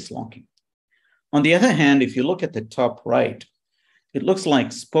strong phase locking. On the other hand, if you look at the top right, it looks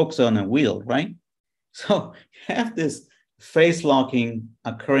like spokes on a wheel, right? So you have this phase locking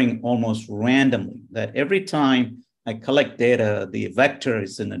occurring almost randomly, that every time I collect data, the vector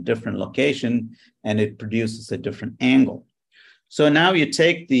is in a different location and it produces a different angle. So now you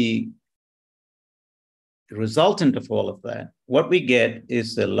take the resultant of all of that, what we get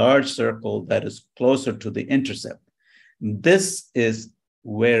is a large circle that is closer to the intercept. This is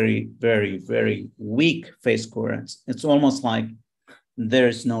very, very, very weak phase coherence. It's almost like there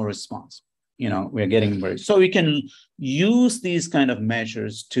is no response. You know, we're getting very, so we can use these kind of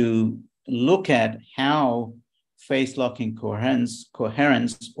measures to look at how phase locking coherence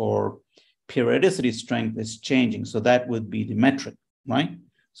or periodicity strength is changing. So that would be the metric, right?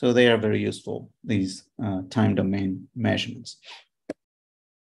 So they are very useful, these time domain measurements.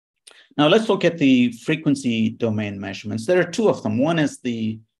 Now let's look at the frequency domain measurements. There are two of them. One is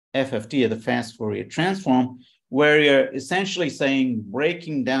the FFT, or the fast Fourier transform, where you're essentially saying,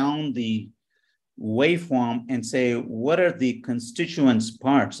 breaking down the waveform and say, what are the constituents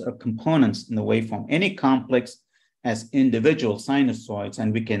parts or components in the waveform? Any complex as individual sinusoids,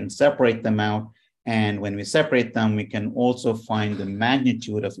 and we can separate them out. And when we separate them, we can also find the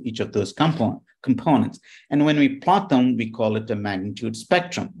magnitude of each of those components. And when we plot them, we call it a magnitude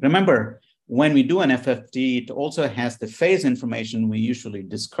spectrum. Remember, when we do an FFT, it also has the phase information. We usually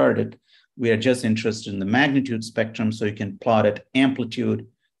discard it. We are just interested in the magnitude spectrum, so you can plot it amplitude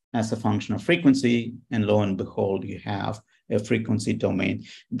as a function of frequency, and lo and behold, you have a frequency domain.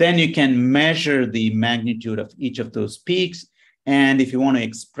 Then you can measure the magnitude of each of those peaks. And if you want to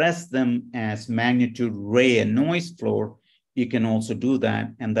express them as magnitude ray and noise floor, you can also do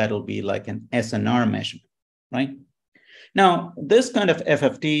that, and that'll be like an SNR measurement, right? Now, this kind of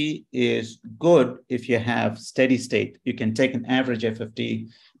FFT is good if you have steady state. You can take an average FFT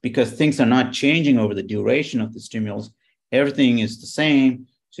because things are not changing over the duration of the stimulus. Everything is the same.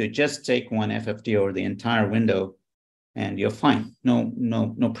 So you just take one FFT over the entire window and you're fine. No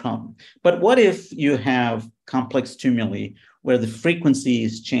problem. But what if you have complex stimuli where the frequency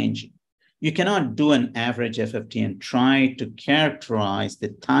is changing? You cannot do an average FFT and try to characterize the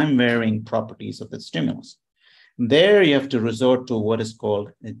time varying properties of the stimulus. There you have to resort to what is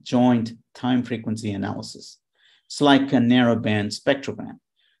called a joint time frequency analysis. It's like a narrowband spectrogram.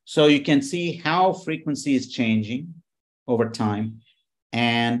 So you can see how frequency is changing over time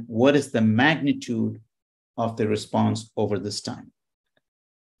and what is the magnitude of the response over this time.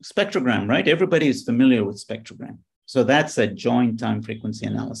 Spectrogram, right? Everybody is familiar with spectrogram. So that's a joint time frequency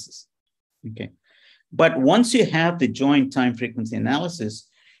analysis. Okay. But once you have the joint time frequency analysis,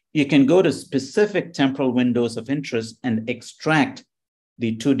 you can go to specific temporal windows of interest and extract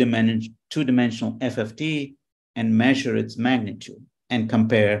the two-dimensional FFT and measure its magnitude and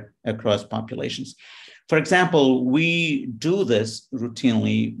compare across populations. For example, we do this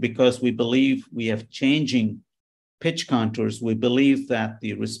routinely because we believe we have changing pitch contours. We believe that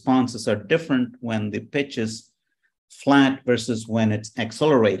the responses are different when the pitch is flat versus when it's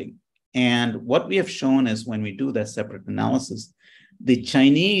accelerating. And what we have shown is when we do that separate analysis, the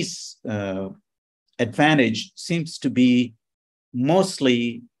Chinese advantage seems to be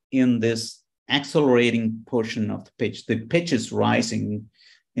mostly in this accelerating portion of the pitch. The pitch is rising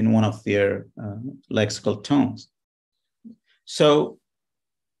in one of their lexical tones. So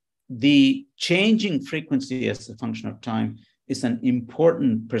the changing frequency as a function of time is an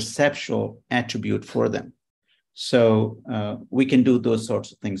important perceptual attribute for them. So we can do those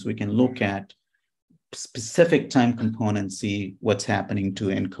sorts of things. We can look at specific time components, see what's happening to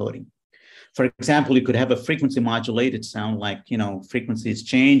encoding. For example, you could have a frequency modulated sound like, frequency is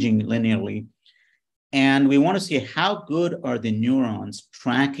changing linearly. And we want to see how good are the neurons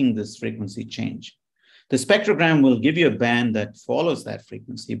tracking this frequency change. The spectrogram will give you a band that follows that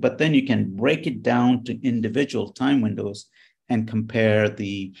frequency, but then you can break it down to individual time windows and compare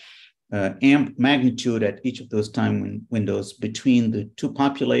the amp magnitude at each of those time windows between the two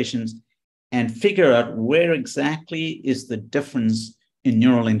populations and figure out where exactly is the difference in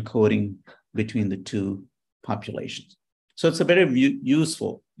neural encoding between the two populations. So it's a very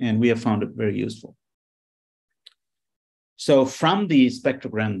useful, and we have found it very useful. So from the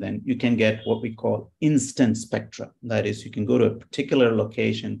spectrogram, then you can get what we call instant spectra. That is, you can go to a particular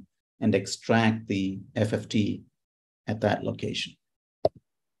location and extract the FFT at that location.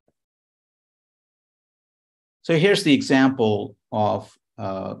 So here's the example of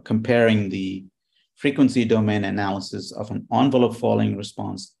comparing the frequency domain analysis of an envelope following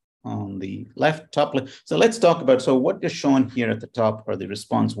response on the left top left. So let's talk about, so what is shown here at the top are the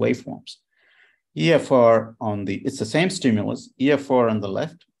response waveforms. EFR on the, it's the same stimulus, EFR on the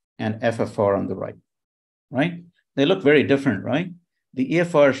left and FFR on the right, right? They look very different, right? The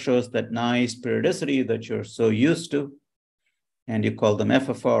EFR shows that nice periodicity that you're so used to, and you call them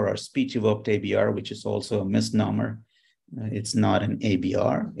FFR or speech evoked ABR, which is also a misnomer. It's not an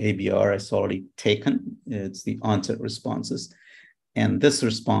ABR. ABR is already taken. It's the onset responses. And this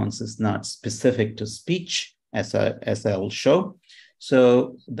response is not specific to speech, as I will show.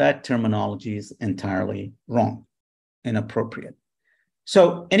 So that terminology is entirely wrong, inappropriate.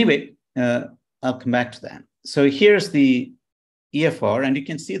 So anyway, I'll come back to that. So here's the EFR, and you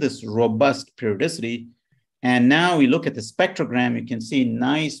can see this robust periodicity. And now we look at the spectrogram, you can see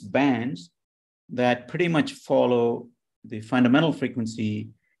nice bands that pretty much follow the fundamental frequency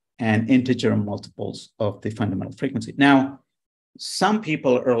and integer multiples of the fundamental frequency. Now, some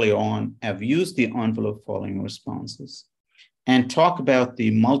people early on have used the envelope following responses and talk about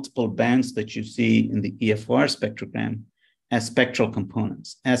the multiple bands that you see in the EFR spectrogram as spectral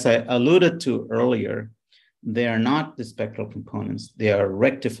components. As I alluded to earlier, they are not the spectral components, they are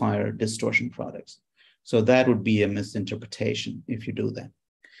rectifier distortion products. So that would be a misinterpretation if you do that.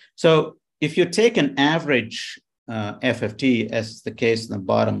 So if you take an average FFT, as is the case in the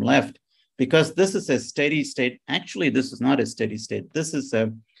bottom left, because this is a steady state, actually this is not a steady state, this is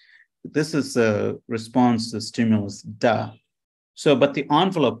a response to stimulus duh. So, but the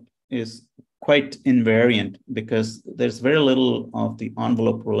envelope is quite invariant because there's very little of the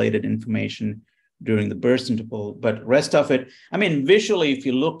envelope related information during the burst interval, but rest of it, I mean, visually, if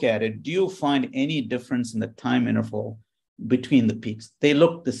you look at it, do you find any difference in the time interval between the peaks? They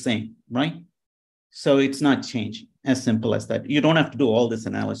look the same, right? So it's not changing, as simple as that. You don't have to do all this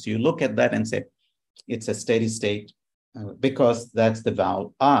analysis. You look at that and say, it's a steady state because that's the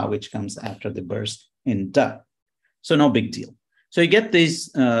vowel ah, which comes after the burst in duh. So no big deal. So you get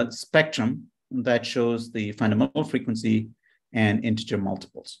this spectrum that shows the fundamental frequency and integer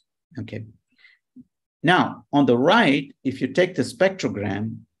multiples, okay? Now, on the right, if you take the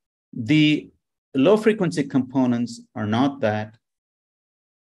spectrogram, the low frequency components are not that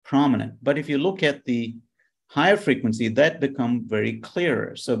prominent. But if you look at the higher frequency, that become very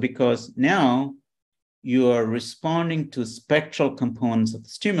clearer. So because now you are responding to spectral components of the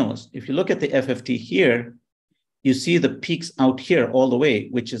stimulus. If you look at the FFT here, you see the peaks out here all the way,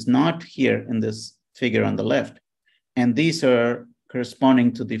 which is not here in this figure on the left. And these are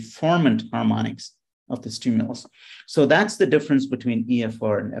corresponding to the formant harmonics of the stimulus. So that's the difference between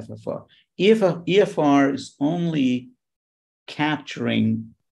EFR and FFR. EFR is only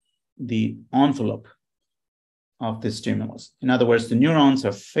capturing the envelope of the stimulus. In other words, the neurons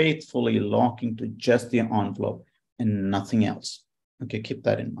are faithfully locking to just the envelope and nothing else. Okay, keep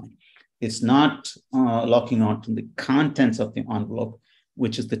that in mind. It's not locking on to the contents of the envelope,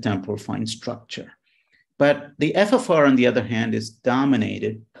 which is the temporal fine structure. But the FFR, on the other hand, is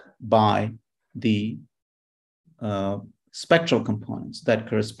dominated by the spectral components that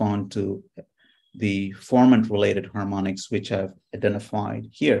correspond to the formant-related harmonics, which I've identified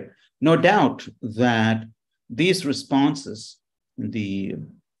here. No doubt that these responses, the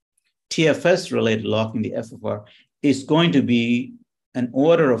TFS-related locking, the FFR, is going to be an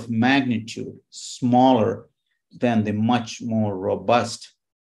order of magnitude smaller than the much more robust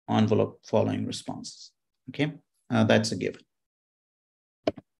envelope following responses. Okay, that's a given.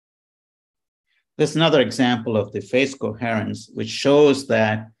 There's another example of the phase coherence, which shows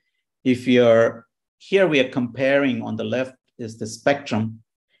that if you're here, we are comparing on the left is the spectrum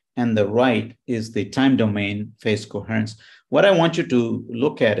and the right is the time domain phase coherence. What I want you to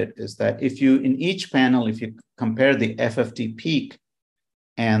look at it is that if you, in each panel, if you compare the FFT peak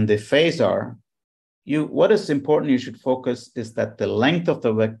and the phasor, what is important you should focus is that the length of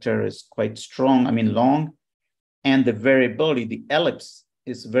the vector is quite strong, I mean long, and the variability, the ellipse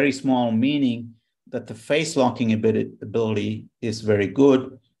is very small, meaning that the phase locking ability is very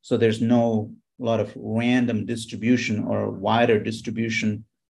good. So there's no lot of random distribution or wider distribution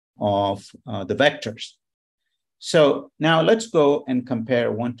of the vectors. So now let's go and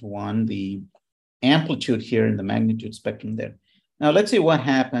compare one-to-one the amplitude here and the magnitude spectrum there. Now let's see what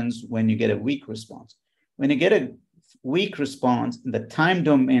happens when you get a weak response. When you get a weak response in the time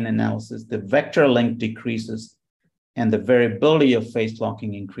domain analysis, the vector length decreases and the variability of phase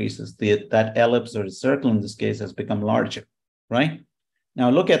locking increases. That ellipse or circle in this case has become larger, right? Now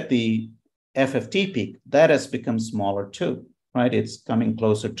look at the FFT peak. That has become smaller too, right? It's coming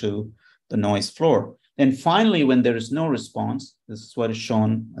closer to the noise floor. And finally, when there is no response, this is what is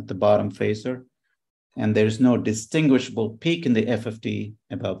shown at the bottom phaser, and there's no distinguishable peak in the FFT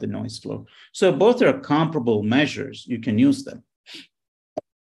above the noise floor. So both are comparable measures. You can use them.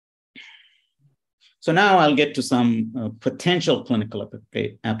 So now I'll get to some potential clinical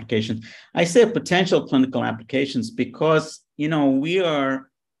applications. I say potential clinical applications because, we are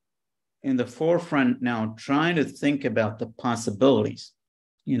in the forefront now trying to think about the possibilities.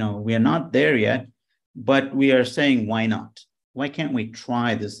 We are not there yet, but we are saying, why not? Why can't we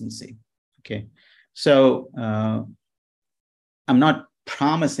try this and see? Okay. So I'm not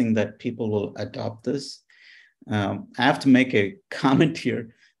promising that people will adopt this. I have to make a comment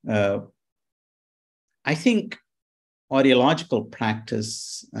here. I think audiological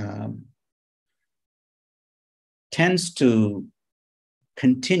practice tends to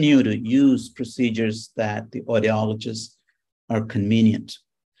continue to use procedures that the audiologists are convenient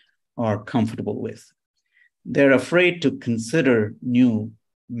or comfortable with. They're afraid to consider new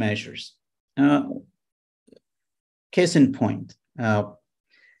measures. Case in point,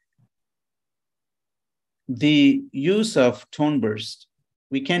 the use of tone burst,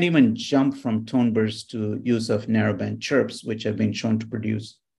 we can't even jump from tone burst to use of narrowband chirps, which have been shown to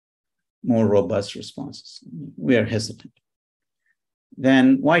produce more robust responses. We are hesitant.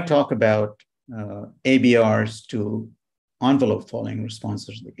 Then why talk about ABRs to envelope following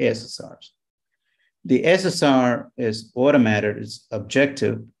responses, the ASSRs? The SSR is automated, it's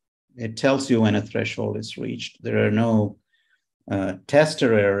objective. It tells you when a threshold is reached. There are no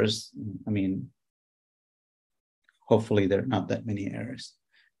tester errors. Hopefully there are not that many errors.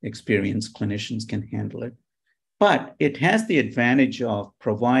 Experienced clinicians can handle it. But it has the advantage of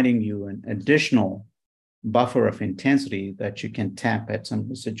providing you an additional buffer of intensity that you can tap at some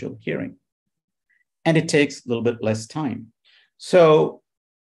residual hearing. And it takes a little bit less time. So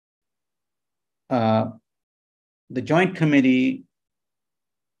the Joint Committee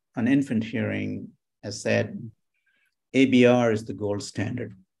on Infant Hearing has said ABR is the gold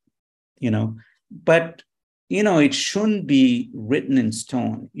standard, but it shouldn't be written in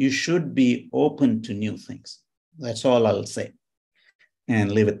stone. You should be open to new things. That's all I'll say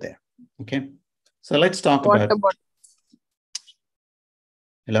and leave it there. Okay. So let's talk about.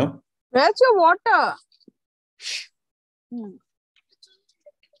 Hello? Where's your water?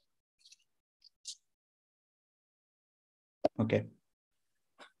 Okay.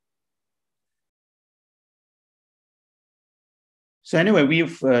 So anyway,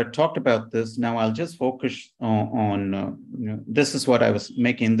 we've talked about this. Now I'll just focus on this is what I was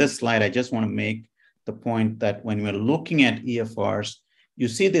making this slide. I just want to make the point that when we're looking at EFRs, you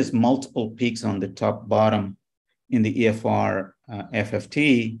see these multiple peaks on the top bottom in the EFR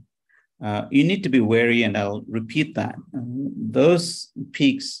FFT. You need to be wary, and I'll repeat that. Those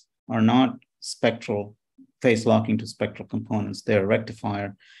peaks are not spectral phase locking to spectral components. They're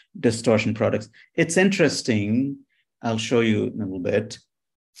rectifier distortion products. It's interesting, I'll show you in a little bit,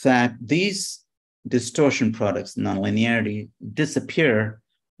 that these distortion products, nonlinearity, disappear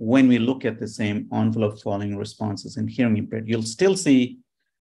when we look at the same envelope following responses in hearing impaired. You'll still see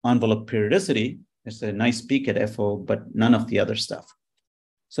envelope periodicity. It's a nice peak at FO, but none of the other stuff.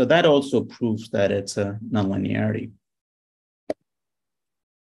 So that also proves that it's a nonlinearity.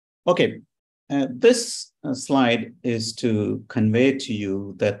 Okay, this slide is to convey to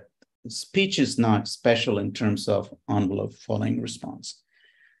you that speech is not special in terms of envelope following response.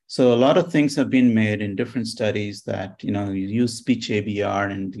 So a lot of things have been made in different studies that, you use speech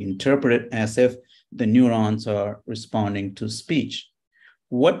ABR and interpret it as if the neurons are responding to speech.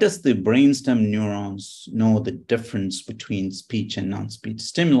 What does the brainstem neurons know the difference between speech and non-speech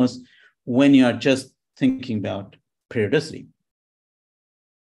stimulus when you are just thinking about periodicity?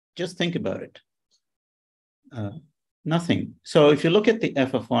 Just think about it. Nothing. So if you look at the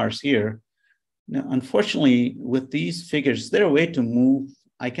FFRs here, now, unfortunately, with these figures, is there a way to move?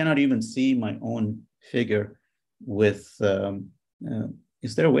 I cannot even see my own figure with,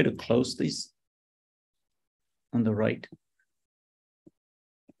 is there a way to close these on the right?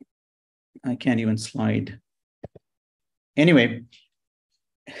 I can't even slide. Anyway,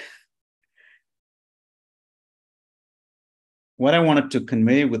 what I wanted to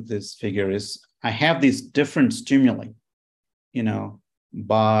convey with this figure is I have these different stimuli,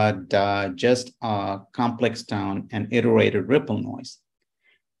 but just a complex tone and iterated ripple noise.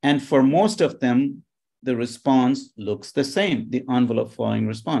 And for most of them, the response looks the same, the envelope following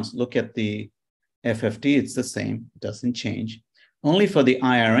response. Look at the FFT, it's the same, doesn't change. Only for the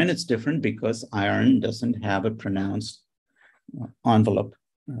IRN, it's different because IRN doesn't have a pronounced envelope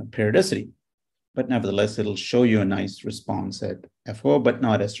periodicity. But nevertheless, it'll show you a nice response at FO, but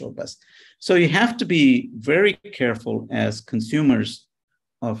not as robust. So you have to be very careful as consumers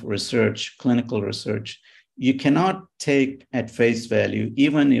of research, clinical research. You cannot take at face value,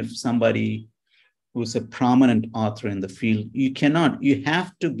 even if somebody who's a prominent author in the field, you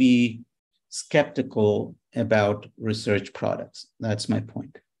have to be skeptical about research products. That's my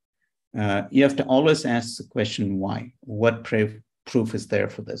point. You have to always ask the question, why? What proof is there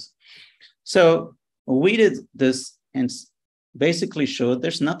for this? So we did this and basically showed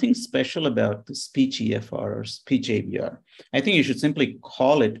there's nothing special about the speech EFR or speech ABR. I think you should simply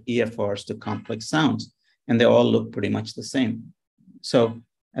call it EFRs to complex sounds, and they all look pretty much the same. So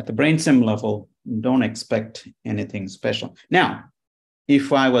at the brainstem level, don't expect anything special. Now,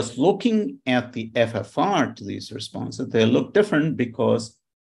 if I was looking at the FFR to these responses, they look different because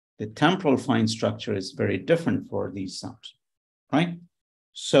the temporal fine structure is very different for these sounds, right?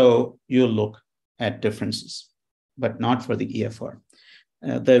 So you look at differences, but not for the EFR.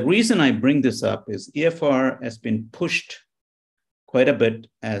 The reason I bring this up is EFR has been pushed quite a bit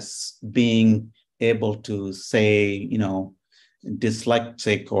as being able to say,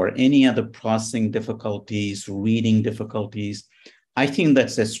 dyslexic or any other processing difficulties, reading difficulties. I think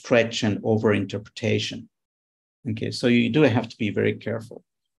that's a stretch and overinterpretation. Okay, so you do have to be very careful.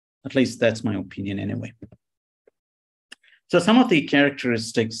 At least that's my opinion anyway. So some of the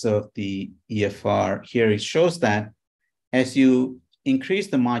characteristics of the EFR here, it shows that as you increase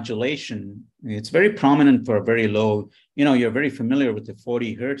the modulation, it's very prominent for a very low, you're very familiar with the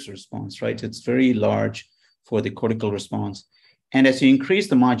 40 Hertz response, right? It's very large for the cortical response. And as you increase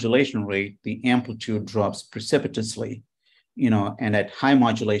the modulation rate, the amplitude drops precipitously, and at high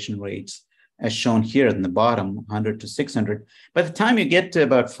modulation rates, as shown here in the bottom, 100 to 600. By the time you get to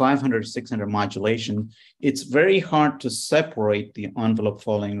about 500 to 600 modulation, it's very hard to separate the envelope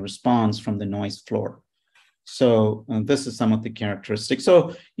following response from the noise floor. So this is some of the characteristics.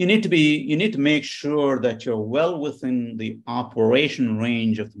 So you need to make sure that you're well within the operation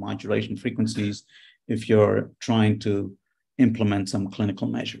range of the modulation frequencies if you're trying to implement some clinical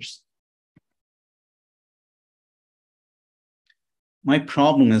measures. My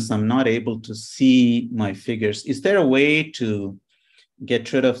problem is I'm not able to see my figures. Is there a way to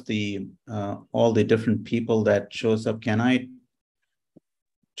get rid of the all the different people that shows up? Can I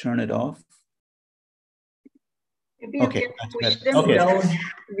turn it off? Maybe okay. You can push them okay. down. So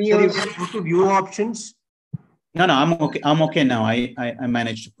you can go to view options. No, I'm okay. I'm okay now. I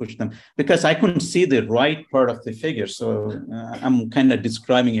managed to push them because I couldn't see the right part of the figure. So I'm kind of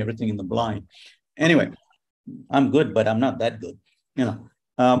describing everything in the blind. Anyway, I'm good, but I'm not that good.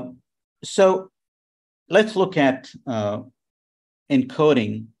 So let's look at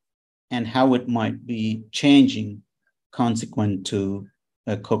encoding and how it might be changing consequent to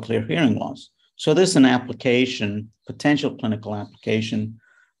cochlear hearing loss. So this is an application, potential clinical application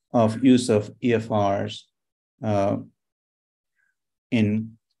of use of EFRs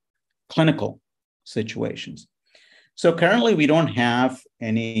in clinical situations. So currently we don't have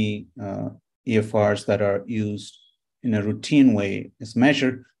any EFRs that are used in a routine way as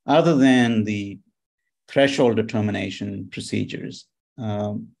measured other than the threshold determination procedures.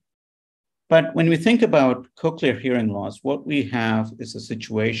 But when we think about cochlear hearing loss, what we have is a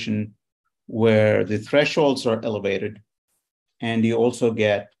situation where the thresholds are elevated and you also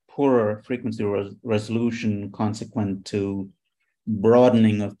get poorer frequency resolution consequent to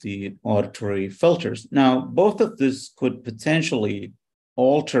broadening of the auditory filters. Now, both of this could potentially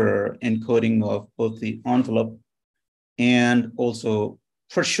alter encoding of both the envelope and also,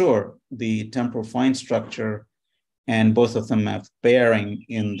 for sure, the temporal fine structure, and both of them have bearing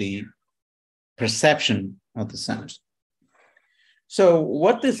in the perception of the sounds. So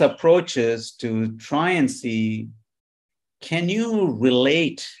what this approach is to try and see, can you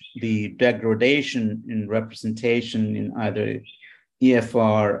relate the degradation in representation in either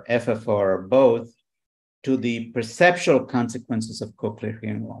EFR, FFR, or both to the perceptual consequences of cochlear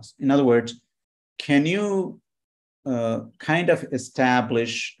hearing loss? In other words, can you kind of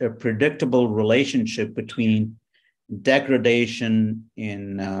establish a predictable relationship between degradation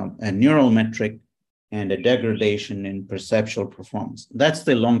in a neural metric and a degradation in perceptual performance? That's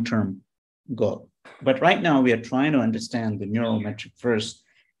the long-term goal. But right now we are trying to understand the neural metric first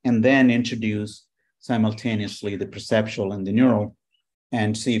and then introduce simultaneously the perceptual and the neural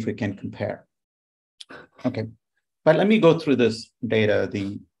and see if we can compare. Okay, but let me go through this data,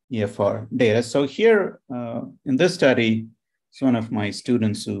 the EFR data. So here in this study, it's one of my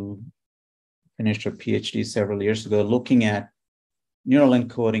students who finished her PhD several years ago looking at neural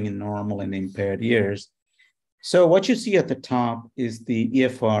encoding in normal and impaired ears. So what you see at the top is the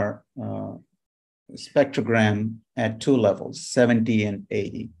EFR spectrogram at two levels, 70 and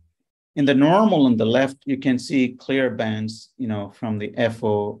 80. In the normal on the left, you can see clear bands, from the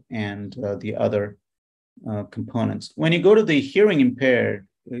FO and the other components. When you go to the hearing impaired,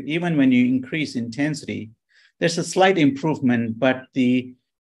 even when you increase intensity, there's a slight improvement, but the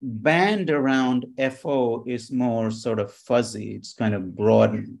band around FO is more sort of fuzzy. It's kind of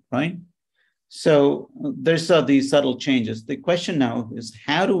broadened, right? So there's these subtle changes. The question now is,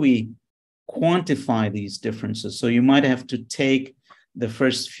 how do we quantify these differences? So you might have to take the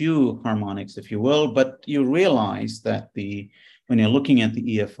first few harmonics, if you will, but you realize that when you're looking at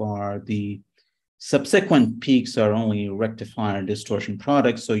the EFR, the subsequent peaks are only rectifier distortion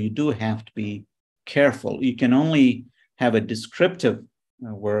products, so you do have to be careful. You can only have a descriptive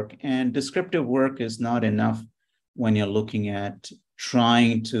work, and descriptive work is not enough when you're looking at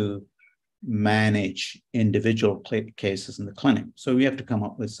trying to manage individual cases in the clinic. So we have to come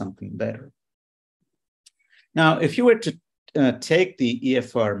up with something better. Now, if you were to take the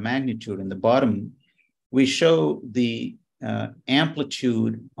EFR magnitude in the bottom, we show the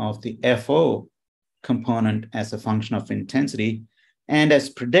amplitude of the FO component as a function of intensity. And as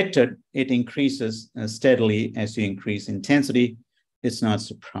predicted, it increases steadily as you increase intensity. It's not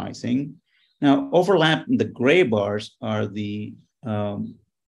surprising. Now, overlap in the gray bars are the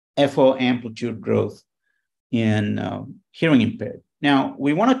FO amplitude growth in hearing impaired. Now,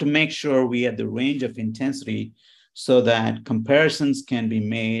 we wanted to make sure we had the range of intensity so that comparisons can be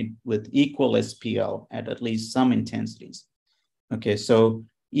made with equal SPL at least some intensities. Okay, so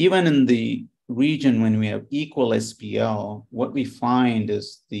even in the region when we have equal SPL, what we find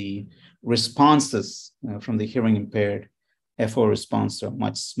is the responses from the hearing impaired FO response are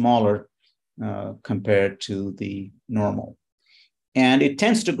much smaller compared to the normal. And it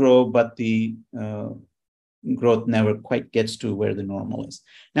tends to grow, but the growth never quite gets to where the normal is.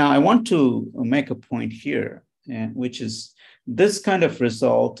 Now, I want to make a point here, which is this kind of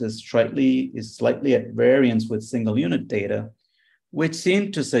result is slightly at variance with single unit data, which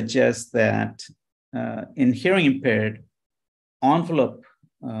seem to suggest that in hearing impaired, envelope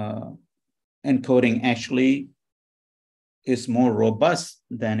encoding actually is more robust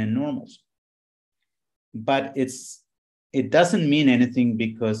than in normals. But it doesn't mean anything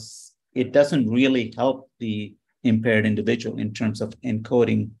because it doesn't really help the impaired individual in terms of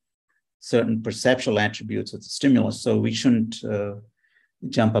encoding certain perceptual attributes of the stimulus. So we shouldn't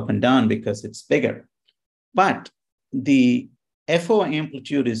jump up and down because it's bigger. But the FO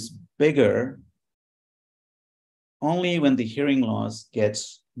amplitude is bigger only when the hearing loss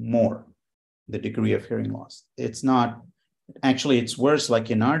gets more, the degree of hearing loss. It's not, actually it's worse like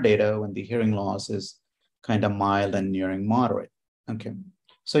in our data when the hearing loss is kind of mild and nearing moderate. Okay,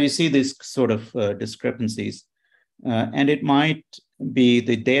 so you see these sort of discrepancies and it might be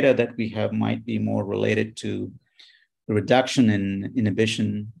the data that we have might be more related to the reduction in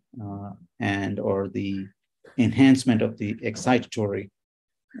inhibition and or the enhancement of the excitatory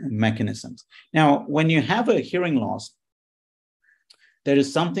mechanisms. Now, when you have a hearing loss, there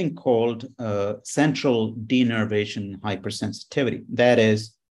is something called central denervation hypersensitivity. That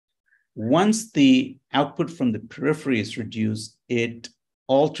is, once the output from the periphery is reduced, it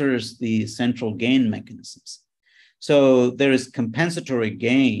alters the central gain mechanisms. So there is compensatory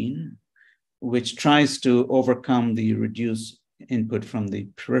gain, which tries to overcome the reduced input from the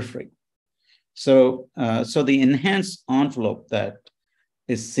periphery. So, so the enhanced envelope that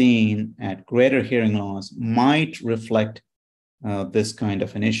is seen at greater hearing loss might reflect this kind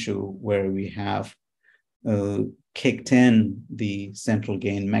of an issue where we have kicked in the central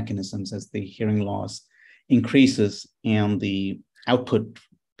gain mechanisms as the hearing loss increases and the output,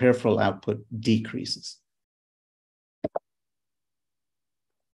 peripheral output decreases.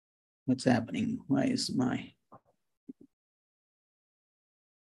 What's happening? Why is my...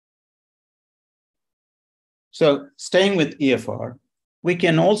 So staying with EFR, we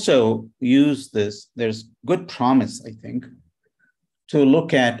can also use this. There's good promise, I think, to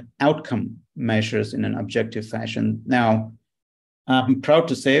look at outcome measures in an objective fashion. Now, I'm proud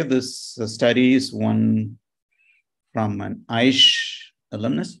to say this study is one from an AISH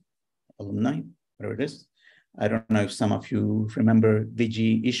alumni, whatever it is. I don't know if some of you remember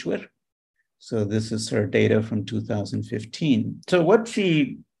Vijay Ishwar. So this is her data from 2015. So what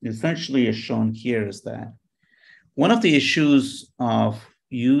she essentially has shown here is that one of the issues of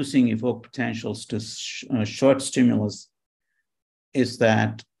using evoked potentials to short stimulus is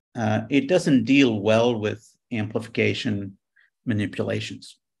that it doesn't deal well with amplification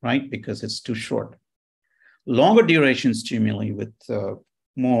manipulations, right? Because it's too short. Longer duration stimuli with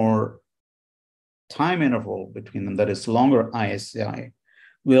more time interval between them, that is longer ISI,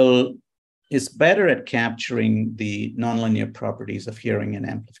 is better at capturing the nonlinear properties of hearing and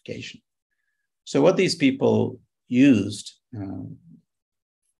amplification. So what these people used,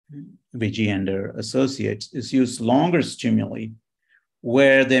 VG and their associates, is use longer stimuli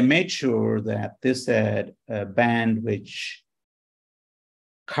where they made sure that this had a band which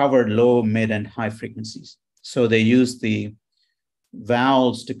covered low, mid, and high frequencies. So they used the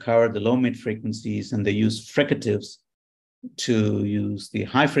vowels to cover the low, mid frequencies, and they used fricatives to use the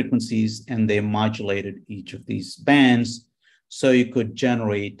high frequencies, and they modulated each of these bands so you could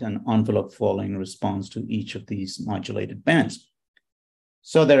generate an envelope following response to each of these modulated bands.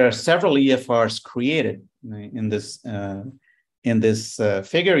 So there are several EFRs created in this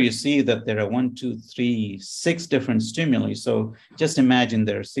figure. You see that there are 6 different stimuli. So just imagine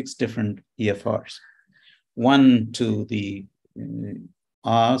there are 6 different EFRs. One to the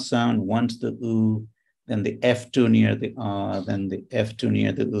ah sound, one to the oo, then the F2 near the ah, then the F2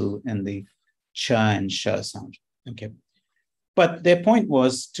 near the oo, and the cha and sha sound. Okay. But their point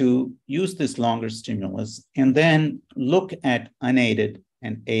was to use this longer stimulus and then look at unaided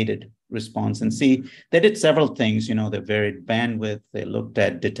and aided response and see they did several things. You know, they varied bandwidth, they looked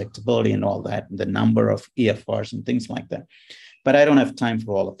at detectability and all that, and the number of EFRs and things like that. But I don't have time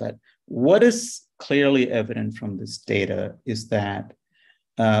for all of that. What is clearly evident from this data is that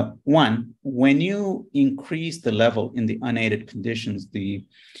one, when you increase the level in the unaided conditions, the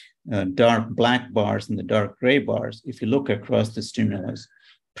dark black bars and the dark gray bars, if you look across the stimulus,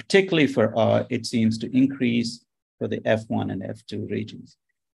 particularly for it seems to increase for the F1 and F2 regions,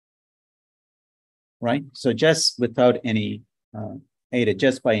 right? So just without any aided,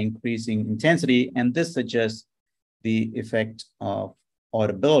 just by increasing intensity, and this suggests the effect of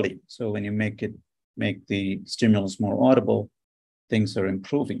audibility. So when you make the stimulus more audible, things are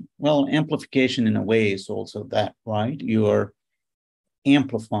improving. Well, amplification in a way is also that, right? You are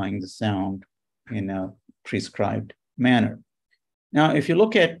amplifying the sound in a prescribed manner. Now, if you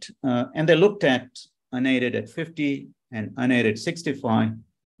look at, and they looked at unaided at 50 and unaided 65,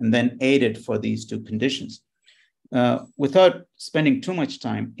 and then aided for these 2 conditions. Without spending too much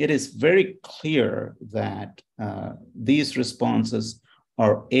time, it is very clear that these responses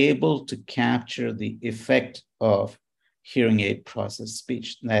are able to capture the effect of hearing aid processed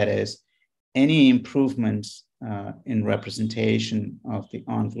speech. That is, any improvements in representation of the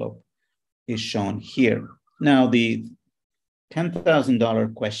envelope is shown here. Now, the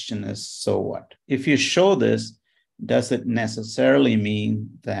 $10,000 question is, so what? If you show this, does it necessarily mean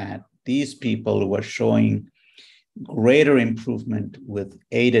that these people who are showing greater improvement with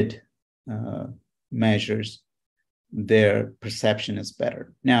aided measures, their perception is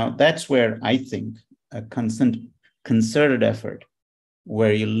better? Now, that's where I think a concerted effort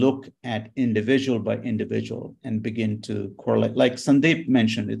where you look at individual by individual and begin to correlate. Like Sandeep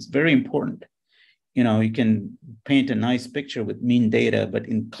mentioned, it's very important. You know, you can paint a nice picture with mean data, but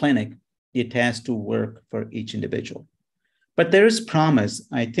in clinic, it has to work for each individual. But there is promise.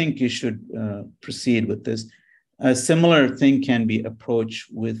 I think you should proceed with this. A similar thing can be approached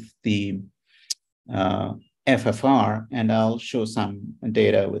with the FFR, and I'll show some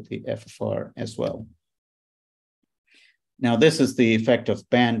data with the FFR as well. Now, this is the effect of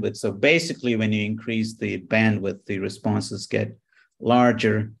bandwidth. So basically, when you increase the bandwidth, the responses get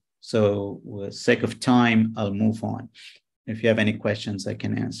larger. So with sake of time, I'll move on. If you have any questions, I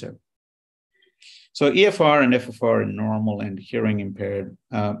can answer. So EFR and FFR are normal and hearing impaired.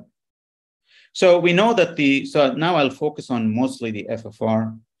 So we know that so now I'll focus on mostly the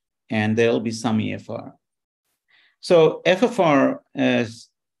FFR, and there'll be some EFR. So FFR, as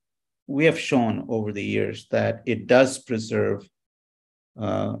we have shown over the years, that it does preserve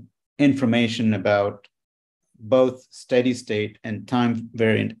information about both steady state and time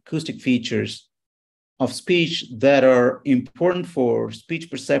variant acoustic features of speech that are important for speech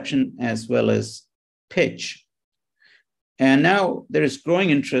perception as well as pitch. And now there is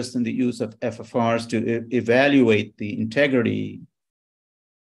growing interest in the use of FFRs to evaluate the integrity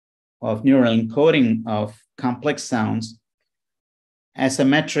of neural encoding of complex sounds as a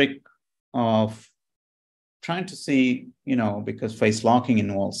metric of trying to see, because face locking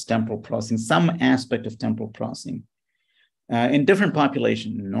involves temporal processing, some aspect of temporal processing. In different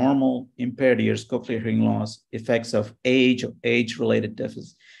populations, normal, impaired ears, cochlear hearing loss, effects of age or age-related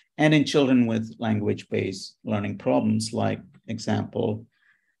deficits, and in children with language-based learning problems, like example,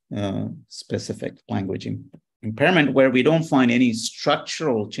 specific language impairment, where we don't find any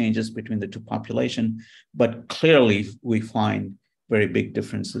structural changes between the two populations, but clearly we find very big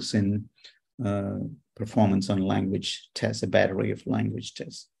differences in performance on language tests, a battery of language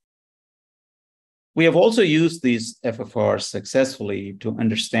tests. We have also used these FFRs successfully to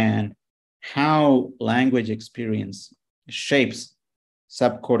understand how language experience shapes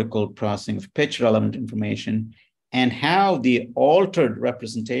subcortical processing of pitch-relevant information, and how the altered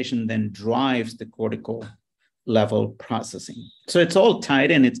representation then drives the cortical level processing. So it's all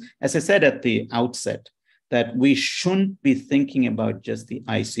tied in. It's, as I said at the outset, that we shouldn't be thinking about just the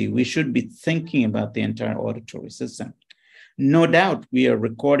IC. We should be thinking about the entire auditory system. No doubt we are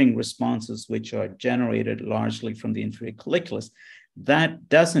recording responses which are generated largely from the inferior colliculus. That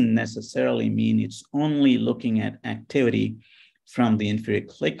doesn't necessarily mean it's only looking at activity from the inferior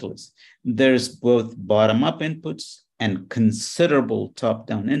colliculus. There's both bottom-up inputs and considerable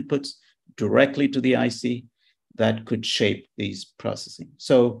top-down inputs directly to the IC that could shape these processing.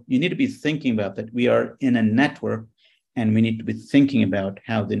 So you need to be thinking about that. We are in a network, and we need to be thinking about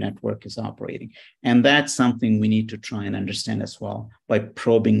how the network is operating. And that's something we need to try and understand as well by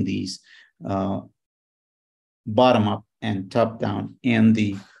probing these bottom-up and top-down and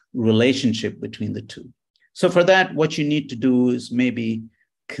the relationship between the two. So for that, what you need to do is maybe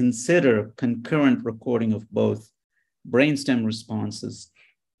consider concurrent recording of both brainstem responses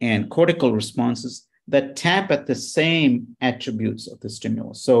and cortical responses that tap at the same attributes of the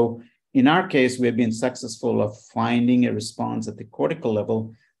stimulus. So in our case, we have been successful of finding a response at the cortical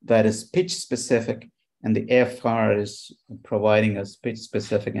level that is pitch specific, and the FR is providing us pitch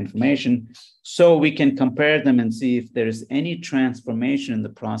specific information. So we can compare them and see if there is any transformation in the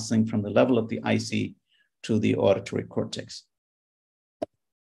processing from the level of the IC to the auditory cortex.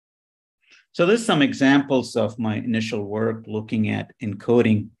 So there's some examples of my initial work looking at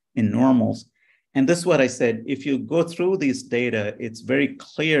encoding in normals. And this is what I said, if you go through these data, it's very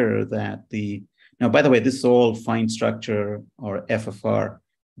clear that now, by the way, this is all fine structure or FFR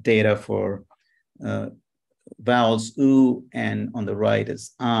data for vowels U, and on the right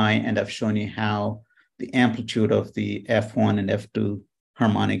is I, and I've shown you how the amplitude of the F1 and F2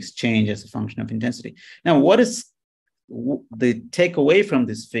 harmonics change as a function of intensity. Now, what is the takeaway from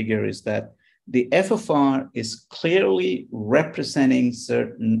this figure is that the FFR is clearly representing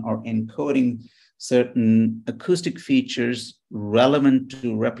certain or encoding certain acoustic features relevant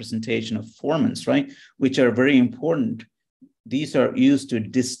to representation of formants, right? Which are very important. These are used to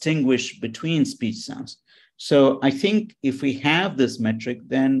distinguish between speech sounds. So I think if we have this metric,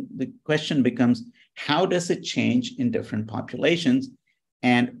 then the question becomes, how does it change in different populations?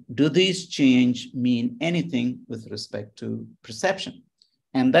 And do these change mean anything with respect to perception?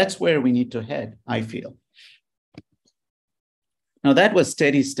 And that's where we need to head, I feel. Now that was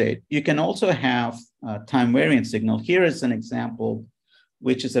steady state. You can also have time variant signal. Here is an example,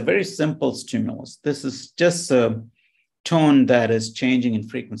 which is a very simple stimulus. This is just a tone that is changing in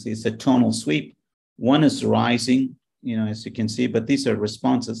frequency. It's a tonal sweep. One is rising, as you can see, but these are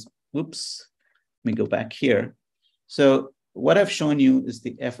responses. Oops, let me go back here. So what I've shown you is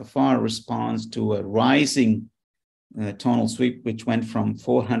the FFR response to a rising tonal sweep, which went from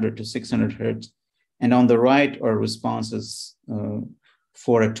 400 to 600 hertz. And on the right are responses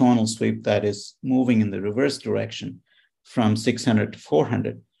for a tonal sweep that is moving in the reverse direction from 600 to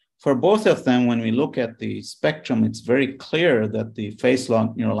 400. For both of them, when we look at the spectrum, it's very clear that the phase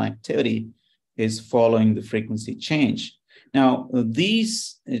log neural activity is following the frequency change. Now,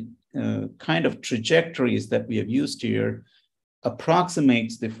 these kind of trajectories that we have used here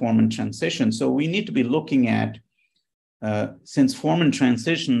approximates the formant transition. So we need to be looking at, since formant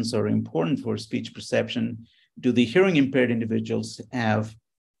transitions are important for speech perception, do the hearing impaired individuals have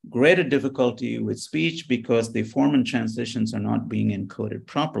greater difficulty with speech because the formant transitions are not being encoded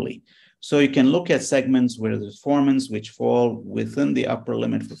properly? So you can look at segments where there's formants which fall within the upper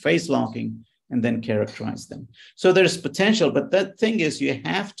limit for phase locking and then characterize them. So there's potential, but the thing is you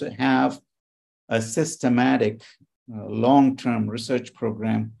have to have a systematic long-term research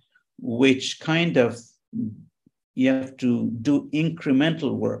program, which kind of, you have to do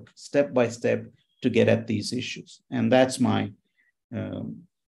incremental work step by step to get at these issues. And that's my,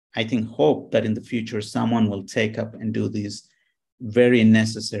 I think, hope that in the future, someone will take up and do these very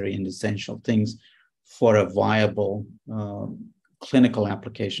necessary and essential things for a viable clinical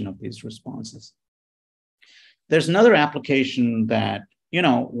application of these responses. There's another application that,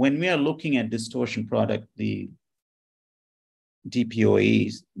 when we are looking at distortion product, the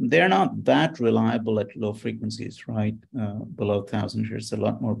DPOEs, they're not that reliable at low frequencies, right? Below 1,000 hertz, a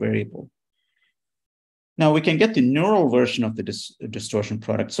lot more variable. Now we can get the neural version of the distortion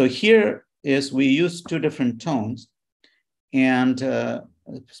product. So here is we use two different tones and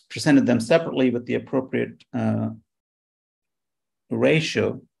presented them separately with the appropriate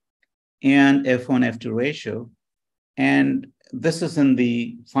ratio and F1, F2 ratio. And this is in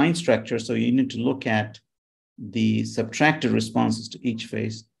the fine structure, so you need to look at the subtracted responses to each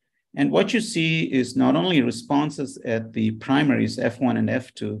phase. And what you see is not only responses at the primaries, F1 and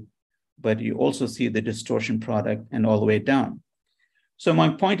F2, but you also see the distortion product and all the way down. So my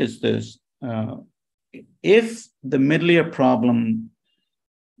point is this, if the middle-ear problem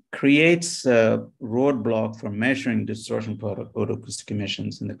creates a roadblock for measuring distortion product otoacoustic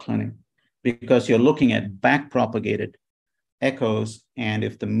emissions in the clinic, because you're looking at back-propagated echoes, and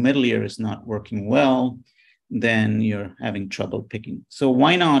if the middle ear is not working well, then you're having trouble picking. So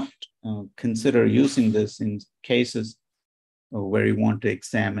why not consider using this in cases where you want to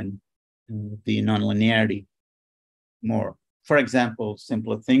examine the nonlinearity more? For example,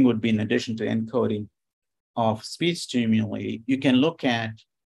 simpler thing would be, in addition to encoding of speech stimuli, you can look at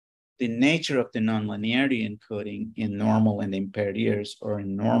the nature of the nonlinearity encoding in normal and impaired ears, or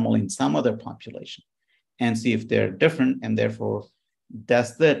in normal in some other population, and see if they're different, and therefore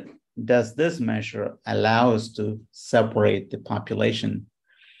does this measure allow us to separate the population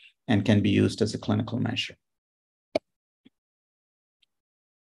and can be used as a clinical measure.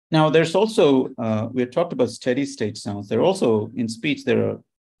 Now, there's also, we had talked about steady state sounds. They're also, in speech,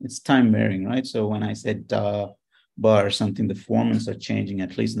 it's time varying, right? So when I said da, ba, or something, the formants are changing,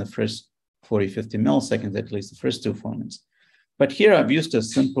 at least in the first 40, 50 milliseconds, at least the first two formants. But here I've used a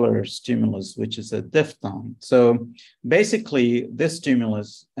simpler stimulus, which is a diphthong. So basically, this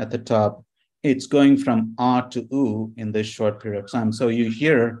stimulus at the top, it's going from ah to oo in this short period of time. So you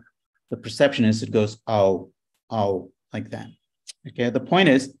hear, the perception is it goes ow, ow, like that. Okay, the point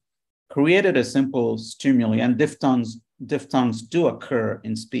is, created a simple stimuli, and diphthongs do occur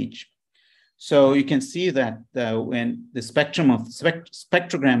in speech. So you can see that when the spectrogram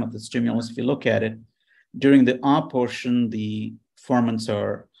of the stimulus, if you look at it, during the ah portion, the formants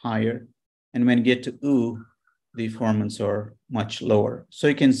are higher. And when you get to oo, the formants are much lower. So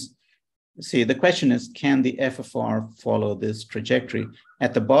you can see, the question is, can the FFR follow this trajectory?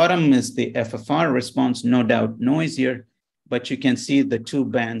 At the bottom is the FFR response, no doubt noisier, but you can see the two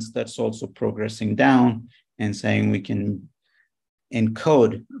bands that's also progressing down and saying we can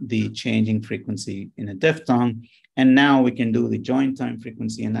encode the changing frequency in a diphthong. And now we can do the joint time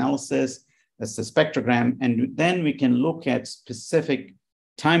frequency analysis. That's the spectrogram. And then we can look at specific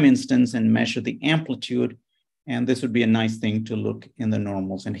time instance and measure the amplitude. And this would be a nice thing to look in the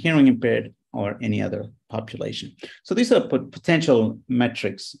normals and hearing impaired or any other population. So these are potential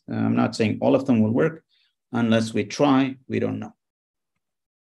metrics. I'm not saying all of them will work. Unless we try, we don't know.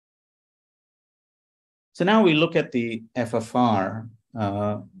 So now we look at the FFR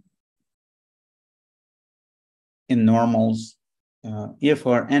in normals,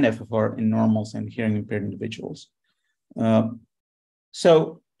 EFR and FFR in normals and hearing impaired individuals.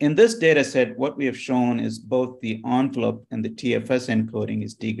 So in this data set, what we have shown is both the envelope and the TFS encoding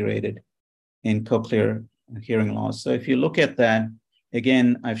is degraded in cochlear hearing loss. So if you look at that,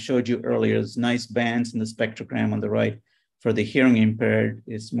 again, I've showed you earlier, there's nice bands in the spectrogram on the right. For the hearing impaired,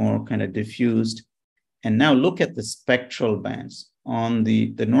 it's more kind of diffused. And now look at the spectral bands. On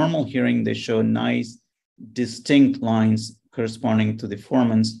the normal hearing, they show nice, distinct lines corresponding to the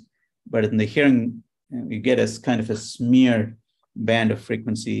formants. But in the hearing, you get a kind of a smeared band of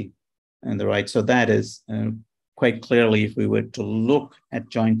frequency on the right. So that is quite clearly, if we were to look at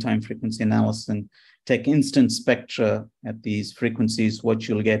joint time frequency analysis and take instant spectra at these frequencies, what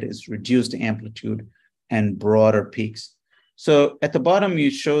you'll get is reduced amplitude and broader peaks. So at the bottom, you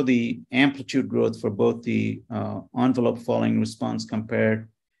show the amplitude growth for both the envelope following response compared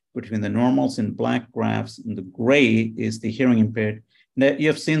between the normals in black graphs, and the gray is the hearing impaired. Now, you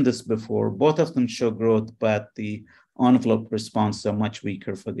have seen this before. Both of them show growth, but the envelope responses are much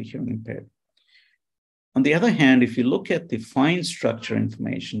weaker for the hearing impaired. On the other hand, if you look at the fine structure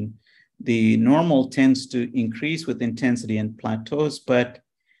information, the normal tends to increase with intensity and plateaus, but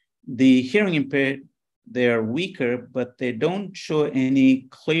the hearing impaired, they're weaker, but they don't show any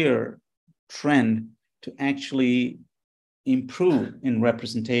clear trend to actually improve in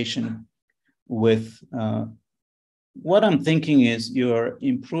representation with, what I'm thinking is you're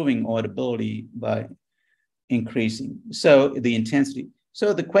improving audibility by increasing, so the intensity.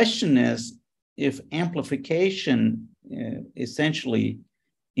 So the question is, if amplification essentially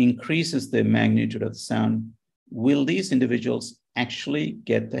increases the magnitude of the sound, will these individuals actually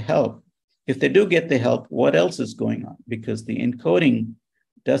get the help? If they do get the help, what else is going on? Because the encoding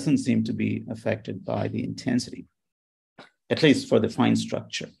doesn't seem to be affected by the intensity, at least for the fine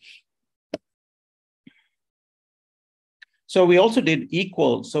structure. So we also did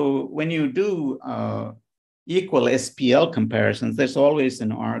equal. So when you do equal SPL comparisons, there's always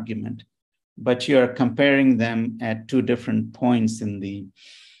an argument, but you're comparing them at two different points in the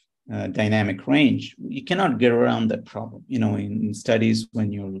dynamic range. You cannot get around that problem. You know, in studies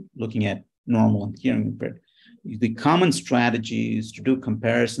when you're looking at normal and hearing impaired, the common strategy is to do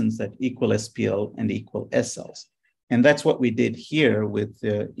comparisons that equal SPL and equal SLs. And that's what we did here with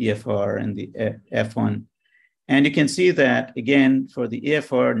the EFR and the F1. And you can see that, again, for the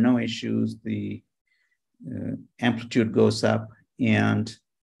EFR, no issues. The amplitude goes up,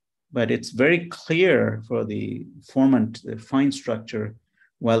 but it's very clear for the formant, the fine structure,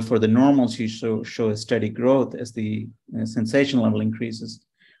 while for the normals, you show a steady growth as the sensation level increases.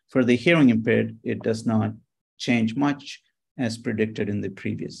 For the hearing impaired, it does not change much as predicted in the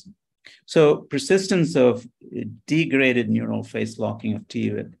previous. So persistence of degraded neural phase locking of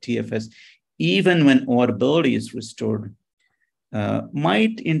TFS, even when audibility is restored,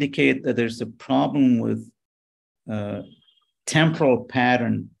 might indicate that there's a problem with temporal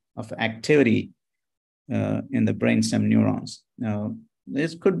pattern of activity in the brainstem neurons. Now,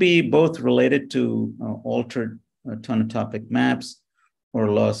 this could be both related to altered tonotopic maps or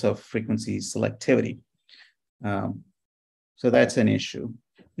loss of frequency selectivity. So that's an issue.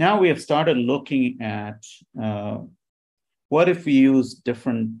 Now we have started looking at what if we use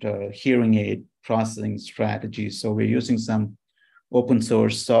different hearing aid processing strategies. So we're using some open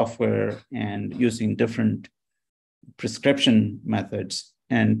source software and using different prescription methods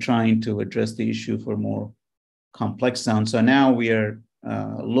and trying to address the issue for more complex sounds. So now we are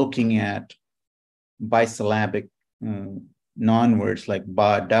looking at bisyllabic non-words like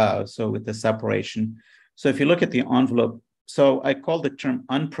ba, da, so with the separation. So if you look at the envelope, so I call the term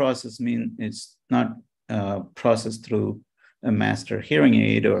unprocessed mean it's not processed through a master hearing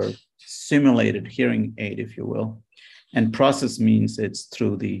aid or simulated hearing aid, if you will. And process means it's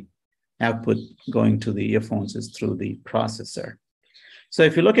through the output going to the earphones is through the processor. So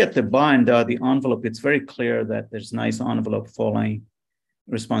if you look at the ba and da, the envelope, it's very clear that there's nice envelope following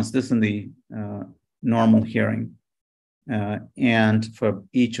response. This is in the normal hearing and for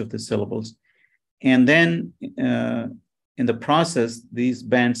each of the syllables. And then in the process, these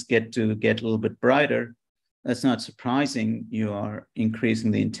bands get a little bit brighter. That's not surprising. You are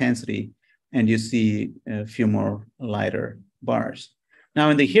increasing the intensity and you see a few more lighter bars. Now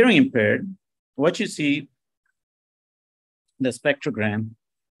in the hearing impaired, what you see, the spectrogram,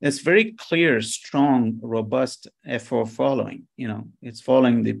 is very clear, strong, robust F4 following. You know, it's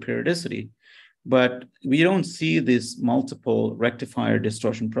following the periodicity, but we don't see these multiple rectifier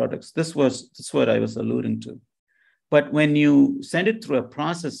distortion products. That's what I was alluding to. But when you send it through a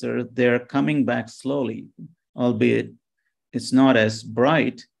processor, they're coming back slowly, albeit it's not as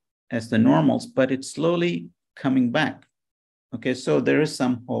bright as the normals, but it's slowly coming back. Okay, so there is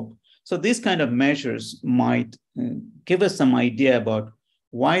some hope. So these kind of measures might give us some idea about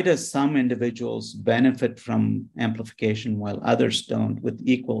why does some individuals benefit from amplification while others don't with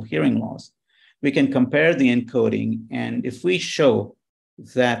equal hearing loss. We can compare the encoding, and if we show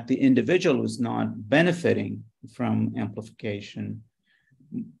that the individual is not benefiting from amplification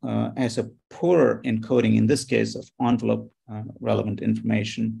as a poorer encoding, in this case of envelope relevant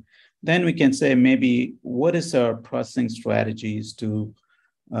information, then we can say maybe what is our processing strategies to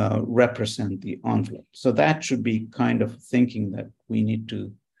represent the envelope. So that should be kind of thinking that we need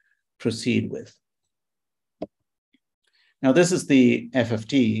to proceed with. Now this is the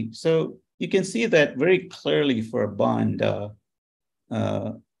FFT. So you can see that very clearly for ba and da,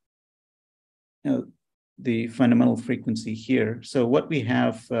 the fundamental frequency here. So what we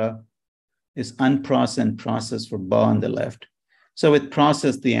have is unprocessed and processed for ba on the left. So with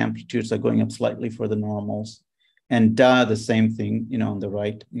processed, the amplitudes are going up slightly for the normals, and da, the same thing, on the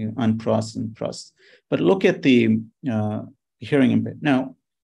right, unprocessed and processed. But look at the hearing impaired. Now,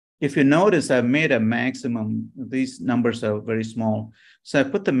 if you notice, I've made a maximum. These numbers are very small. So I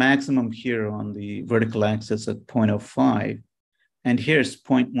put the maximum here on the vertical axis at 0.05, and here's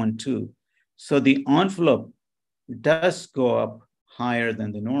 0.12. So the envelope does go up higher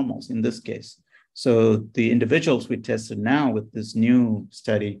than the normals in this case. So the individuals we tested now with this new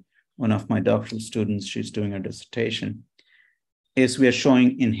study, one of my doctoral students, she's doing her dissertation, is we are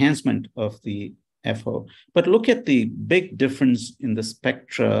showing enhancement of the FO. But look at the big difference in the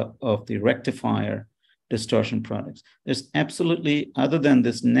spectra of the rectifier distortion products. There's absolutely, other than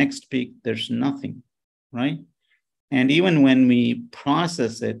this next peak, there's nothing, right? And even when we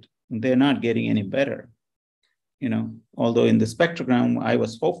process it, they're not getting any better. Although in the spectrogram, I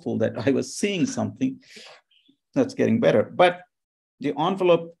was hopeful that I was seeing something that's getting better. But the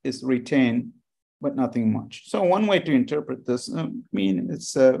envelope is retained, but nothing much. So one way to interpret this,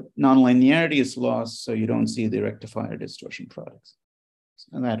 it's nonlinearity is lost, so you don't see the rectifier distortion products.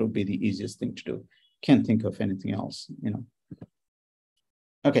 And that would be the easiest thing to do. Can't think of anything else,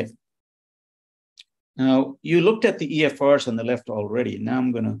 Okay. Now, you looked at the EFRs on the left already. Now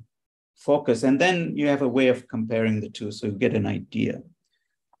I'm going to focus, and then you have a way of comparing the two so you get an idea.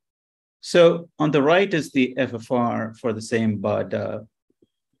 So on the right is the FFR for the same bud.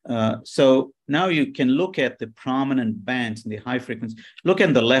 So now you can look at the prominent bands in the high frequency. Look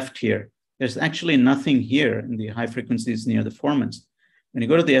at the left here. There's actually nothing here in the high frequencies near the formants. When you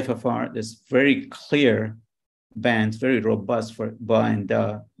go to the FFR, there's very clear bands, very robust for ba and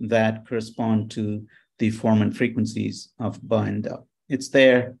da that correspond to the formant frequencies of ba and da. It's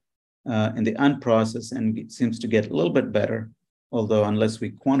there in the unprocessed, and it seems to get a little bit better, although unless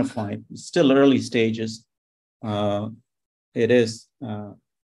we quantify it, it's still early stages.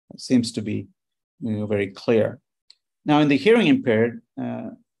 It seems to be very clear. Now, in the hearing impaired,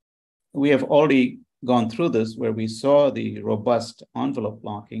 we have already gone through this where we saw the robust envelope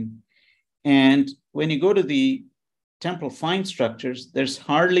blocking. And when you go to the temporal fine structures, there's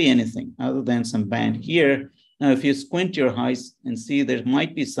hardly anything other than some band here. Now, if you squint your eyes and see there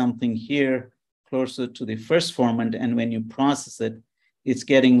might be something here closer to the first formant, and when you process it, it's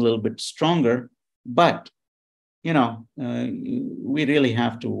getting a little bit stronger. But, we really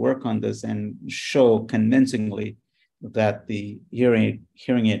have to work on this and show convincingly that the hearing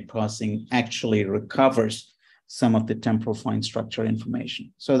aid processing actually recovers some of the temporal fine structure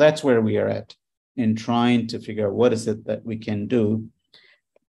information. So that's where we are at in trying to figure out what is it that we can do.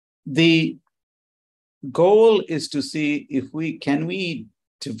 The goal is to see if we can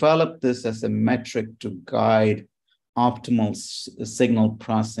develop this as a metric to guide optimal signal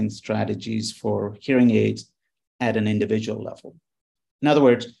processing strategies for hearing aids at an individual level. In other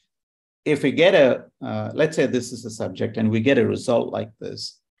words, if we get let's say this is a subject and we get a result like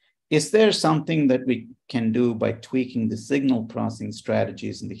this, is there something that we can do by tweaking the signal processing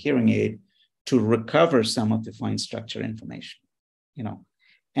strategies in the hearing aid to recover some of the fine structure information,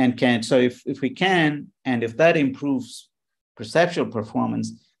 so if we can, and if that improves perceptual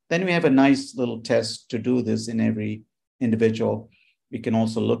performance, then we have a nice little test to do this in every individual. We can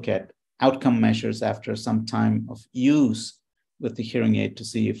also look at outcome measures after some time of use with the hearing aid to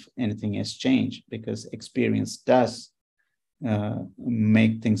see if anything has changed, because experience does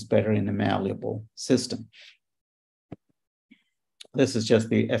make things better in a malleable system. This is just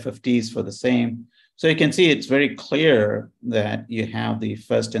the FFTs for the same. So you can see it's very clear that you have the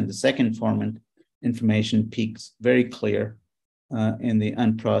first and the second formant information peaks very clear in the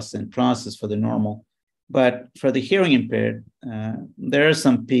unprocessed and processed for the normal. But for the hearing impaired, there are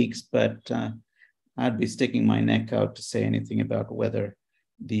some peaks, but I'd be sticking my neck out to say anything about whether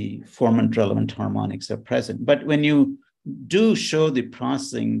the formant relevant harmonics are present. But when you do show the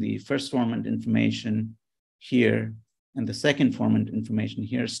processing, the first formant information here and the second formant information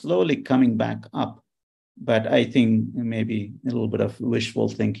here, slowly coming back up. But I think maybe a little bit of wishful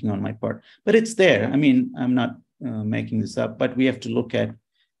thinking on my part. But it's there. I mean, I'm not making this up, but we have to look at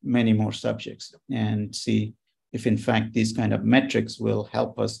many more subjects and see if, in fact, these kind of metrics will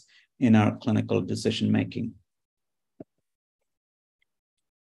help us in our clinical decision making.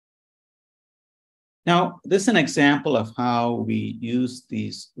 Now, this is an example of how we use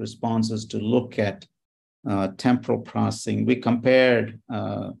these responses to look at temporal processing. We compared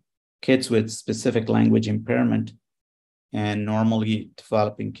kids with specific language impairment and normally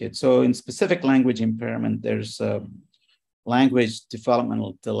developing kids. So in specific language impairment, there's a language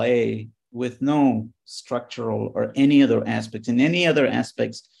developmental delay with no structural or any other aspects. In any other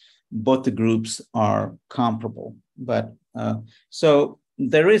aspects, both the groups are comparable. But so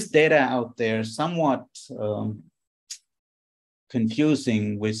there is data out there, somewhat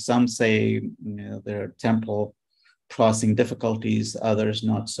confusing, which some say there are temporal processing difficulties, others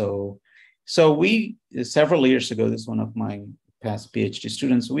not so. So we, several years ago, this is one of my past PhD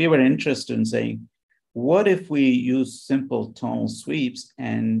students, we were interested in saying, what if we use simple tonal sweeps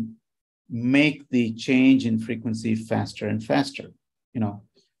and make the change in frequency faster and faster,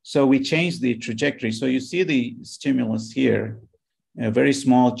 So we changed the trajectory. So you see the stimulus here, a very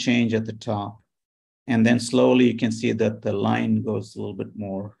small change at the top. And then slowly you can see that the line goes a little bit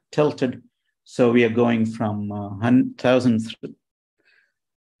more tilted. So we are going from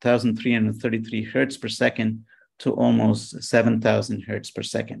 1,333 hertz per second to almost 7,000 hertz per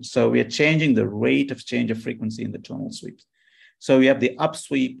second. So we are changing the rate of change of frequency in the tonal sweeps. So we have the up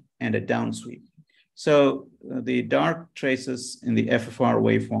sweep and a down sweep. So the dark traces in the FFR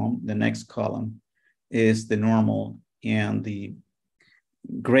waveform, the next column, is the normal, and the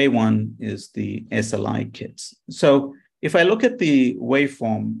gray one is the SLI kits. So if I look at the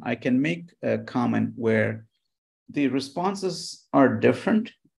waveform, I can make a comment where the responses are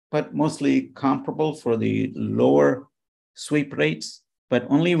different, but mostly comparable for the lower sweep rates. But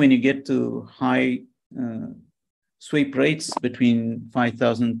only when you get to high sweep rates between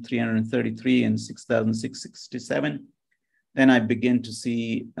 5,333 and 6,667, then I begin to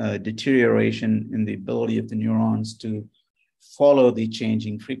see a deterioration in the ability of the neurons to follow the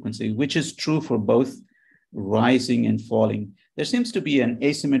changing frequency, which is true for both rising and falling. There seems to be an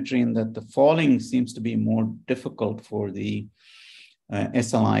asymmetry in that the falling seems to be more difficult for the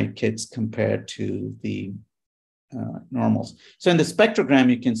SLI kits compared to the normals. So in the spectrogram,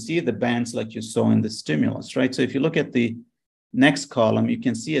 you can see the bands like you saw in the stimulus, right? So if you look at the next column, you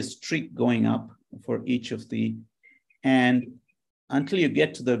can see a streak going up for each of the, and until you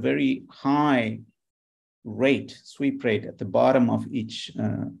get to the very high rate, sweep rate at the bottom of each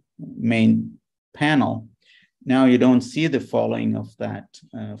main panel, now you don't see the following of that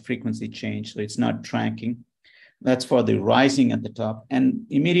frequency change, so it's not tracking. That's for the rising at the top, and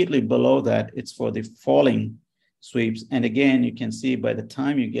immediately below that, it's for the falling sweeps. And again, you can see by the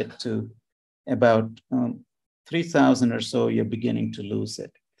time you get to about 3,000 or so, you're beginning to lose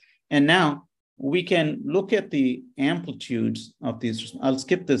it. And now we can look at the amplitudes of these. I'll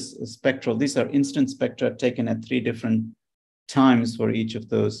skip this spectral. These are instant spectra taken at 3 different times for each of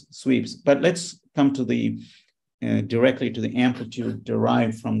those sweeps. But let's come to the directly to the amplitude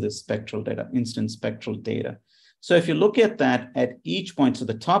derived from the spectral data, instant spectral data. So if you look at that at each point, so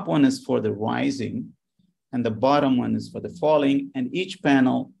the top one is for the rising, and the bottom one is for the falling, and each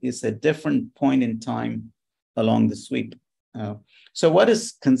panel is a different point in time along the sweep. So what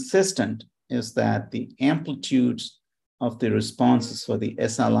is consistent is that the amplitudes of the responses for the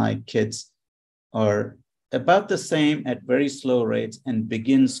SLI kits are about the same at very slow rates and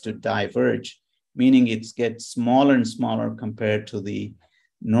begins to diverge, meaning it gets smaller and smaller compared to the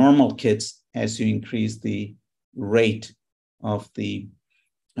normal kits as you increase the rate of the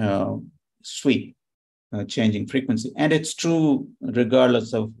sweep. Changing frequency. And it's true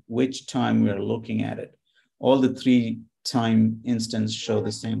regardless of which time we're looking at it. All the 3 time instants show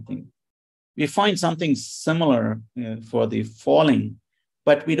the same thing. We find something similar for the falling,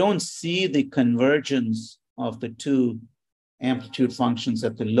 but we don't see the convergence of the 2 amplitude functions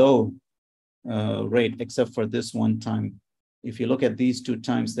at the low rate, except for this one time. If you look at these 2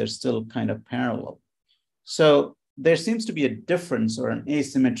 times, they're still kind of parallel. So there seems to be a difference or an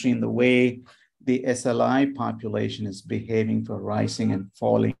asymmetry in the way the SLI population is behaving for rising and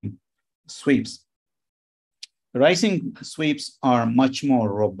falling sweeps. The rising sweeps are much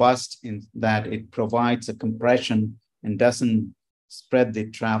more robust in that it provides a compression and doesn't spread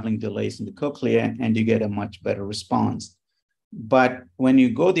the traveling delays in the cochlea, and you get a much better response. But when you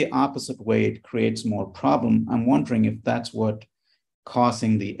go the opposite way, it creates more problem. I'm wondering if that's what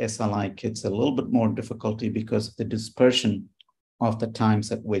causing the SLI kits a little bit more difficulty because of the dispersion of the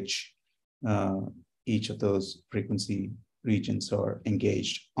times at which each of those frequency regions are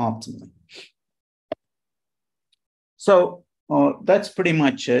engaged optimally. So that's pretty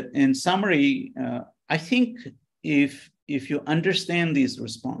much it. In summary, I think if you understand these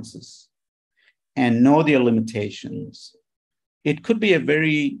responses and know their limitations, it could be a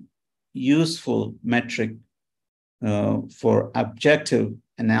very useful metric for objective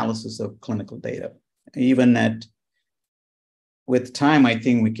analysis of clinical data. Even with time, I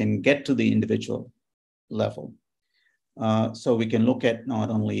think we can get to the individual level. So we can look at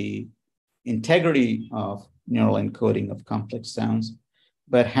not only integrity of neural encoding of complex sounds,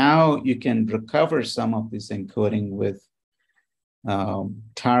 but how you can recover some of this encoding with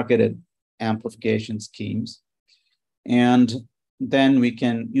targeted amplification schemes. And then we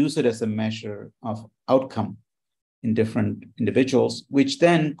can use it as a measure of outcome in different individuals, which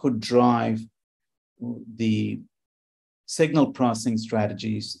then could drive the signal processing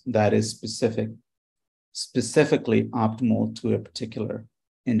strategies that is specifically optimal to a particular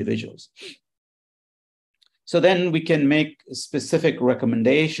individuals. So then we can make specific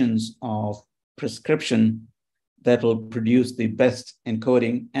recommendations of prescription that will produce the best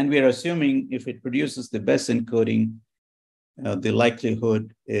encoding. And we are assuming if it produces the best encoding, the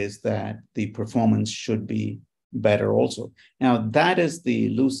likelihood is that the performance should be better also. Now, that is the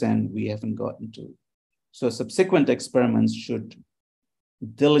loose end we haven't gotten to. So subsequent experiments should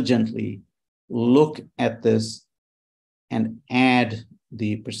diligently look at this and add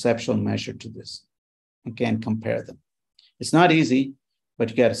the perceptual measure to this, okay, and compare them. It's not easy, but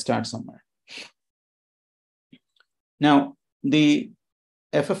you got to start somewhere. Now, the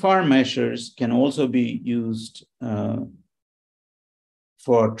FFR measures can also be used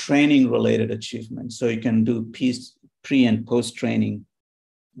for training-related achievements. So you can do pre- and post-training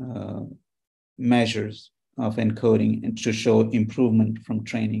measures of encoding and to show improvement from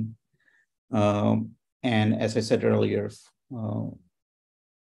training. And as I said earlier,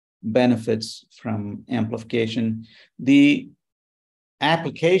 benefits from amplification. The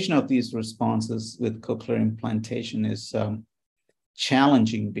application of these responses with cochlear implantation is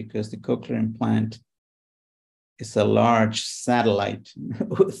challenging because the cochlear implant is a large satellite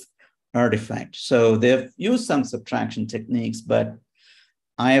with artifact. So they've used some subtraction techniques, but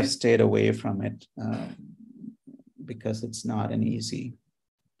I have stayed away from it because it's not an easy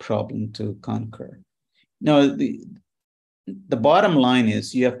problem to conquer. No, the bottom line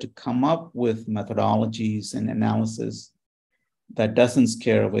is you have to come up with methodologies and analysis that doesn't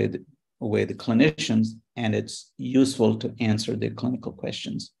scare away the clinicians, and it's useful to answer their clinical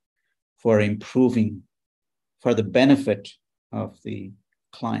questions for improving, for the benefit of the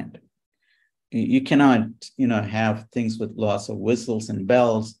client. You cannot, have things with lots of whistles and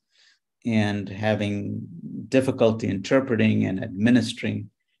bells and having difficulty interpreting and administering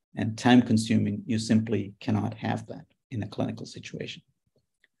and time consuming. You simply cannot have that in a clinical situation.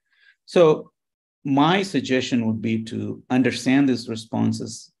 So my suggestion would be to understand these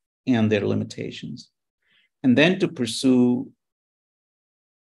responses and their limitations, and then to pursue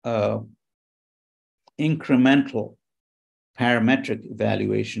incremental parametric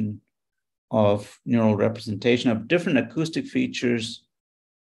evaluation of neural representation of different acoustic features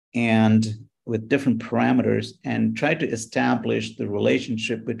and with different parameters, and try to establish the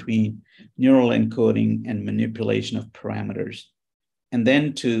relationship between neural encoding and manipulation of parameters, and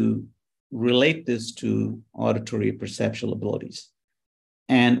then to relate this to auditory perceptual abilities.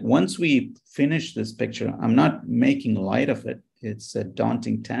 And once we finish this picture, I'm not making light of it. It's a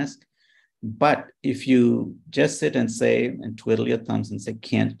daunting task. But if you just sit and say, and twiddle your thumbs and say,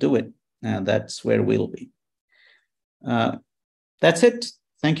 can't do it, that's where we'll be. That's it.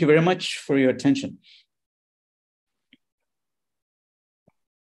 Thank you very much for your attention.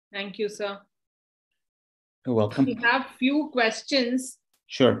 Thank you, sir. You're welcome. We have few questions.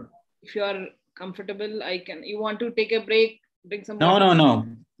 Sure. If you are comfortable, you want to take a break, drink some water? No.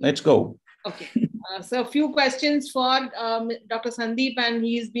 Let's go. Okay. So a few questions for Dr. Sandeep, and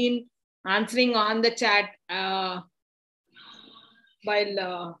he's been answering on the chat while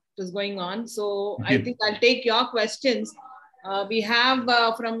it was going on. So I think I'll take your questions. We have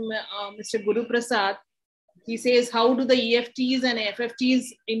from Mr. Guru Prasad. He says, how do the EFTs and FFTs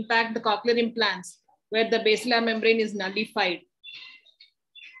impact the cochlear implants where the basilar membrane is nullified?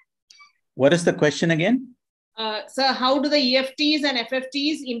 What is the question again? Sir, how do the EFTs and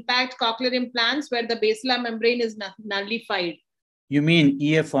FFTs impact cochlear implants where the basilar membrane is nullified? You mean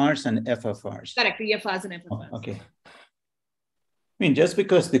EFRs and FFRs? Correct, EFRs and FFRs. Oh, okay. I mean, just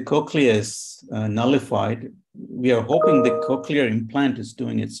because the cochlea is nullified, we are hoping the cochlear implant is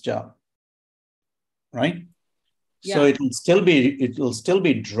doing its job, right? Yeah. So it will still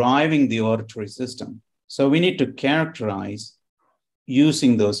be driving the auditory system. So we need to characterize,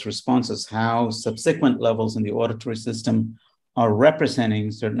 using those responses, how subsequent levels in the auditory system are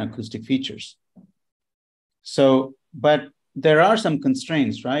representing certain acoustic features. So, but there are some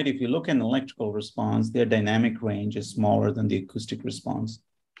constraints, right? If you look at an electrical response, their dynamic range is smaller than the acoustic response.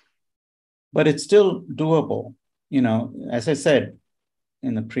 But it's still doable. As I said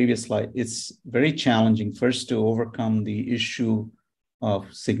in the previous slide, it's very challenging first to overcome the issue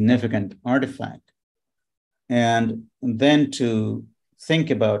of significant artifact, and then to think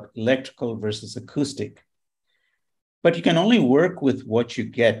about electrical versus acoustic. But you can only work with what you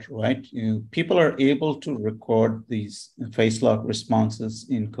get, right? People are able to record these face lock responses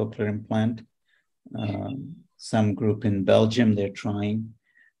in cochlear implant. Some group in Belgium, they're trying.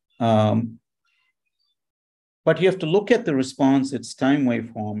 But you have to look at the response, its time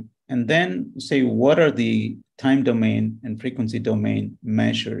waveform, and then say, what are the time domain and frequency domain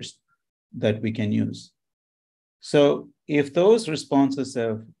measures that we can use? So if those responses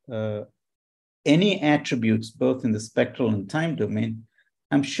have any attributes, both in the spectral and time domain,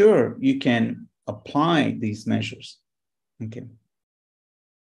 I'm sure you can apply these measures, okay?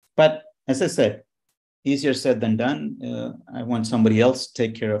 But as I said, easier said than done. I want somebody else to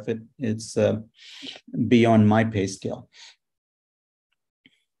take care of it. It's beyond my pay scale.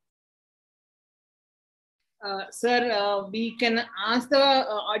 Sir, we can ask the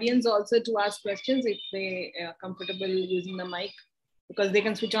audience also to ask questions if they are comfortable using the mic, because they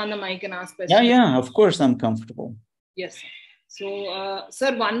can switch on the mic and ask questions. Yeah, of course I'm comfortable. Yes. So,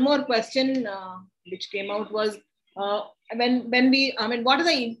 sir, one more question which came out was when we, I mean, what is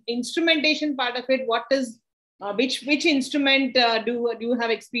the instrumentation part of it? What is which instrument do you have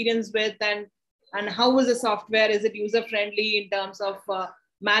experience with, and how is the software? Is it user friendly in terms of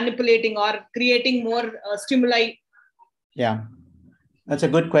manipulating or creating more stimuli? Yeah, that's a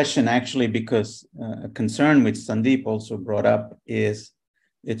good question, actually, because a concern which Sandeep also brought up is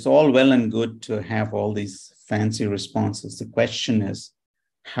it's all well and good to have all these fancy responses. The question is,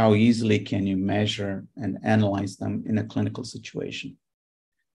 how easily can you measure and analyze them in a clinical situation?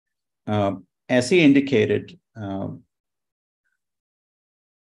 As he indicated, I'm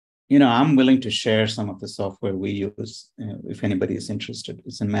willing to share some of the software we use if anybody is interested.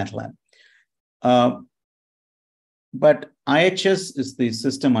 It's in MATLAB. But IHS is the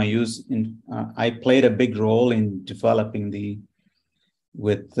system I use. I played a big role in developing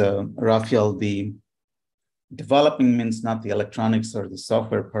with Raphael, the developing means not the electronics or the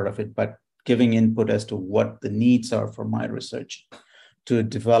software part of it, but giving input as to what the needs are for my research to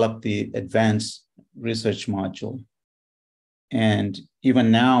develop the advanced research module. And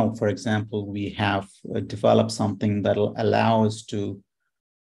even now, for example, we have developed something that'll allow us to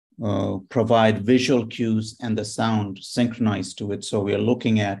provide visual cues and the sound synchronized to it. So we are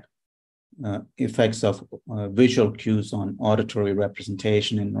looking at effects of visual cues on auditory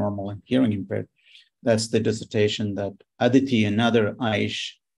representation in normal and hearing impaired. That's the dissertation that Aditi, another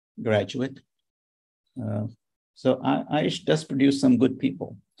Aish graduate. So Aish does produce some good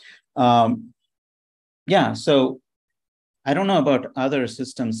people. So I don't know about other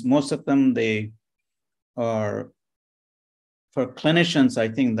systems. Most of them, they are, for clinicians, I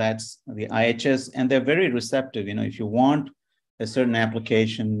think that's the IHS, and they're very receptive. If you want a certain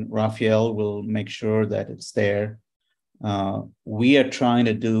application, Raphael will make sure that it's there. We are trying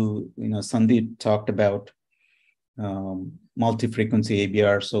to do, Sandeep talked about multi-frequency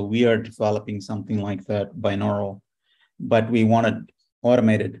ABR. So we are developing something like that binaural, but we wanted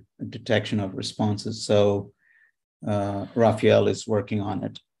automated detection of responses. So Raphael is working on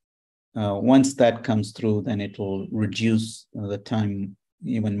it. Once that comes through, then it will reduce the time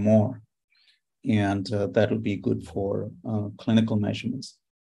even more. And that will be good for clinical measurements.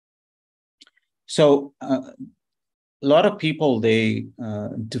 So a lot of people, they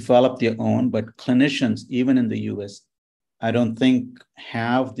develop their own, but clinicians, even in the US, I don't think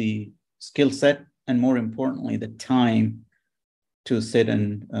have the skill set and, more importantly, the time to sit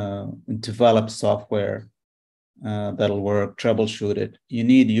and develop software that'll work, troubleshoot it. You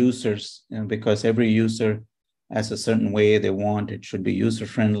need users, because every user has a certain way they want. It should be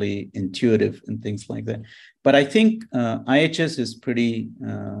user-friendly, intuitive, and things like that. But I think IHS is pretty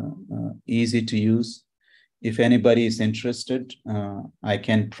easy to use. If anybody is interested, I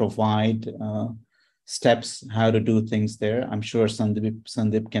can provide steps how to do things there. I'm sure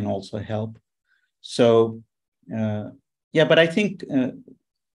Sandeep can also help. So, but I think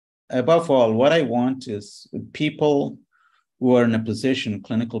above all, what I want is people who are in a position,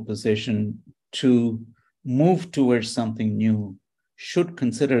 clinical position, to move towards something new should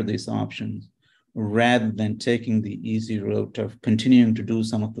consider these options rather than taking the easy route of continuing to do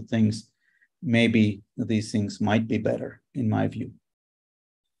some of the things. Maybe these things might be better, in my view.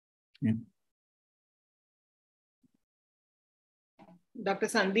 Yeah. Dr.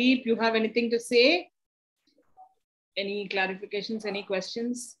 Sandeep, you have anything to say? Any clarifications, any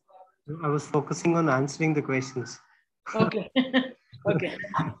questions? I was focusing on answering the questions. Okay. Okay.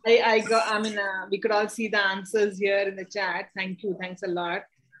 We could all see the answers here in the chat. Thank you. Thanks a lot.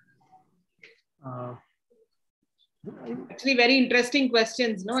 Actually, very interesting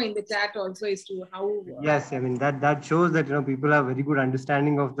questions, in the chat also as to how. Yes, I mean that shows that people have very good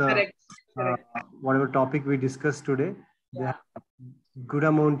understanding of the Correct. whatever topic we discussed today. They have good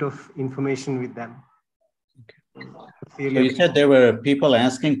amount of information with them. So you said there were people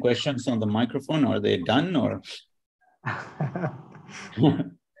asking questions on the microphone. Are they done or?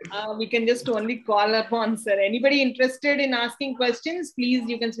 We can just only call upon, sir. Anybody interested in asking questions, please,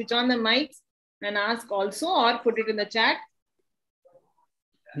 you can switch on the mics and ask also, or put it in the chat.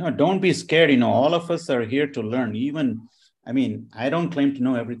 No, don't be scared. All of us are here to learn. I don't claim to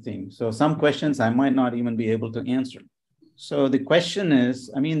know everything. So some questions I might not even be able to answer. So the question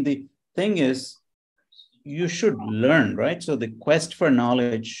is, the thing is, you should learn, right? So the quest for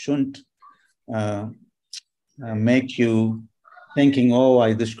knowledge shouldn't make you thinking,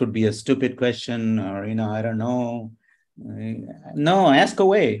 this could be a stupid question, or, I don't know. No, ask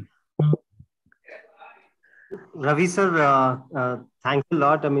away. Ravi sir, thanks a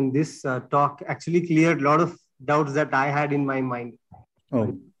lot. I mean, this talk actually cleared a lot of doubts that I had in my mind.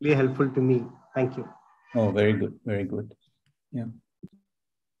 Oh, Really helpful to me. Thank you. oh, very good, very good. Yeah.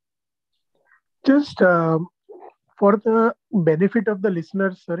 Just for the benefit of the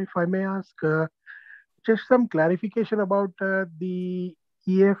listeners, sir, if I may ask, just some clarification about the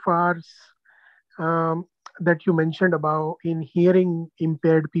EFRs that you mentioned about in hearing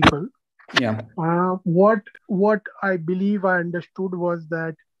impaired people. Yeah. What I believe I understood was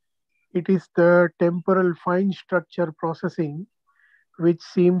that it is the temporal fine structure processing which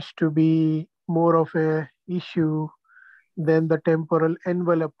seems to be more of a issue than the temporal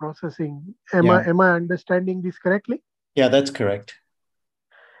envelope processing. Yeah. Am I understanding this correctly? Yeah, that's correct.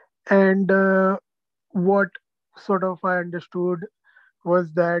 And what sort of I understood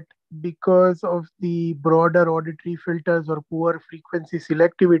was that because of the broader auditory filters or poor frequency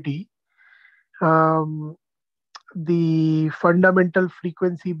selectivity, um, the fundamental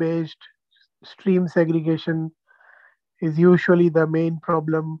frequency based stream segregation is usually the main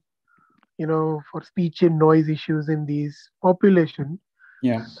problem, for speech and noise issues in these population.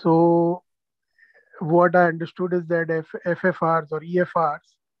 Yeah. So what I understood is that FFRs or EFRs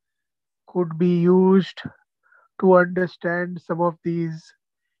could be used to understand some of these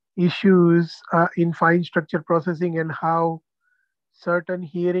issues in fine structure processing and how certain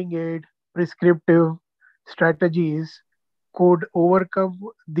hearing aid prescriptive strategies could overcome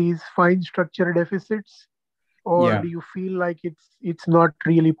these fine structure deficits, or Yeah. do you feel like it's not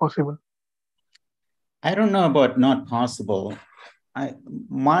really possible? I don't know about not possible.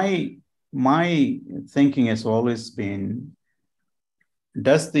 My thinking has always been,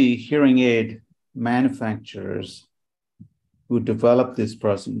 does the hearing aid manufacturers who develop this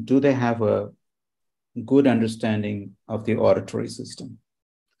process, do they have a good understanding of the auditory system?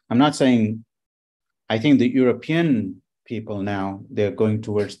 I'm not saying, I think the European people now, they're going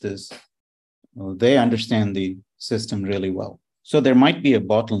towards this. They understand the system really well. So there might be a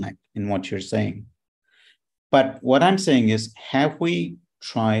bottleneck in what you're saying. But what I'm saying is, have we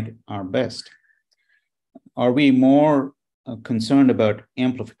tried our best? Are we more concerned about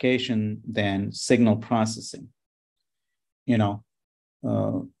amplification than signal processing?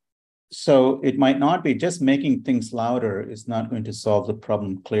 So it might not be just making things louder is not going to solve the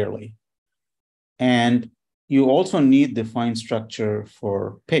problem clearly. And you also need the fine structure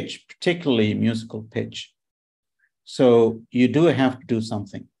for pitch, particularly musical pitch. So you do have to do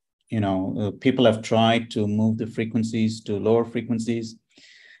something. People have tried to move the frequencies to lower frequencies.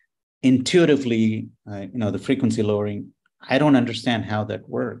 Intuitively, the frequency lowering, I don't understand how that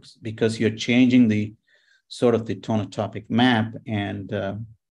works, because you're changing the sort of the tonotopic map, and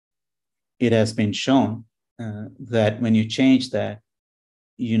it has been shown that when you change that,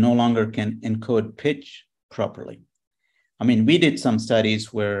 you no longer can encode pitch properly. I mean, we did some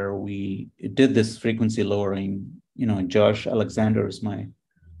studies where we did this frequency lowering. Josh Alexander is my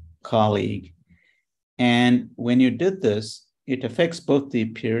colleague. And when you did this, it affects both the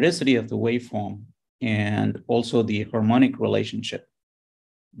periodicity of the waveform and also the harmonic relationship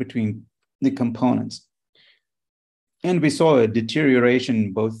between the components. And we saw a deterioration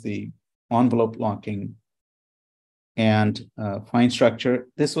in both the envelope locking and fine structure.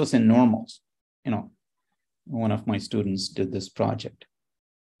 This was in normals. One of my students did this project.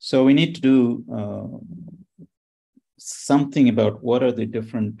 So we need to do something about what are the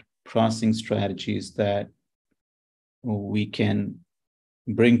different processing strategies that we can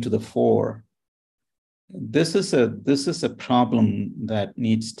bring to the fore. This is a problem that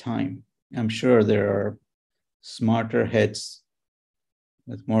needs time. I'm sure there are smarter heads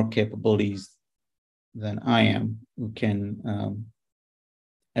with more capabilities than I am who can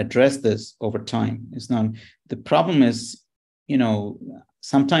address this over time. It's not, the problem is,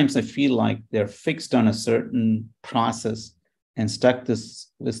 sometimes I feel like they're fixed on a certain process and stuck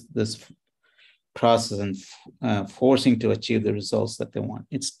with this process and forcing to achieve the results that they want.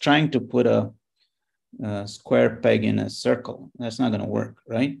 It's trying to put a square peg in a circle. That's not going to work,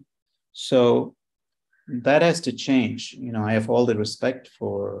 right? So that has to change. I have all the respect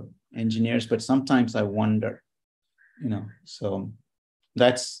for engineers, but sometimes I wonder, so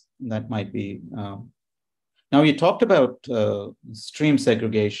that might be. Now you talked about stream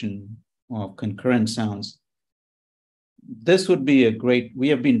segregation of concurrent sounds. This would be we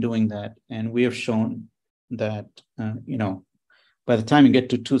have been doing that, and we have shown that, by the time you get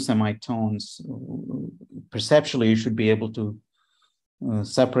to two semitones, perceptually, you should be able to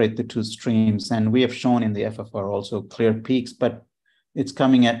separate the two streams. And we have shown in the FFR also clear peaks, but it's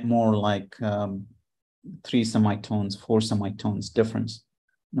coming at more like 3 semitones, 4 semitones difference,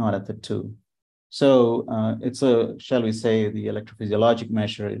 not at the 2. So it's a, shall we say, the electrophysiologic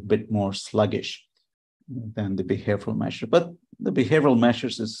measure is a bit more sluggish than the behavioral measure. But the behavioral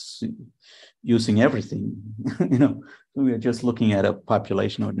measures is using everything, we are just looking at a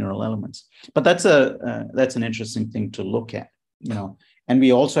population of neural elements. But that's an interesting thing to look at, And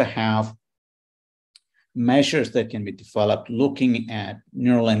we also have measures that can be developed looking at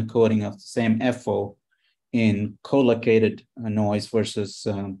neural encoding of the same FO in collocated noise versus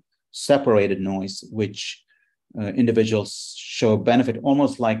separated noise, which individuals show benefit,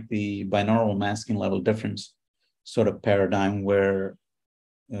 almost like the binaural masking level difference sort of paradigm where,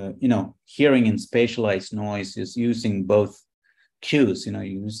 hearing in spatialized noise is using both cues,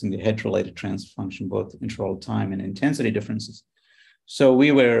 using the head-related transfer function, both interval time and intensity differences. So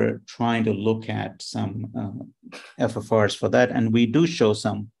we were trying to look at some FFRs for that, and we do show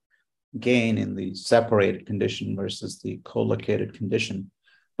some gain in the separated condition versus the collocated condition.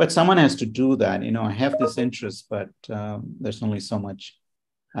 But someone has to do that. I have this interest, but there's only so much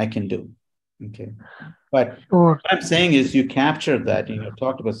I can do. Okay. But what I'm saying is you capture that,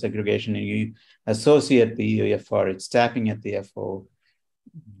 talked about segregation and you associate the EFR, it's tapping at the FO.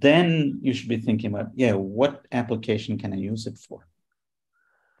 Then you should be thinking about, what application can I use it for?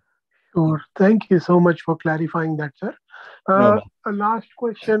 Sure. Thank you so much for clarifying that, sir. A last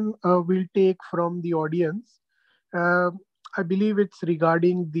question we'll take from the audience. I believe it's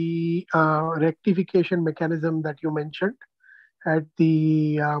regarding the rectification mechanism that you mentioned at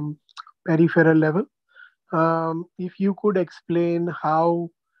the peripheral level. If you could explain how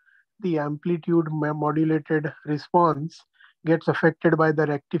the amplitude modulated response gets affected by the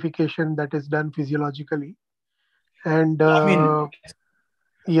rectification that is done physiologically. And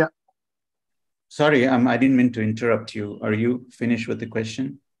yeah. Sorry, I didn't mean to interrupt you. Are you finished with the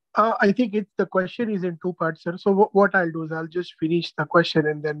question? I think the question is in two parts, sir. So what I'll do is I'll just finish the question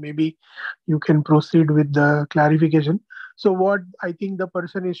and then maybe you can proceed with the clarification. So what I think the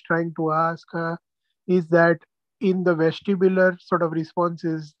person is trying to ask is that in the vestibular sort of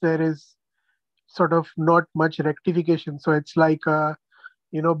responses, there is sort of not much rectification. So it's like a,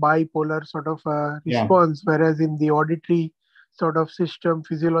 bipolar sort of response, whereas in the auditory sort of system,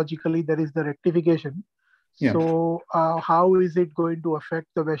 physiologically, there is the rectification. Yeah. So how is it going to affect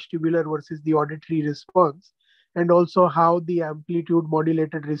the vestibular versus the auditory response? And also how the amplitude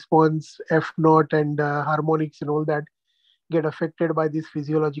modulated response, F naught and harmonics and all that get affected by this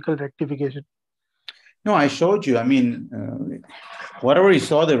physiological rectification? No, I showed you. I mean, whatever you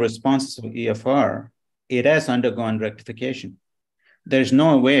saw the responses of EFR, it has undergone rectification. There's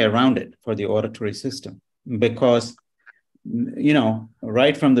no way around it for the auditory system because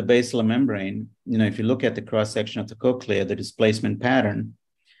right from the basilar membrane, if you look at the cross-section of the cochlea, the displacement pattern,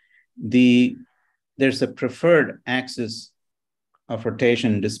 there's a preferred axis of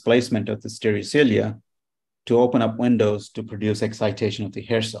rotation and displacement of the stereocilia to open up windows to produce excitation of the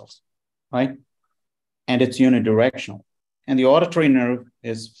hair cells, right? And it's unidirectional. And the auditory nerve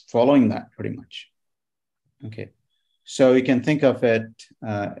is following that pretty much. Okay. So you can think of it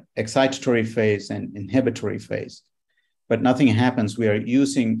excitatory phase and inhibitory phase. But nothing happens. We are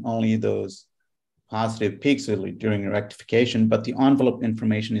using only those positive peaks during rectification, but the envelope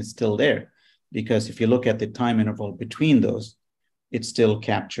information is still there because if you look at the time interval between those, it still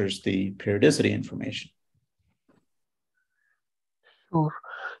captures the periodicity information. Sure.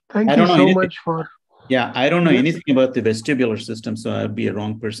 Thank you so much for... Yeah, I don't know anything about the vestibular system, so I'd be a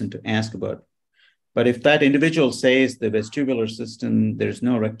wrong person to ask about. But if that individual says the vestibular system, there's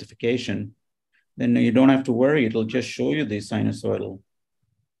no rectification, then you don't have to worry. It'll just show you the sinusoidal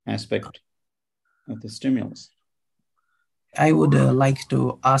aspect of the stimulus. I would like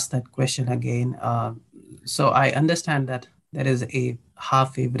to ask that question again. So I understand that there is a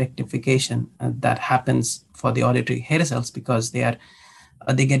half-wave rectification that happens for the auditory hair cells because they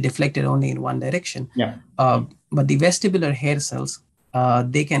get deflected only in one direction. Yeah. But the vestibular hair cells,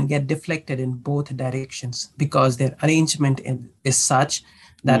 they can get deflected in both directions because their arrangement is such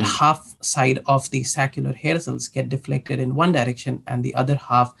that half side of the saccular hair cells get deflected in one direction and the other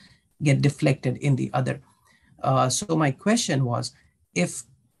half get deflected in the other. So my question was, if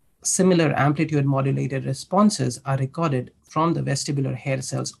similar amplitude modulated responses are recorded from the vestibular hair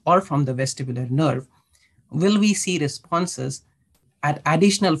cells or from the vestibular nerve, will we see responses at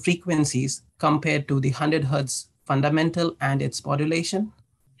additional frequencies compared to the 100 Hertz fundamental and its modulation?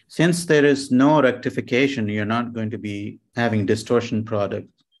 Since there is no rectification, you're not going to be having distortion product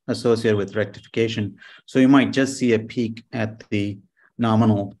associated with rectification. So you might just see a peak at the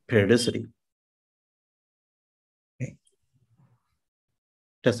nominal periodicity. Okay.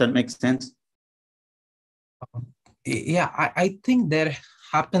 Does that make sense? Yeah, I think there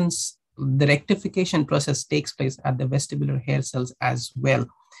happens the rectification process takes place at the vestibular hair cells as well.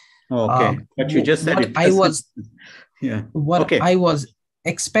 Okay, but you just said what it I was, yeah. What Okay. I was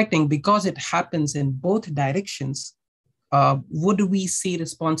expecting, because it happens in both directions, would we see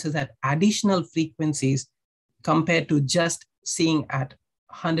responses at additional frequencies compared to just seeing at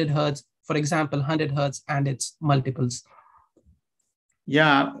 100 hertz, for example, 100 hertz and its multiples?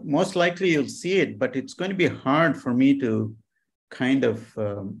 Yeah, most likely you'll see it, but it's going to be hard for me to kind of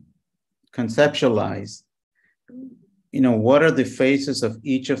conceptualize, what are the phases of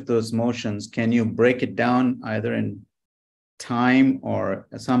each of those motions? Can you break it down either in time or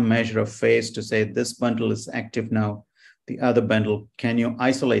some measure of phase to say this bundle is active now, the other bundle? Can you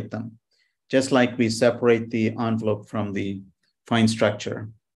isolate them? Just like we separate the envelope from the fine structure.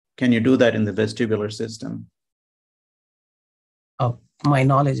 Can you do that in the vestibular system? My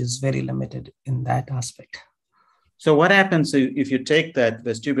knowledge is very limited in that aspect. So what happens if you take that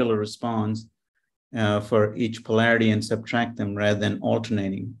vestibular response for each polarity and subtract them rather than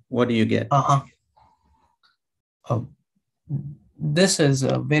alternating? What do you get? This is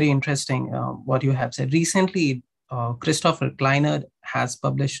very interesting what you have said. Recently, Christopher Kleiner has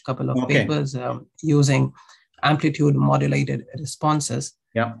published a couple of papers using amplitude modulated responses.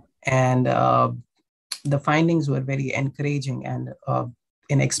 Yeah. And the findings were very encouraging. And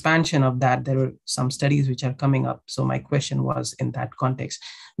in expansion of that, there are some studies which are coming up. So my question was in that context.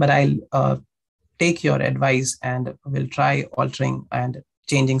 But I'll take your advice and we'll try altering and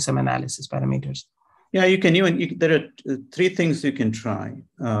changing some analysis parameters. Yeah, you can there are three things you can try.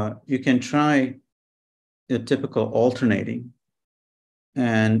 You can try a typical alternating,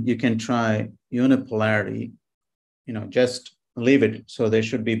 and you can try unipolarity, just leave it. So there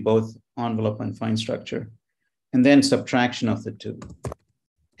should be both envelope and fine structure, and then subtraction of the two,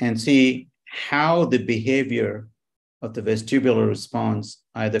 and see how the behavior of the vestibular response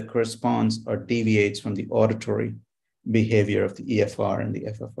either corresponds or deviates from the auditory behavior of the EFR and the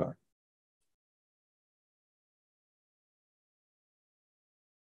FFR.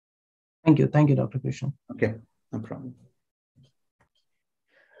 Thank you, Dr. Krishnan. Okay, no problem.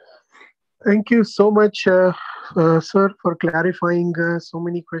 Thank you so much, sir, for clarifying so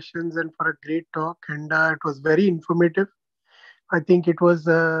many questions and for a great talk. And it was very informative. I think it was,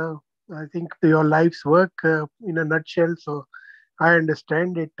 your life's work in a nutshell. So I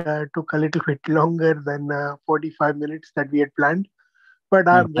understand it took a little bit longer than 45 minutes that we had planned. But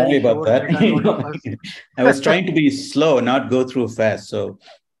I'm very sure that a lot of us... I was trying to be slow, not go through fast. So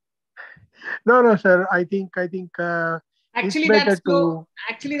no, sir. I think actually that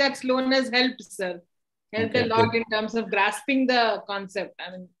slowness helped, sir. Helped a lot in terms of grasping the concept.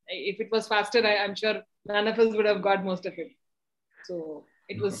 I mean, if it was faster, I'm sure none of us would have got most of it. So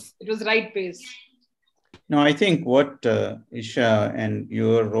it was right pace. No, I think what Isha and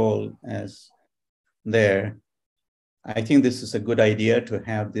your role as there, I think this is a good idea to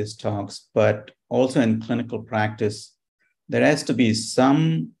have these talks, but also in clinical practice, there has to be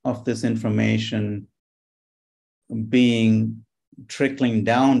some of this information trickling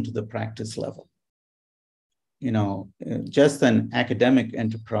down to the practice level. Just an academic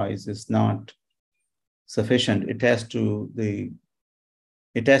enterprise is not sufficient. It has to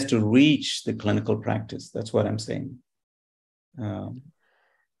reach the clinical practice. That's what I'm saying.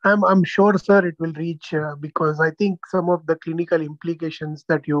 I'm sure, sir, it will reach because I think some of the clinical implications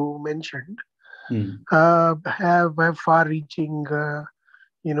that you mentioned have far-reaching,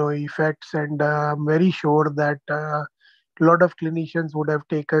 effects, and I'm very sure that a lot of clinicians would have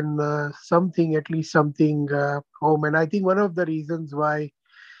taken at least something home. And I think one of the reasons why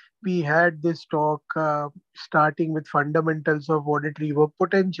we had this talk starting with fundamentals of auditory evoked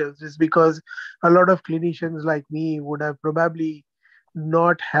potentials is because a lot of clinicians like me would have probably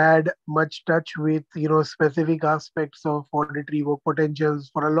not had much touch with specific aspects of auditory evoked potentials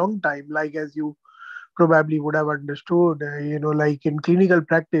for a long time. Like, as you probably would have understood, like in clinical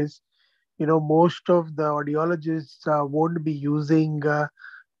practice, most of the audiologists won't be using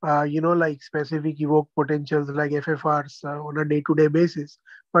like specific evoked potentials like FFRs on a day-to-day basis.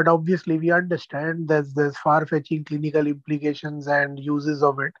 But obviously we understand that there's far-fetching clinical implications and uses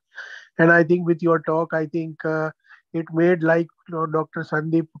of it. And I think with your talk, I think it made, like Dr.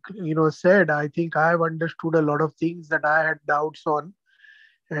 Sandeep said, I think I have understood a lot of things that I had doubts on.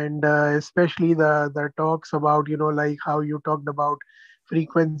 And especially the talks about, like how you talked about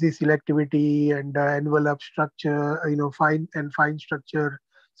frequency selectivity and envelope structure, fine structure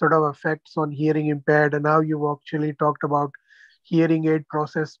sort of effects on hearing impaired. And now you've actually talked about hearing aid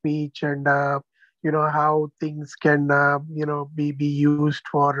process speech and, how things can, be used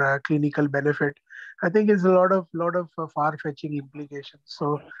for clinical benefit. I think it's a lot of far-fetching implications.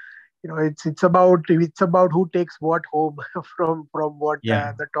 So it's about who takes what home from what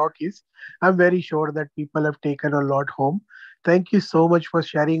the talk is. I'm very sure that people have taken a lot home. Thank you so much for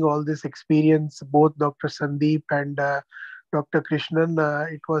sharing all this experience, both Dr. Sandeep and Dr. Krishnan.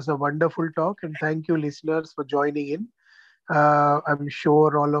 It was a wonderful talk, and thank you, listeners, for joining in. I'm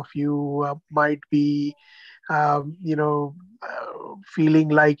sure all of you might be, feeling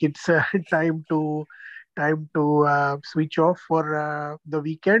like it's time to switch off for the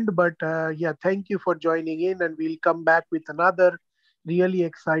weekend. But yeah, thank you for joining in, and we'll come back with another really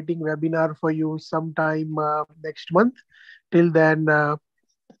exciting webinar for you sometime next month. Till then,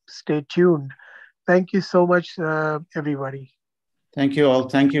 stay tuned. Thank you so much, everybody. Thank you all.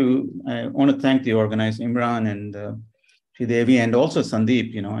 Thank you. I want to thank the organizer, Imran and Srividya, and also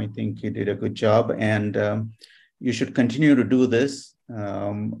Sandeep. I think you did a good job, and you should continue to do this.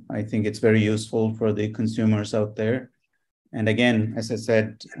 I think it's very useful for the consumers out there. And again, as I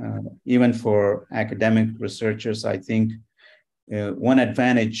said, even for academic researchers, I think one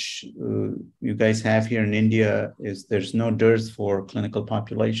advantage you guys have here in India is there's no dearth for clinical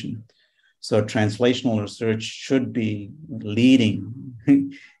population. So translational research should be leading,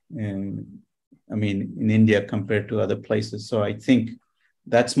 in India compared to other places. So I think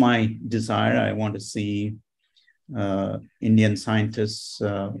that's my desire. I want to see Indian scientists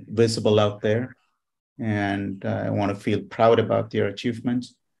visible out there, and I want to feel proud about their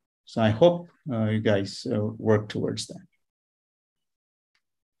achievements. So I hope you guys work towards that.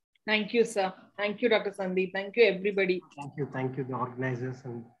 Thank you, sir. Thank you, Dr. Sandeep. Thank you, everybody. Thank you, the organizers,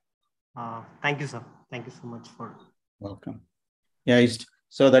 and thank you, sir. Thank you so much for. Welcome. Yeah,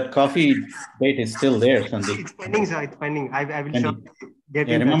 so that coffee date is still there, Sandeep. It's pending, sir. It's pending. I will sure get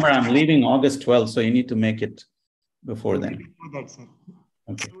in. Remember, I'm leaving August 12th, so you need to make it before then. Before that, sir.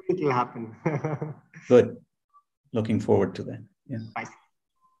 Okay. It will happen. Good. Looking forward to that. Yeah. Bye.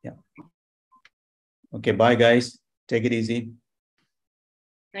 Yeah. Okay. Bye, guys. Take it easy.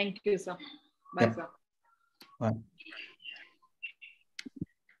 Thank you, sir. Bye, sir. Bye.